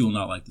purist, you will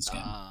not like this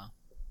game.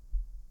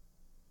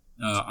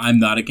 I'm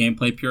not a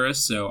gameplay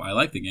purist, so I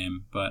like the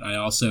game, but I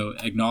also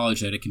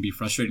acknowledge that it can be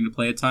frustrating to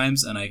play at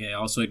times, and I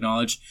also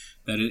acknowledge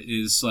that it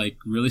is like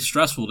really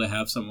stressful to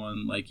have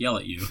someone like yell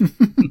at you.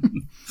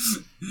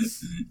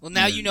 Well,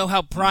 now you know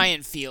how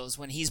Brian feels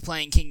when he's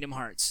playing Kingdom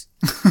Hearts.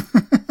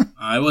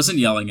 I wasn't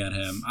yelling at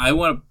him. I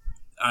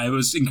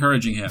was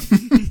encouraging him.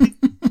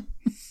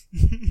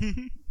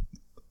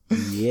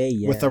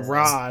 Yeah. With a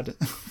rod.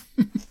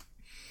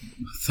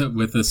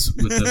 with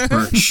a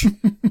birch.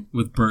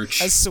 With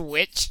birch. A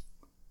switch.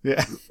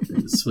 Yeah.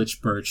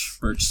 Switch birch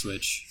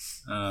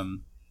switch.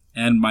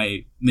 And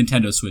my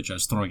Nintendo Switch, I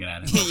was throwing it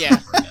at him. Yeah.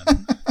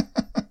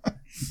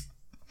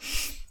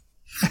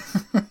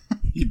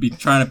 He'd be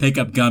trying to pick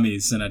up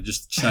gummies, and I'd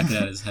just chuck it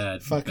at his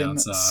head. Fucking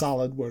bounce off.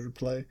 solid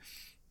wordplay.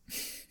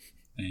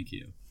 Thank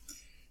you.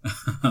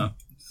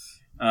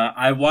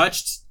 I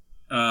watched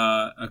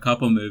a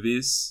couple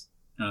movies,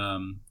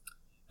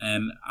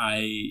 and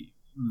I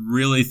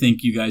really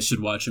think you guys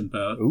should watch them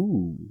both.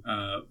 Ooh.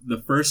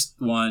 The first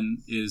one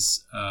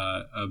is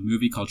a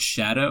movie called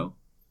Shadow,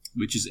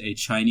 which is a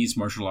Chinese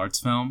martial arts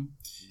film.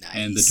 Nice.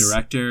 And the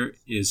director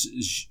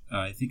is,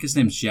 I think his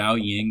name's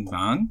Zhao Ying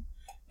Wang,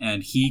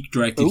 and he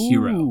directed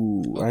Hero.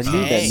 I knew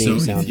that name So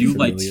sounded if you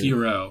familiar. liked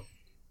Hero,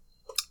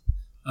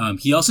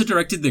 he also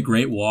directed The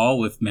Great Wall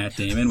with Matt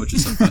Damon, which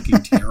is a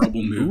fucking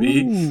terrible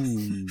movie.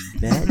 Ooh,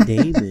 Matt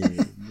Damon.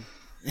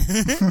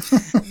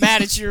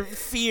 Matt, it's your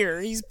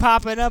fear. He's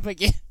popping up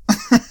again.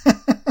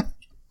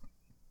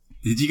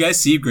 Did you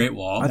guys see Great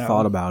Wall? I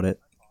thought about it.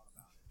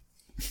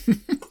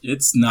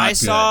 It's not I good.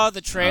 saw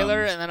the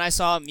trailer, and then I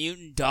saw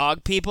mutant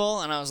dog people,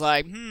 and I was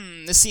like,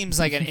 this seems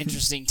like an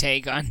interesting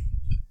take on...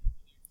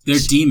 They're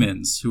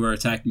demons who are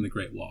attacking the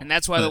Great Wall. And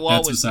that's why But the wall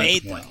that's was beside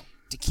made, the point. though,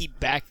 to keep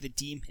back the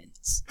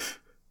demons.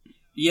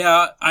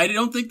 Yeah, I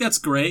don't think that's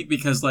great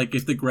because, like,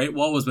 if the Great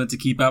Wall was meant to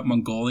keep out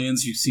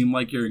Mongolians, you seem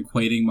like you're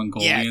equating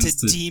Mongolians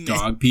to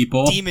dog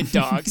people. Demon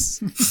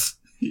dogs.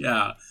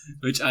 Yeah,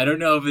 which I don't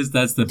know if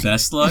that's the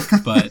best look,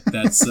 but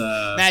that's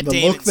Matt the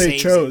Damon look they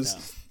saves chose.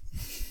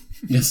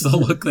 It, though. it's the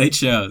look they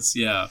chose.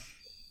 Yeah,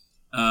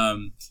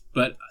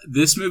 but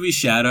this movie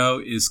Shadow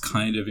is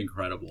kind of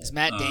incredible. Is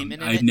Matt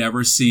Damon in I've it?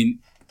 never seen.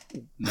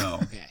 No,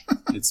 Okay.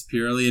 it's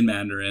purely in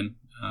Mandarin.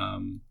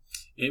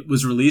 It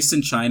was released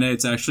in China.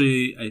 It's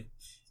actually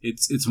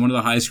it's one of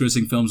the highest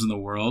grossing films in the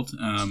world,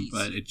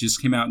 but it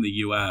just came out in the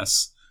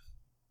U.S.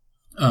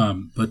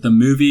 But the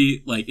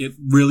movie, like, it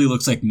really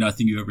looks like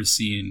nothing you've ever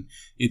seen.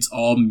 It's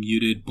all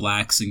muted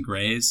blacks and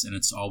grays, and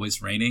it's always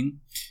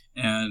raining.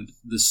 And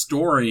the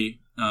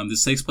story,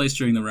 this takes place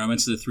during the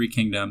Romance of the Three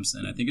Kingdoms,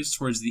 and I think it's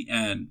towards the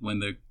end when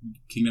the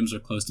kingdoms are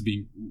close to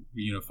being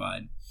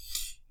reunified.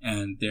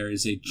 And there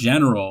is a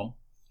general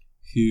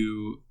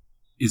who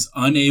is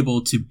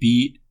unable to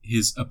beat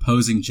his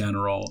opposing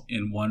general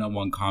in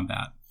one-on-one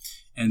combat.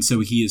 And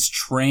so he has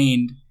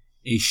trained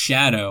a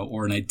shadow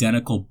or an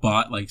identical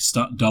bot, like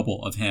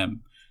double of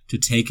him, to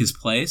take his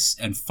place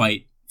and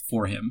fight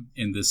for him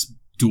in this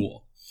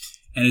duel.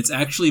 And it's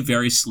actually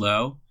very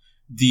slow.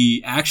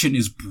 The action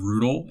is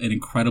brutal and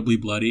incredibly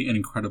bloody and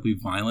incredibly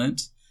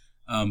violent.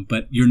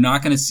 But you're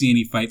not going to see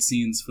any fight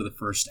scenes for the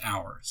first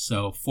hour.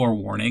 So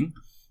forewarning.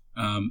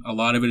 A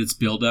lot of it is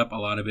build up. A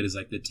lot of it is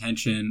like the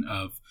tension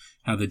of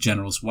how the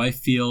general's wife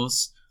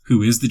feels,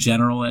 who is the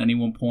general at any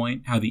one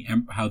point, how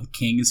the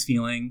king is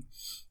feeling,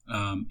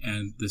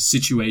 and the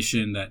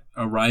situation that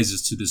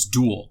arises to this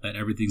duel that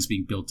everything's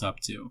being built up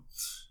to.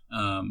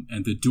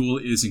 And the duel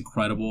is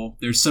incredible.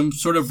 There's some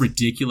sort of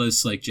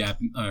ridiculous, like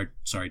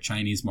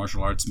Chinese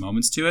martial arts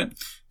moments to it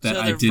that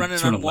So I they're did running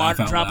sort on of laugh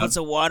out droplets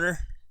loud. of water?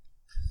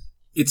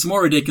 It's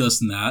more ridiculous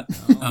than that,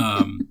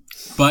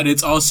 but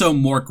it's also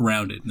more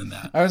grounded than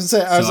that. I was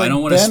gonna say, I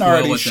don't wanna Ben spoil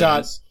already what that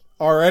shot is.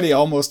 already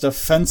almost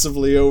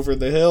offensively over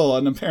the hill,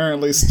 and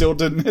apparently still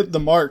didn't hit the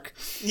mark.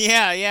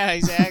 Yeah,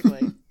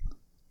 exactly.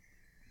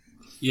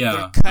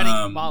 Yeah, They're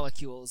cutting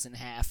molecules in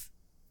half.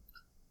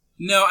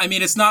 No, I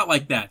mean, it's not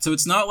like that. So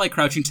it's not like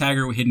Crouching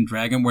Tiger with Hidden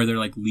Dragon where they're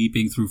like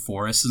leaping through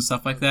forests and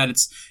stuff like that.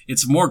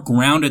 It's more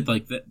grounded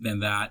like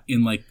than that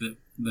in like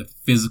the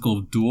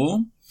physical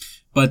duel.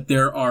 But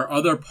there are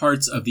other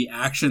parts of the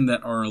action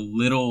that are a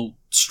little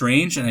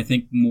strange, and I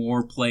think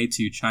more play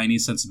to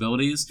Chinese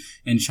sensibilities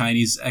and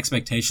Chinese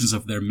expectations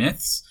of their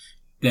myths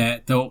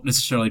that don't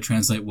necessarily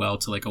translate well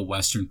to like a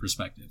Western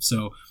perspective.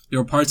 So there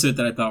were parts of it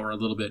that I thought were a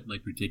little bit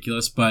like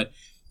ridiculous, but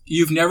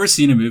you've never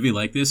seen a movie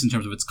like this in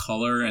terms of its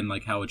color and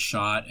like how it's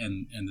shot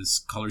and this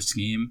color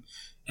scheme.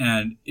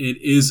 And it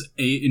is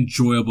a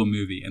enjoyable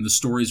movie, and the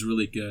story is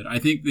really good. I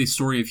think the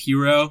story of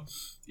Hero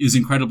is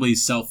incredibly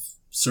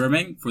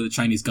self-serving for the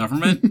Chinese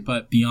government,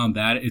 but beyond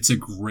that, it's a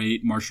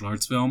great martial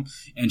arts film.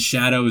 And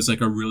Shadow is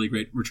like a really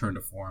great return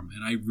to form,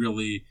 and I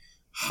really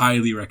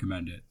highly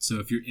recommend it. So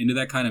if you're into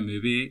that kind of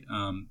movie,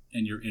 and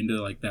you're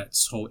into like that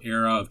whole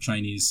era of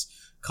Chinese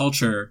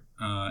culture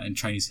and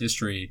Chinese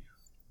history,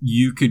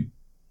 you could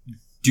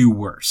do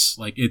worse.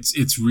 Like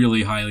it's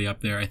really highly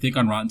up there. I think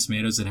on Rotten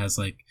Tomatoes it has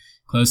like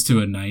close to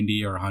a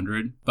 90 or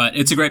 100, but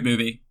it's a great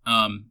movie.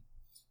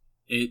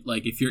 It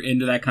like if you're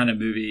into that kind of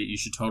movie, you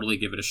should totally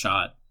give it a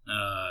shot.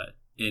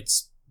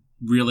 it's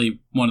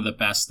really one of the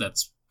best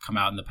that's come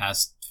out in the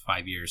past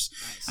 5 years.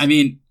 Nice. I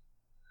mean,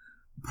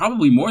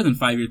 probably more than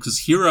 5 years, because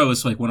Hero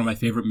is like one of my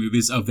favorite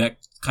movies of that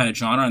kind of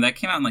genre, and that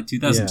came out in like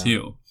 2002. Yeah.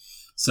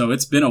 So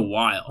it's been a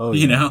while, Oh,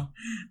 you yeah.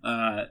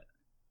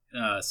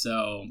 know?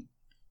 So,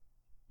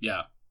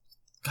 yeah.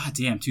 God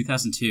damn,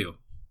 2002.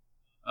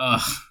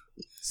 Ugh,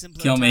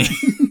 Simpler kill me.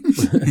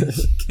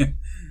 time.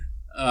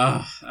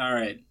 All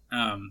right.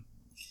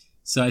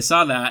 So I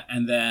saw that,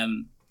 and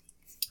then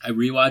I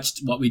rewatched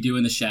What We Do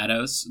in the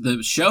Shadows.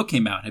 The show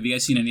came out. Have you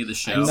guys seen any of the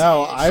show?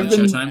 No, I've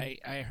been- Showtime?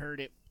 I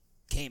heard it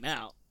came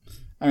out.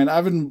 I mean,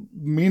 I've been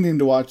meaning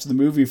to watch the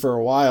movie for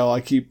a while.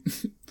 I keep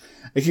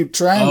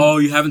trying. Oh,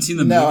 you haven't seen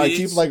the movie? no, I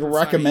keep like Funny,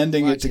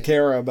 recommending it watch to it.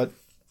 Kara, but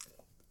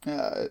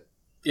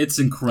It's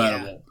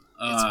incredible.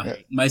 It's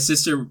great. My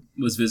sister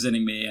was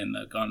visiting me, and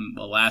on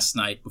the last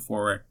night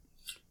before,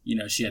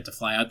 she had to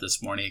fly out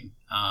this morning.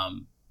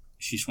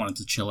 She just wanted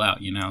to chill out,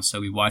 So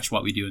we watched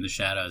What We Do in the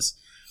Shadows.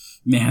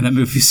 Man, that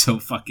movie's so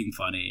fucking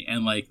funny,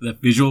 and like the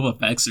visual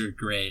effects are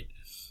great.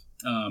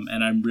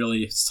 And I'm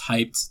really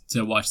hyped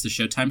to watch the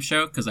Showtime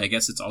show because I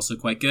guess it's also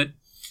quite good.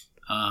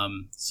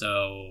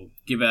 So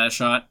give it a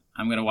shot.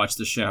 I'm gonna watch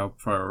the show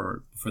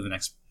for the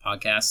next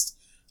podcast.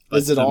 But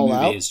Is it the all movie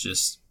out? is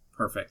just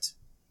perfect.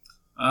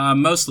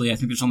 Mostly, I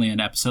think there's only an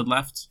episode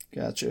left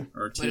gotcha.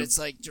 or two. But it's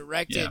like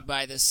directed Yeah.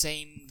 by the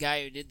same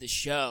guy who did the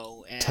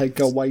show. And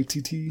Taika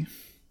Waititi.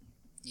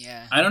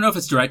 Yeah. I don't know if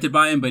it's directed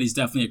by him, but he's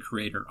definitely a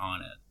creator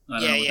on it. I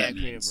don't know what that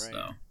creative means.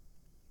 writer. So.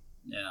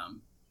 Yeah.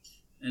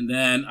 And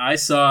then I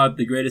saw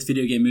the greatest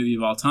video game movie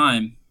of all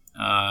time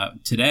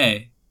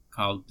today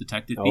called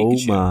Detective Oh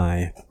Pikachu.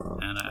 my!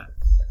 And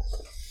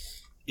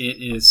it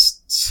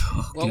is so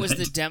What was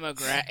good.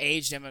 the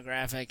age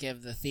demographic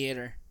of the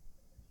theater?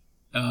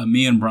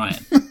 Me and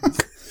Brian.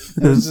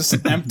 It was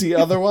just empty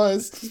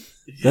otherwise.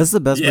 That's the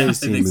best Yeah, way I to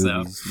see think so.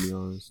 movies, to be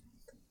honest.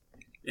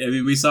 I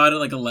mean, we saw it at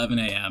like 11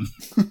 a.m.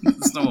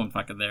 There's no one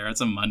fucking there.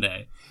 It's a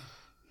Monday.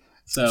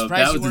 So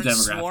Surprised that you was the weren't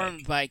demographic.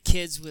 swarmed by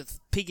kids with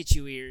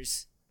Pikachu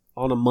ears.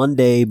 On a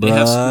Monday, They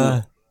have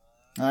bruh.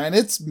 And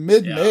it's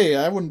mid-May.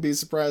 I wouldn't be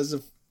surprised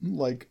if,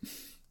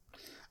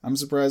 I'm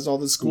surprised all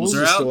the schools Schools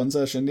are are still out? in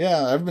session.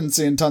 Yeah, I've been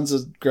seeing tons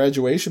of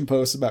graduation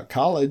posts about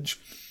college.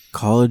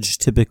 College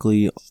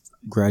typically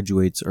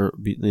graduates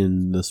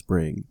in the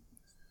spring.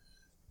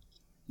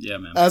 Yeah,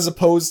 man. As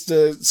opposed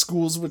to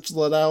schools which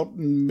let out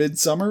in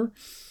midsummer.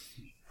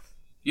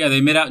 Yeah,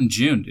 they made out in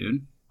June,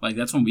 dude. Like,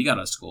 that's when we got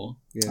out of school.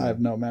 I have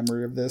no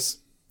memory of this.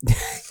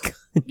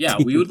 Yeah,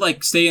 we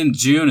would, stay in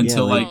June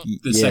until, like, the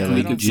yeah, second I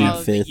week don't of June.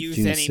 follow the 5th, youth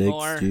June 6th,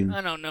 anymore. June-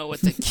 I don't know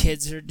what the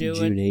kids are doing.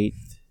 June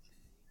 8th.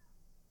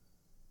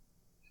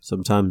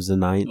 Sometimes the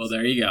 9th. Well,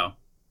 there you go.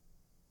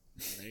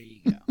 There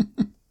you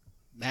go.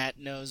 Matt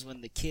knows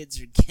when the kids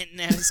are getting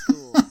out of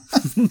school.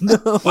 No.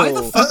 Why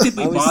the fuck did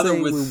we I was bother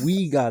saying with... when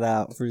we got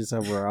out for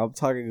summer. I'm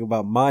talking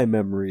about my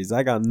memories.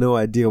 I got no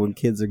idea when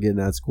kids are getting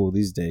out of school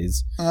these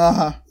days.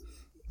 Uh-huh.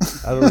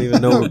 I don't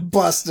even know.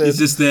 Busted. He's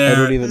just I there.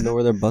 don't even know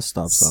where their bus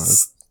stops are.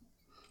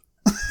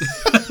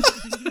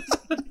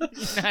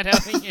 Not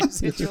helping your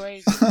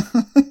situation.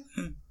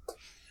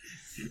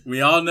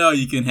 We all know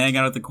you can hang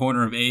out at the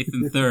corner of 8th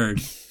and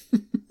 3rd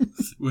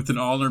with an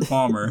Arnold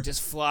Palmer.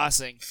 Just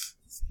flossing.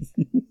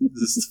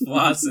 Just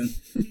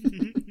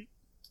flossing.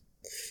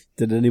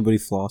 Did anybody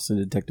floss in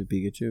Detective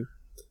Pikachu?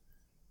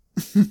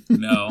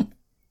 No.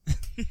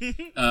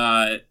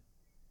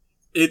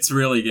 It's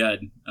really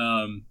good.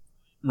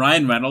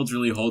 Ryan Reynolds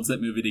really holds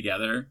that movie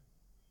together.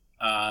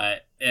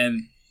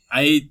 And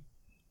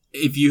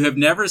if you have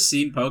never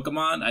seen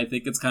Pokemon, I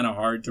think it's kind of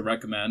hard to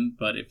recommend,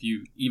 but if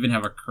you even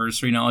have a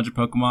cursory knowledge of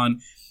Pokemon,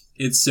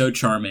 it's so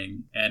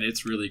charming and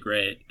it's really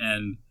great.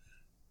 And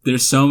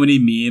there's so many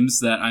memes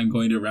that I'm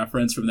going to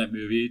reference from that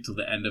movie till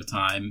the end of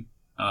time,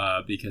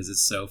 because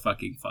it's so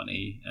fucking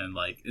funny and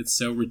it's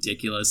so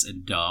ridiculous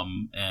and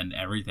dumb and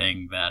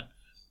everything that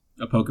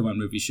a Pokemon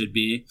movie should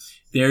be.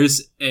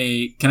 There's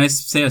can I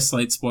say a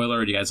slight spoiler,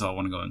 or do you guys all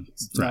want to go in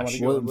fresh?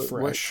 Go in What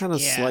fresh. kind of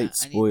Yeah, slight I need-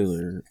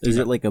 spoiler? Is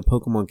it like a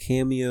Pokemon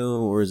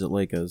cameo or is it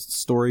like a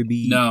story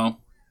beat? No.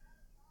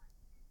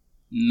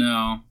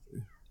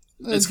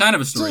 It's kind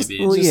of a story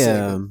beat. Well, Just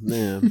yeah,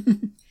 yeah.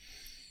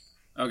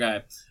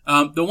 Okay.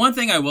 The one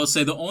thing I will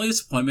say, the only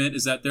disappointment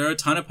is that there are a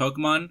ton of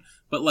Pokemon,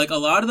 but a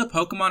lot of the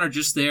Pokemon are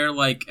just there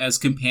as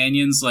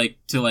companions,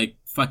 to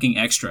fucking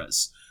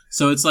extras.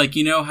 So it's how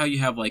you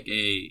have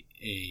a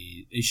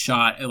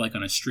shot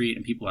on a street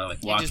and people are Yeah,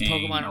 just walking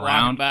Pokemon walking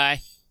around.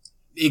 by.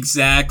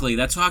 Exactly.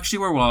 That's actually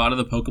where a lot of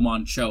the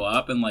Pokemon show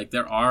up, and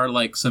there are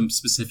some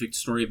specific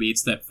story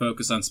beats that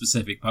focus on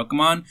specific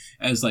Pokemon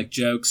as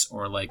jokes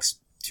or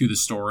to the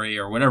story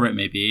or whatever it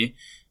may be,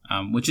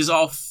 which is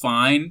all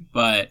fine.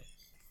 But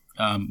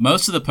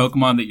most of the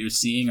Pokemon that you're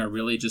seeing are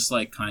really just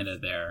like kind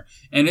of there,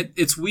 and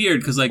it's weird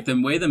because like the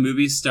way the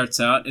movie starts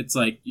out, it's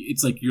like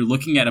you're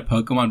looking at a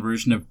Pokemon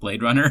version of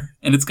Blade Runner,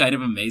 and it's kind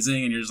of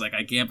amazing, and you're just like,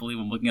 I can't believe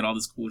I'm looking at all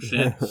this cool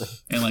shit,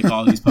 and like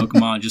all these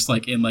Pokemon just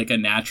like in like a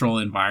natural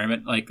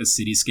environment, like a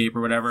cityscape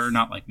or whatever,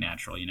 not like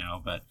natural,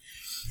 but.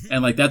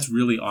 And like that's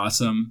really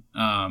awesome,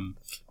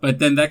 but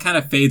then that kind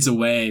of fades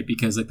away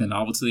because like the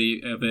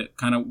novelty of it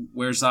kind of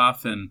wears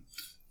off, and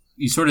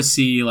you sort of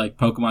see like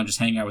Pokemon just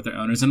hang out with their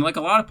owners, and like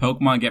a lot of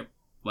Pokemon get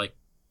like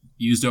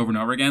used over and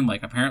over again.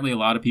 Like apparently a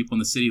lot of people in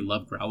the city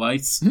love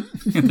Growlites,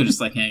 and they're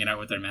just like hanging out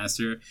with their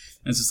master. And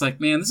it's just like,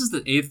 man, this is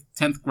the 8th,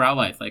 10th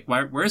Growlite. Like,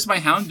 where's my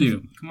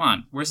Houndoom? Come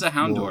on, where's the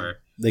Houndour?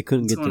 They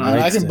couldn't get the I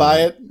rights can to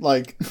buy it.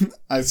 Like,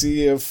 I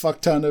see a fuck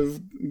ton of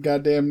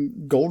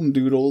goddamn golden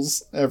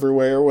doodles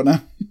everywhere when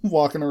I'm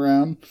walking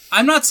around.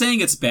 I'm not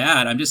saying it's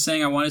bad. I'm just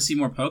saying I want to see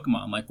more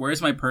Pokemon. Like,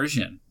 where's my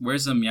Persian?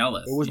 Where's the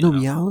Meowth? There was no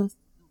Meowth?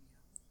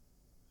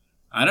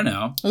 I don't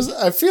know.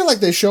 I feel like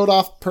they showed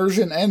off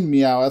Persian and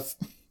Meowth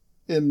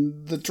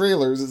in the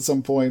trailers at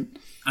some point.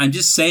 I'm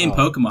just saying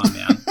Pokemon,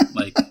 man.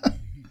 Like,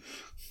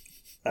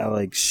 I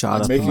like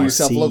shot up making my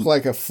yourself seat. look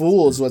like a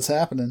fool is what's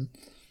happening.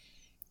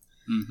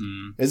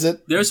 mm-hmm. Is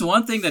it? There's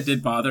one thing that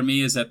did bother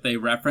me is that they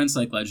reference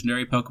like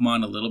legendary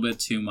Pokemon a little bit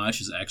too much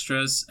as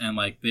extras, and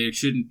like they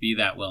shouldn't be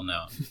that well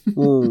known.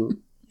 Well,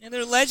 And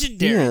they're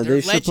legendary. yeah,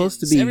 they're they're supposed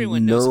to be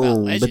Everyone knows about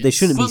known, legends. but they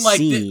shouldn't be But like,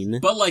 seen.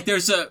 but like,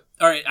 there's a.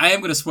 All right, I am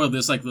going to spoil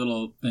this like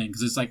little thing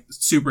because it's like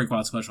super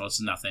inconsequential.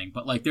 It's nothing,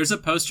 but like, there's a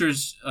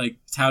posters like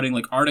touting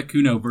like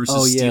Articuno versus.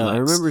 Oh yeah, Steelix. I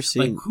remember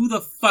seeing. Like, who the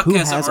fuck Who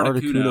has has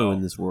Articuno? Articuno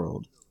in this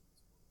world?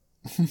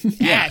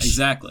 Yeah, Ash.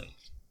 exactly.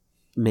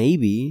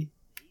 Maybe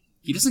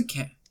He doesn't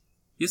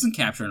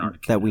capture an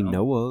Articuno that we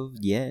know of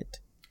yet.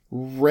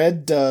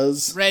 Red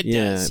does. Red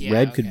Yeah, does. Yeah,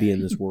 Red could be okay.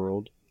 in this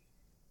world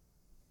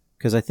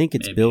because I think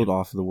it's Maybe. built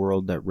off of the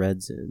world that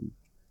Red's in.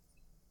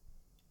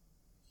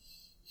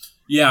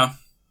 Yeah.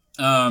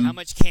 How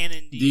much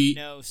canon do you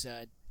the- know,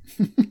 Sud?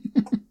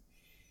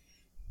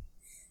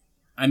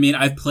 I mean,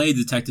 I've played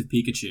Detective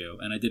Pikachu,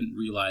 and I didn't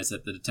realize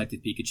that the Detective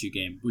Pikachu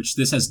game, which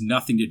this has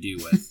nothing to do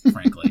with,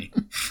 frankly,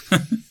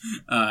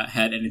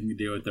 had anything to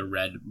do with the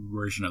Red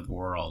version of the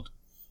world.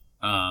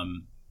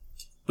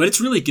 But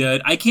it's really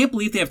good. I can't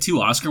believe they have 2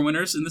 Oscar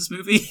winners in this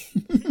movie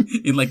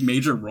in like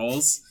major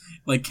roles,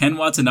 like Ken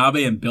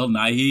Watanabe and Bill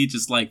Nighy,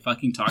 just like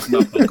fucking talking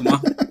about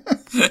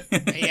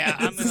Pokemon. Yeah,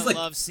 I'm It's gonna like-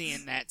 love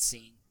seeing that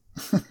scene.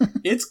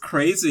 It's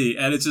crazy,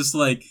 and it's just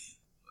like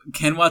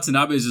Ken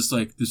Watanabe is just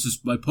like, "This is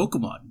my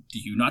Pokemon. Do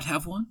you not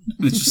have one?"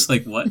 And it's just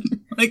like, what?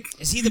 Like,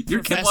 Is he the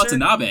you're Ken professor?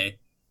 Watanabe.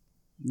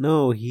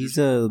 No, he's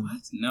a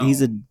What? No.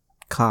 he's a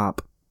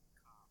cop.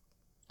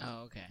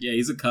 Oh, okay. Yeah,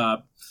 he's a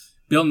cop.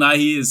 Bill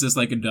Nighy is this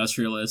like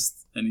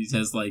industrialist, and he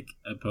has like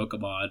a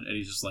Pokemon, and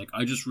he's just like,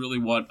 I just really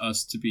want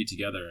us to be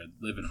together and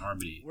live in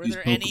harmony. Were These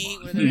there Pokemon. any?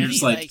 Were And there you're any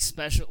just like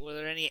special? Were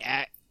there any?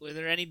 Were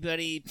there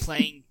anybody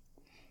playing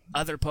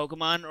other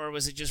Pokemon, or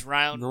was it just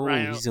Ryan? No,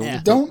 Ryan he's the only-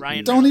 Don't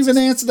Ryan don't Reynolds?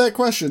 even answer that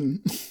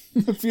question.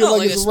 I feel No, like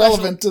like it's a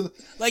irrelevant to.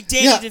 Like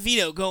Danny Yeah.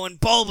 DeVito going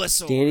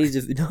Bulbasaur. Danny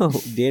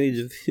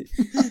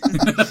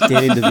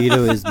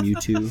DeVito is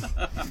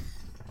Mewtwo.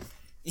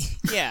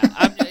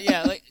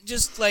 yeah, like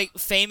just like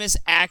famous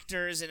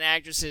actors and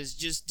actresses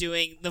just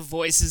doing the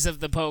voices of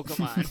the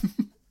Pokemon.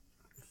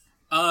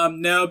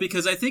 No,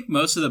 because I think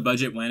most of the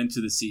budget went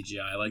into the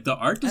CGI. Like the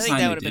art I think design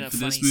that they would have been did a for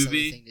funny, this silly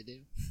movie. thing to do.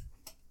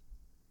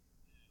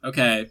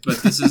 Okay, but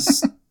this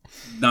is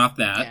not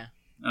that.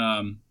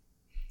 Yeah.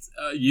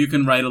 You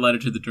can write a letter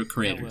to the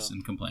creators will.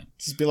 and complain.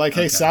 Just be like,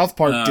 hey, Okay. South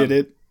Park did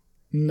it.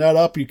 Nut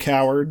up, you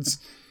cowards.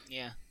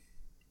 Yeah.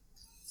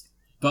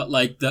 But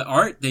like the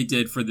art they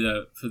did for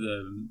the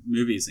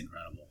movie is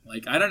incredible.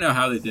 Like I don't know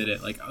how they did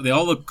it. Like they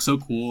all look so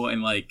cool,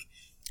 and like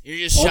You're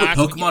just All the shocked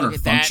when you Pokemon look are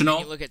at that and functional.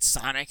 then you look at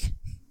Sonic.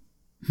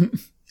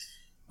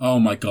 oh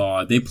my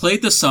god, they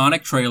played the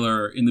Sonic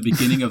trailer in the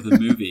beginning of the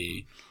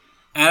movie,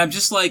 and I'm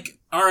just like,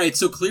 all right,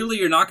 so clearly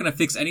you're not going to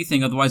fix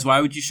anything. Otherwise, why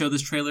would you show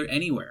this trailer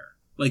anywhere?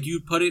 Like you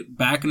put it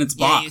back in its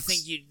Yeah,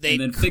 box, you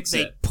think and then fix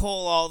they it.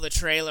 pull all the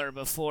trailer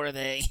before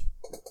they.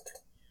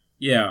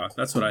 Yeah,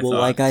 that's what I Well, thought.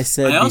 like I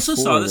said I also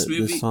before, saw this the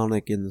movie.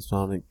 Sonic in the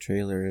Sonic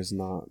trailer is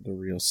not the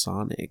real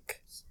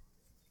Sonic.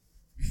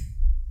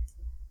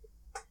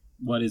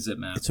 What is it,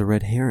 Matt? It's a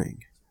red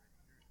herring.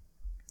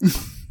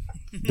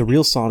 The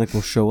real Sonic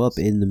will show up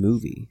in the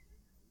movie.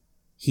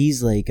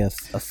 He's like a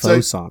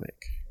faux Sonic.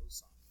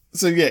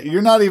 So yeah,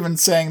 you're not even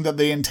saying that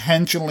they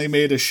intentionally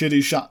made a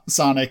shitty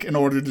Sonic in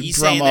order to He's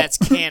drum saying up. that's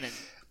canon.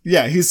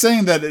 Yeah, he's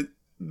saying that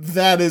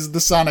that is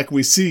the Sonic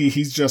we see.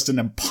 He's just an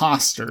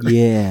imposter.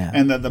 Yeah.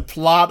 And that the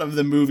plot of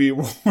the movie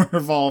will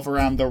revolve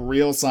around the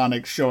real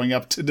Sonic showing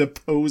up to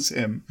depose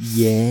him.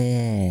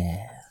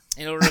 Yeah.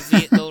 They'll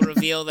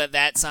reveal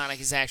that Sonic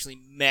is actually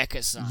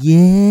Mecha Sonic.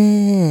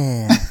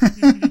 Yeah.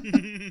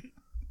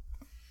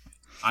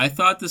 I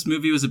thought this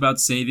movie was about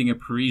saving a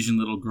Parisian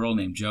little girl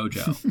named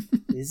JoJo.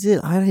 Is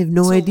it? I have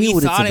no So idea we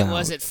what it's thought about. it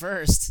was at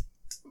first.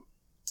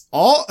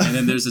 All And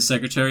then there's the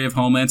Secretary of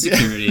Homeland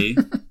Security.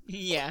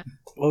 Yeah.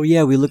 Oh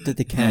yeah, we looked at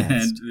the cast.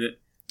 and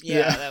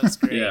Yeah, that was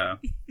great. Yeah.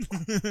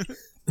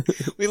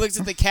 We looked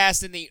at the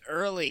cast in the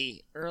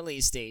early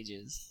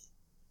stages.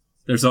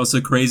 There's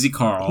also Crazy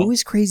Carl. Who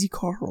is Crazy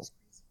Carl?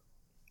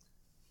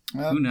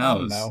 Who knows? I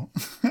don't know.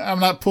 I'm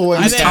not pulling.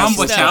 I Who's bet, Tom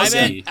no,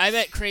 Wachowski? I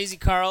bet Crazy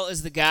Carl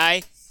is the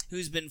guy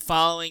who's been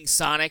following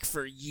Sonic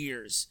for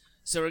years.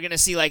 So we're gonna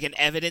see like an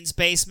evidence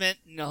basement,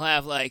 and they'll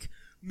have like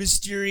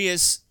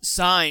mysterious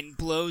sign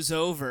blows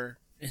over,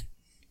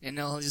 and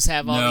they'll just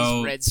have all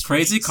these red strings.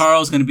 Crazy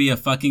Carl's gonna be a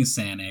fucking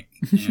Sonic,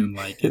 and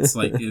like it's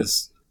like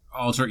his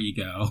alter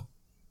ego.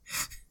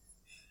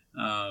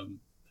 But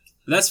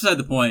that's beside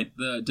the point.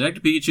 The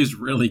Detective Pikachu is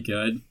really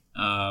good.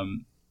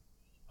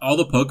 All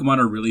the Pokemon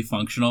are really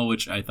functional,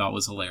 which I thought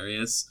was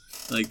hilarious.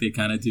 Like they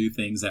kind of do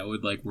things that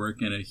would like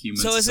work in a human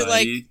So is it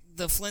society. like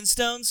the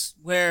Flintstones,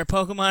 where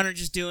Pokemon are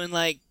just doing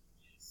like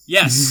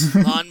Yes.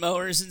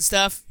 lawnmowers and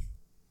stuff?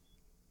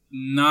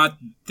 Not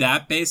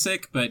that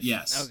basic, but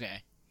yes.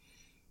 Okay.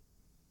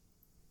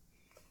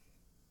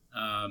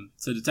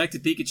 So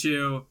Detective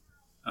Pikachu,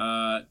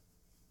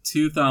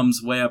 2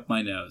 thumbs way up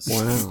my nose.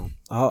 Wow.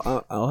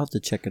 I'll have to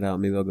check it out.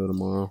 Maybe I'll go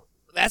tomorrow.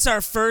 That's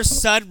our first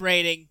Sud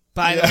rating,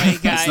 by the way,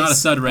 guys. It's not a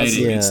Sud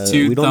rating. Yeah, It's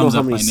 2 we don't know thumbs how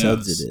up many my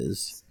suds nose. it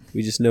is.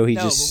 We just know he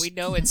No, just but we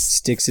know it's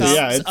sticks thumbs his.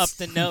 Yeah, it's- up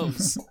the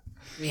nose.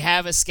 We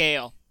have a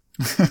scale.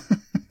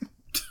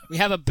 We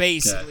have a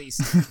base at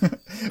least.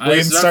 I We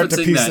was can start to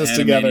referencing piece that this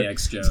together.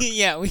 Animaniacs joke.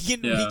 Yeah, we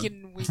can.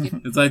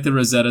 It's like the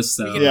Rosetta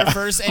Stone. We can Yeah.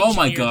 reverse Oh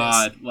my engineer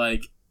god!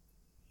 Like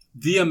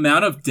the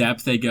amount of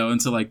depth they go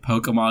into like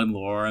Pokemon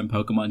lore and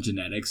Pokemon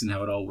genetics and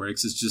how it all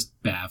works is just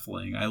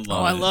baffling. I love This. it.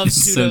 Oh, I love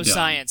It's so dumb.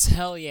 pseudoscience.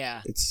 Hell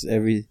yeah. It's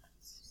every.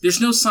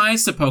 There's no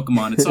science to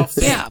Pokemon. It's all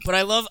fake. Yeah, but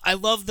I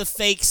love the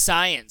fake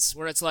science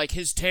where it's like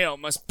his tail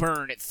must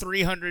burn at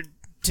 300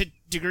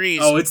 degrees.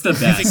 Oh, it's the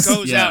best. If it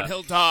goes yeah. out,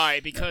 he'll die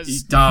because He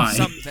die.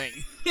 something.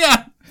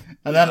 Yeah.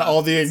 And then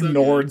all the so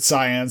ignored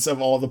science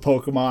of all the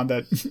Pokemon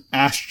that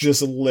Ash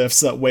just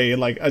lifts that weigh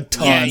like a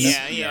ton.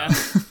 Yeah.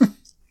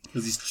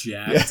 Because he's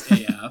jacked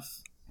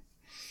AF.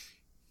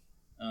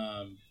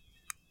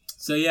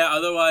 So yeah,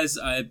 otherwise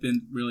I've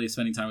been really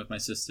spending time with my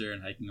sister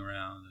and hiking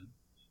around. And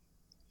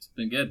it's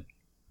been good.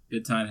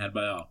 Good time had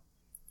by all.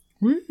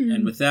 Woo.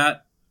 And with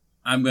that,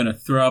 I'm going to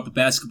throw up a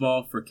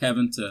basketball for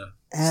Kevin to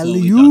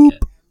slowly Alley-oop. dunk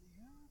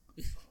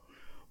it.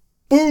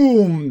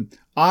 Boom!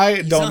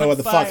 I don't know on what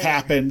the fuck fire.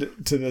 happened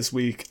to this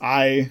week.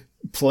 I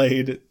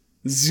played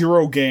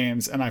 0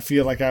 games and I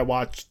feel like I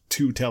watched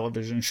 2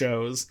 television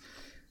shows.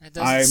 That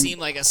doesn't I'm- seem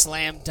like a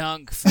slam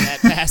dunk for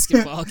that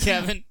basketball,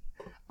 Kevin.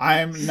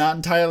 I'm not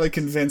entirely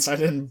convinced I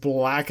didn't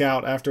black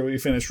out after we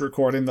finished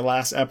recording the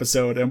last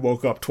episode and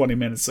woke up 20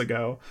 minutes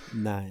ago.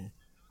 Nah.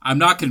 I'm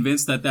not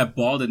convinced that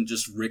ball didn't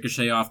just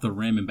ricochet off the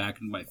rim and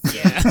back into my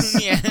face.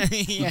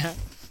 Yeah.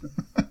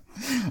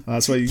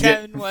 That's what you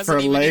Kevin get wasn't for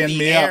even laying in the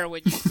me air up.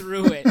 when you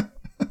threw it.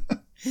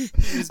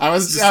 I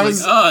was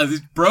This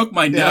broke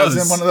my Yeah, I nose.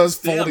 was in one of those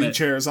Damn folding it.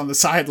 chairs on the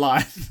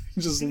sideline.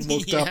 Just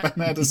looked up Yeah.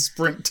 and had to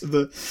sprint to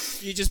the.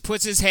 He just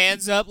puts his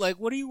hands up like,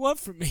 what do you want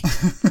from me?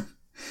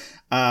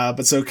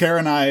 But so Kara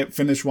and I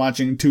finished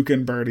watching Tuca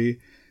and Birdie.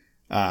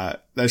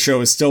 That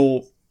show is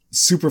still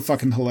super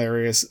fucking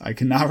hilarious. I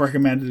cannot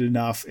recommend it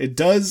enough. It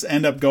does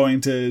end up going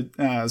to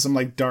some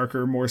like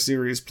darker, more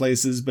serious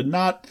places, but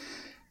not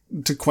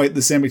to quite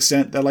the same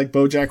extent that like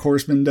BoJack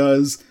Horseman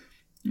does.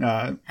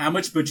 How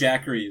much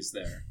bojackery is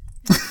there?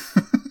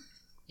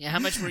 Yeah, how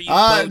much were you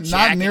Not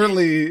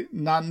Bojacking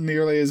not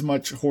nearly as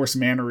much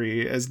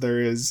horsemanery as there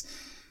is.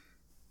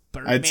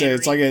 it? I'd say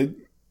it's like a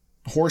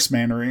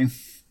horsemanery.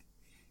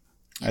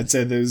 I'd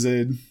say there's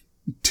a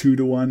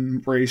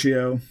 2-to-1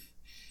 ratio.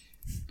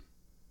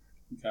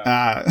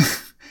 Okay.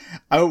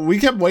 We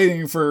kept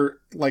waiting for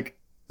like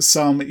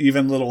some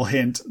even little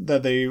hint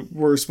that they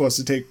were supposed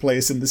to take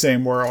place in the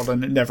same world,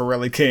 and it never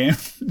really came.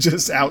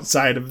 Just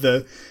outside of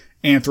the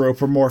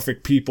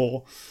anthropomorphic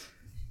people.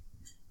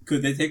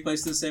 Could they take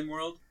place in the same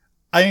world?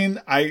 I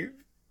mean,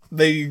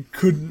 they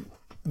couldn't.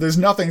 There's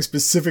nothing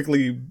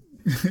specifically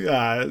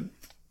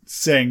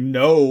saying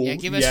no Yeah,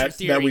 give us your yet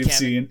theory, that we've Kevin.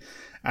 seen.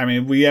 I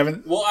mean, we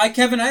haven't. Well,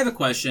 Kevin, I have a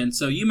question.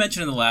 So you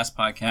mentioned in the last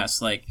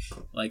podcast, like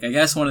I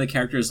guess one of the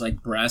characters,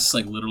 like breasts,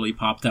 like literally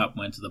popped up, and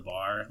went to the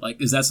bar.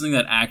 Like, is that something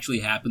that actually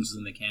happens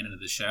within the canon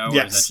of the show, or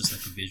Yes. is that just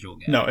like a visual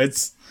gag? No,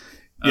 it's.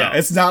 Yeah, Oh.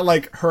 it's not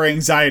like her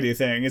anxiety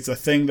thing. It's a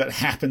thing that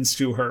happens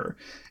to her,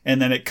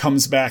 and then it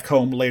comes back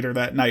home later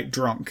that night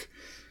drunk.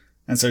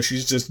 And so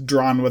she's just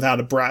drawn without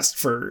a breast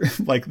for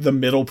like the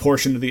middle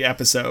portion of the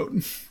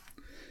episode.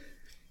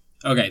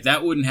 Okay,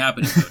 that wouldn't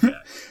happen in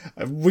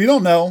BoJack. We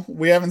don't know.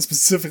 We haven't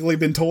specifically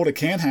been told it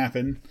can't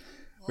happen.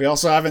 We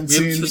also haven't We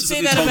haven't seen.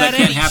 specifically that told about that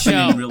can't any happen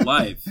show. in real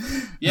life.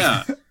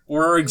 Yeah,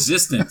 or our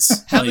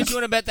existence. How like, much you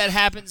want to bet that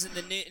happens in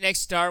the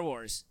next Star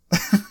Wars?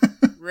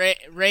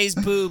 Rey's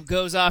boob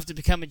goes off to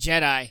become a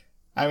Jedi.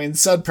 I mean,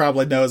 Sud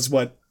probably knows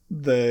what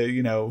the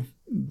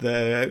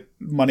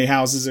money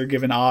houses are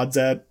giving odds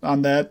at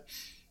on that.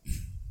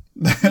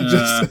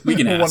 Just we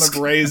can one ask.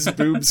 of Ray's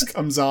boobs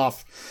comes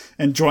off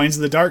and joins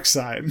the dark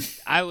side.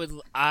 I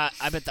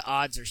bet the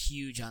odds are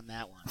huge on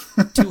that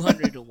one.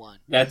 200 to 1.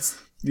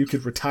 You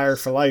could retire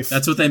for life.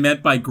 That's what they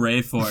meant by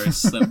gray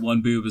force. That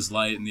one boob is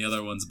light and the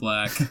other one's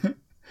black.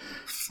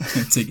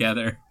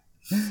 Together.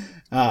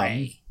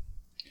 Ray.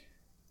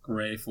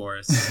 Gray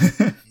force.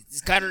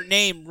 It's got her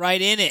name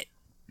right in it.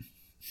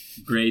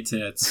 Gray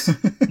tits.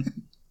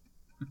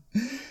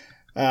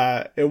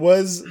 It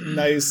was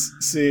nice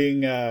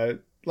seeing,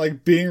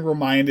 like, being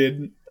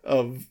reminded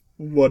of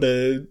what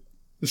a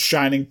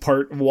shining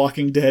part of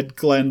Walking Dead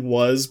Glenn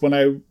was when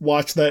I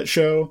watched that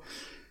show.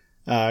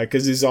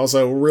 Because he's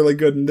also really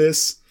good in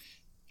this.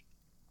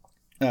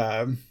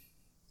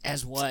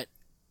 As what?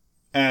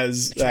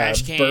 As A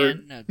trash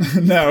can?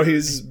 No,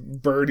 he's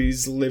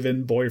Birdie's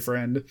live-in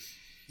boyfriend.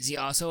 Is he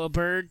also a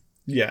bird?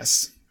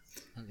 Yes.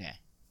 Okay.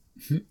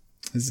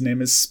 His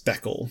name is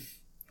Speckle.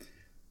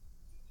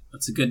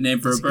 That's a good name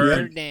for a It's bird.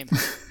 bird name.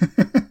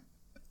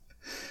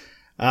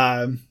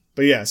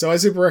 But yeah, so I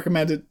super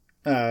recommend it.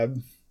 I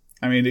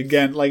mean,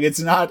 again, like,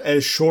 it's not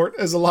as short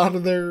as a lot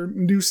of their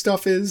new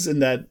stuff is, in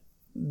that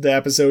the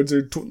episodes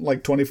are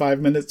like 25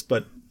 minutes,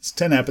 but it's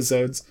 10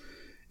 episodes.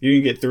 You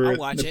can get through I'll it.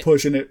 watch They're it.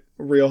 pushing it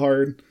real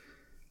hard.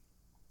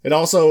 It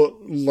also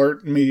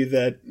alerted me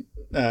that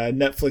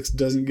Netflix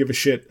doesn't give a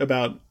shit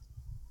about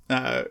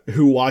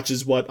who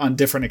watches what on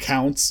different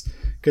accounts,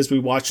 because we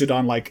watched it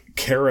on, like,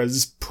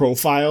 Kara's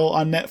profile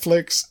on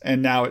Netflix,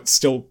 and now it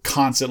still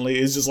constantly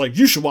is just like,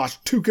 you should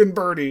watch Toucan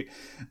Birdie.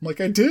 I'm like,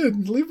 I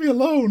did. Leave me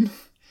alone.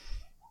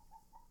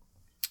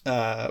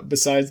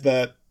 Besides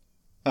that,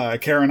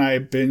 Kara and I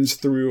binged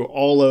through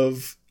all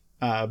of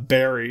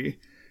Barry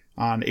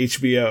on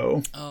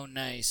HBO. Oh,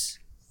 nice.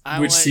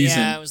 Which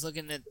season? Yeah, I was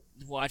looking at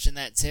watching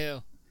that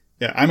too.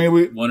 Yeah, I mean,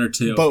 we 1 or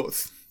 2.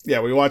 both.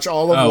 Yeah, we watch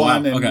all of Oh,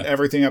 one wow. and Okay.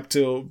 everything up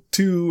till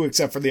 2,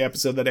 except for the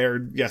episode that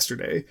aired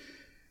yesterday,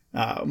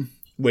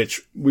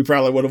 which we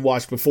probably would have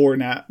watched before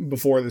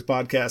this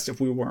podcast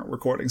if we weren't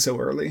recording so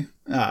early.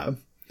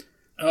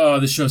 Oh,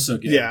 the show's so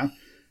good. Yeah,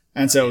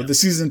 and so the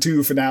season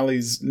 2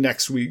 finale's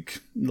next week,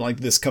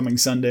 like this coming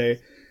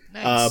Sunday.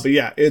 Nice. But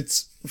yeah,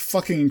 it's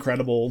fucking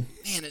incredible.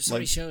 Man, there's so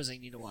many shows I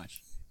need to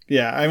watch.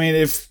 Yeah, I mean,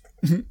 if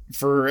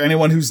for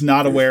anyone who's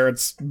not aware,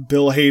 it's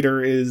Bill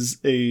Hader is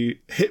a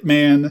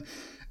hitman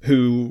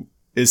who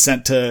is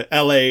sent to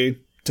LA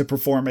to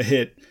perform a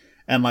hit,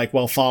 and, like,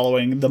 while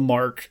following the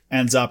mark,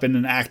 ends up in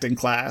an acting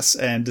class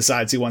and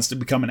decides he wants to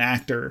become an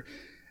actor.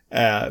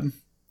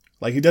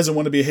 Like, he doesn't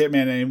want to be a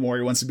hitman anymore.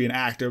 He wants to be an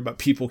actor, but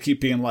people keep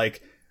being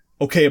like,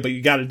 okay, but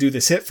you got to do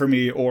this hit for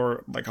me,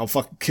 or, like, I'll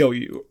fucking kill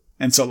you.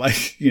 And so,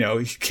 like, you know,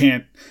 you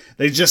can't.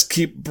 They just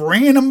keep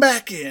bringing him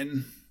back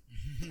in.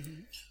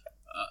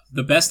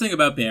 The best thing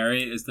about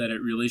Barry is that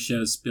it really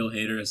shows Bill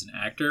Hader as an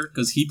actor,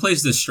 because he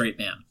plays this straight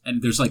man,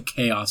 and there's, like,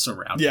 chaos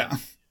around him. Yeah.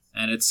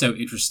 And it's so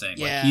interesting.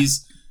 Yeah. Like,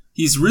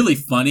 he's really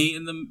funny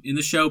in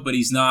the show, but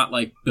he's not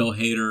like Bill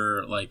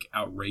Hader, like,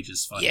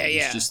 outrageous funny. Yeah,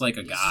 yeah. He's just like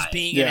a He's guy. just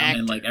being Yeah. an actor.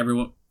 And like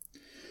everyone.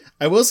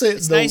 I will say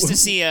It's nice to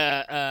see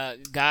a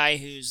guy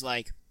who's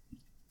like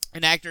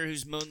an actor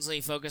who's mostly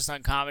focused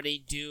on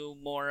comedy do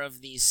more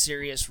of these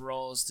serious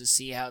roles to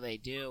see how they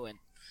do. And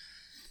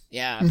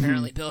yeah,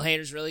 apparently Bill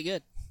Hader's really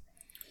good.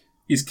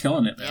 He's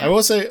killing it, man. I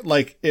will say,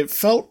 like, it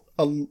felt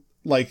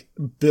like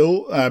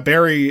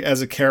Barry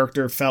as a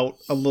character felt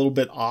a little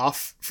bit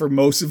off for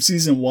most of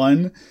season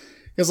 1,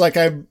 because, like,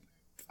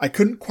 I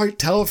couldn't quite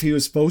tell if he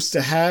was supposed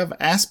to have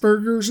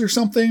Asperger's or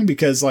something,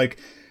 because, like,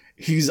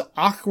 he's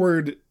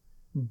awkward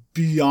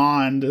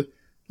beyond,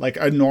 like,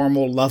 a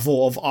normal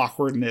level of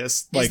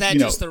awkwardness. Like, Is that you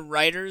know, just the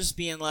writers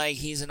being like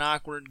he's an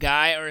awkward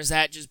guy, or is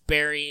that just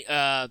Barry,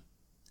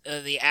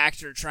 the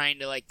actor, trying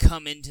to like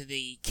come into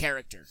the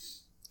character?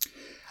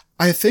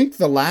 I think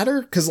the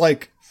latter, because,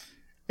 like,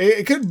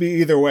 it could be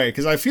either way,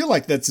 because I feel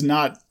like that's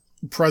not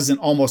present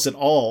almost at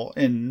all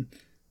in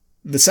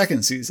the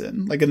second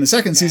season. Like, in the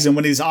second season,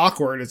 when he's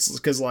awkward, it's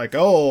because, like,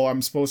 oh,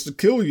 I'm supposed to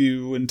kill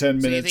you in 10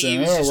 So you minutes, think he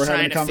and was just we're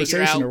trying having a to figure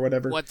conversation out or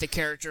whatever. what the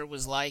character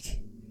was like?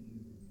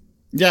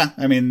 Yeah,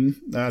 I mean,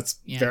 that's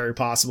Yeah. very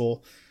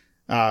possible.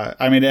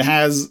 I mean, it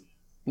has,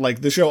 like,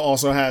 the show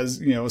also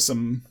has, you know,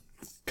 some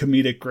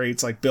comedic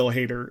greats, like Bill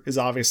Hader is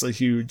obviously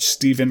huge.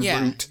 Stephen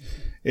Yeah. Root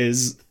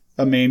is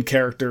a main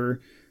character.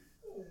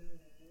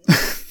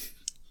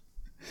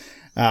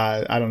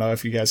 I don't know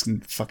if you guys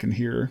can fucking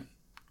hear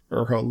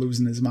Urho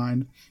losing his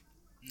mind.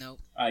 Nope.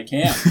 I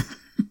can't.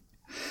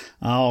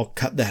 I'll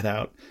cut that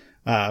out.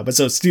 But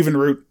so Stephen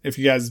Root, if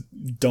you guys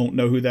don't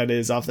know who that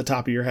is off the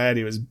top of your head,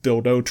 he was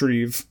Bill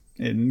Dauterive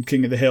in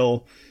King of the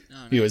Hill.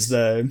 Oh, He was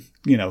the,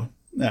 you know,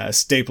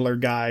 stapler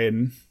guy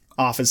in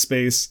Office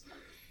Space.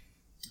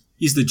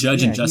 He's the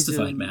judge in he's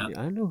Justified, Matt.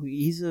 I know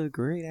he's a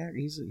great actor.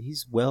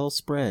 He's well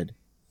spread.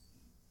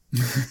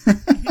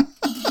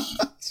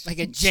 like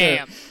a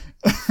jam.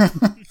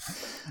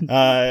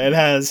 It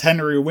has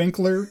Henry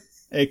Winkler,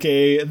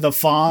 aka the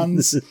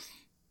Fonz.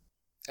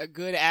 A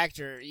good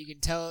actor, you can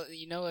tell.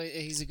 You know,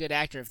 he's a good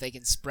actor if they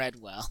can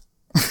spread well.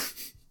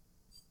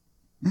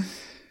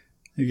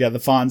 You got the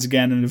Fonz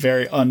again in a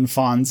very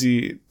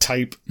un-Fonzie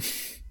type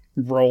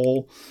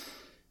role.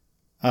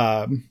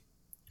 And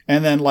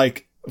then,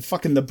 like,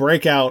 fucking the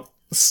breakout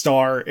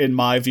star, in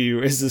my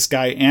view, is this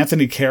guy,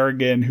 Anthony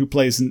Carrigan, who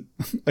plays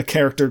a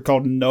character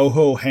called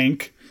NoHo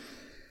Hank.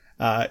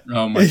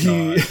 Oh my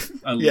god.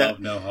 I love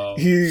NoHo.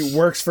 He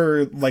works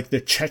for, like,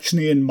 the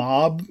Chechnyan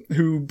mob,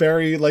 who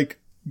Barry, like,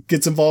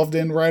 gets involved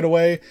in right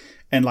away.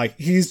 And, like,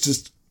 he's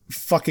just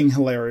fucking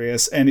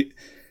hilarious. And,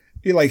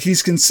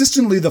 he's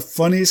consistently the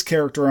funniest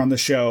character on the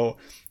show.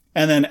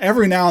 And then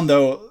every now and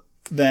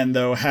then,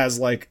 has,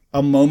 like,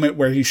 a moment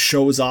where he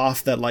shows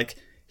off that, like,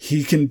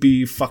 he can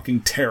be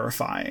fucking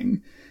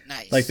terrifying.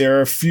 Nice. Like, there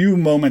are a few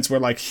moments where,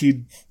 like,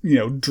 he,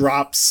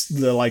 drops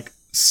the, like,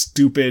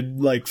 stupid,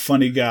 like,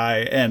 funny guy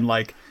and,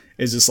 like,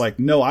 is just like,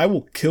 no, I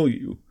will kill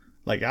you.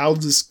 Like, I'll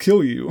just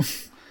kill you.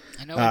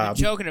 I know we've been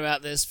joking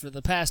about this for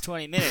the past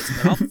 20 minutes,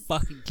 but I'll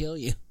fucking kill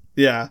you.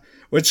 Yeah,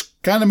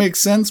 which kind of makes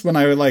sense when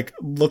I, like,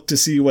 look to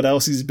see what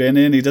else he's been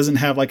in. He doesn't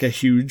have, like, a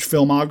huge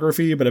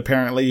filmography, but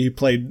apparently he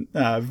played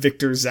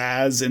Victor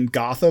Zsasz in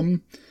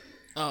Gotham,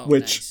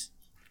 which nice.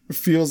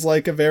 feels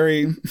like a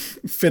very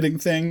fitting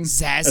thing.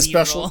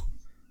 Zazzy role.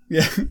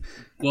 Yeah.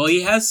 Well,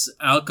 he has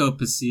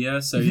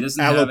alopecia, so he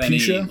doesn't have any,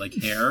 like,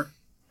 hair.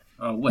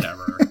 Oh,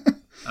 whatever.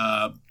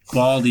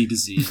 Baldy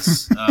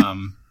disease.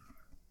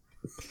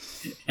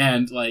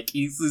 And, like,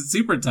 he's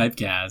super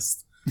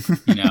typecast,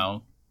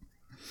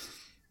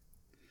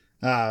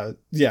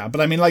 Yeah, but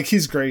I mean, like,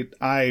 he's great.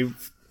 I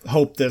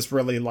hope this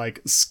really,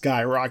 like,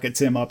 skyrockets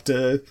him up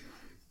to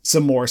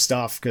some more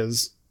stuff,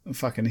 because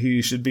fucking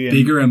he should be in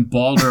bigger and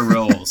balder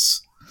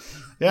roles.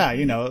 Yeah,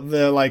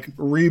 the, like,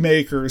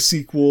 remake or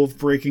sequel of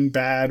Breaking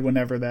Bad,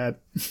 whenever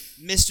that...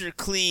 Mr.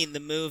 Clean, the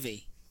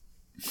movie.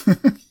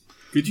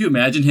 Could you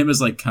imagine him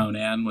as, like,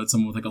 Conan with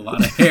someone with, like, a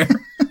lot of hair?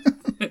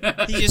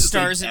 He just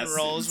stars in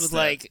roles with,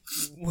 like,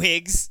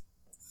 wigs.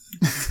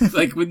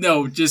 Like,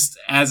 just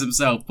as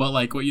himself, but,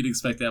 like, what you'd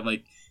expect to have,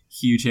 like,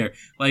 huge hair.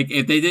 Like,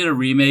 if they did a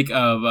remake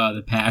of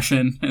The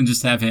Passion and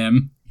just have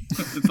him,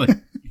 like,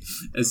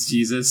 as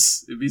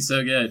Jesus, it'd be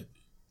so good.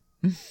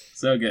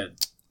 So good.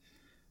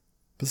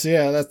 But so,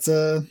 yeah,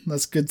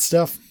 that's good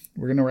stuff.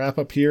 We're gonna wrap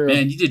up here.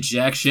 Man, you did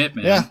jack shit,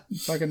 man. Yeah,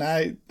 fucking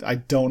I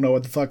don't know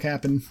what the fuck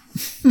happened.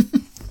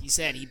 He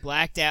said he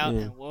blacked out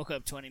and woke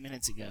up 20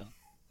 minutes ago.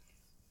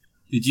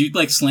 Did you,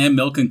 like, slam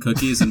milk and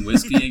cookies and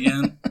whiskey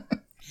again?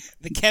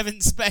 The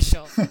Kevin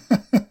special.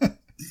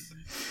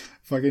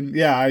 Fucking,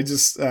 yeah, I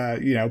just,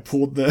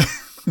 pulled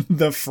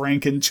the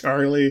Frank and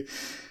Charlie,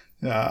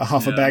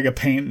 huff a bag of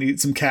paint and eat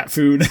some cat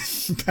food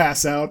and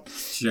pass out.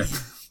 Sure.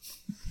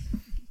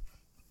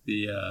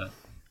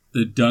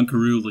 The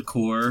Dunkaroo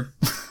liqueur.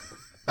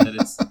 That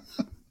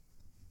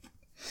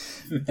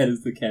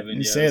is the Kevin.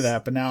 You say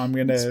that, but now I'm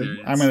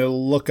gonna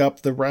look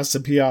up the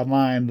recipe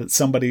online that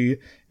somebody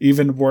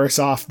even worse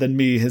off than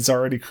me has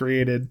already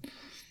created.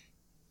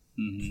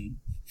 Mm-hmm.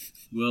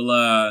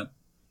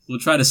 We'll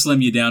try to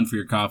slim you down for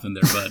your coffin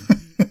there, bud.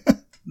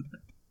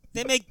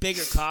 They make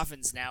bigger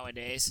coffins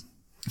nowadays.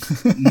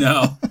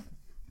 No.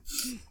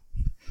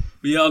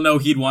 We all know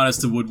he'd want us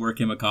to woodwork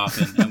him a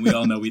coffin, and we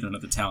all know we don't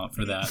have the talent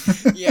for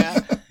that. Yeah.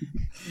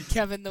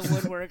 Kevin the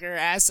woodworker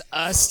asks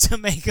us to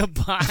make a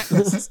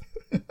box.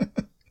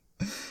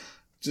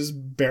 Just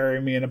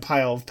bury me in a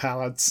pile of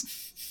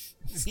pallets.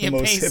 It's Yeah, the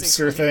most basically.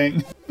 hipster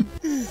thing.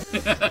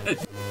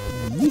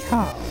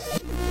 Yeehaw.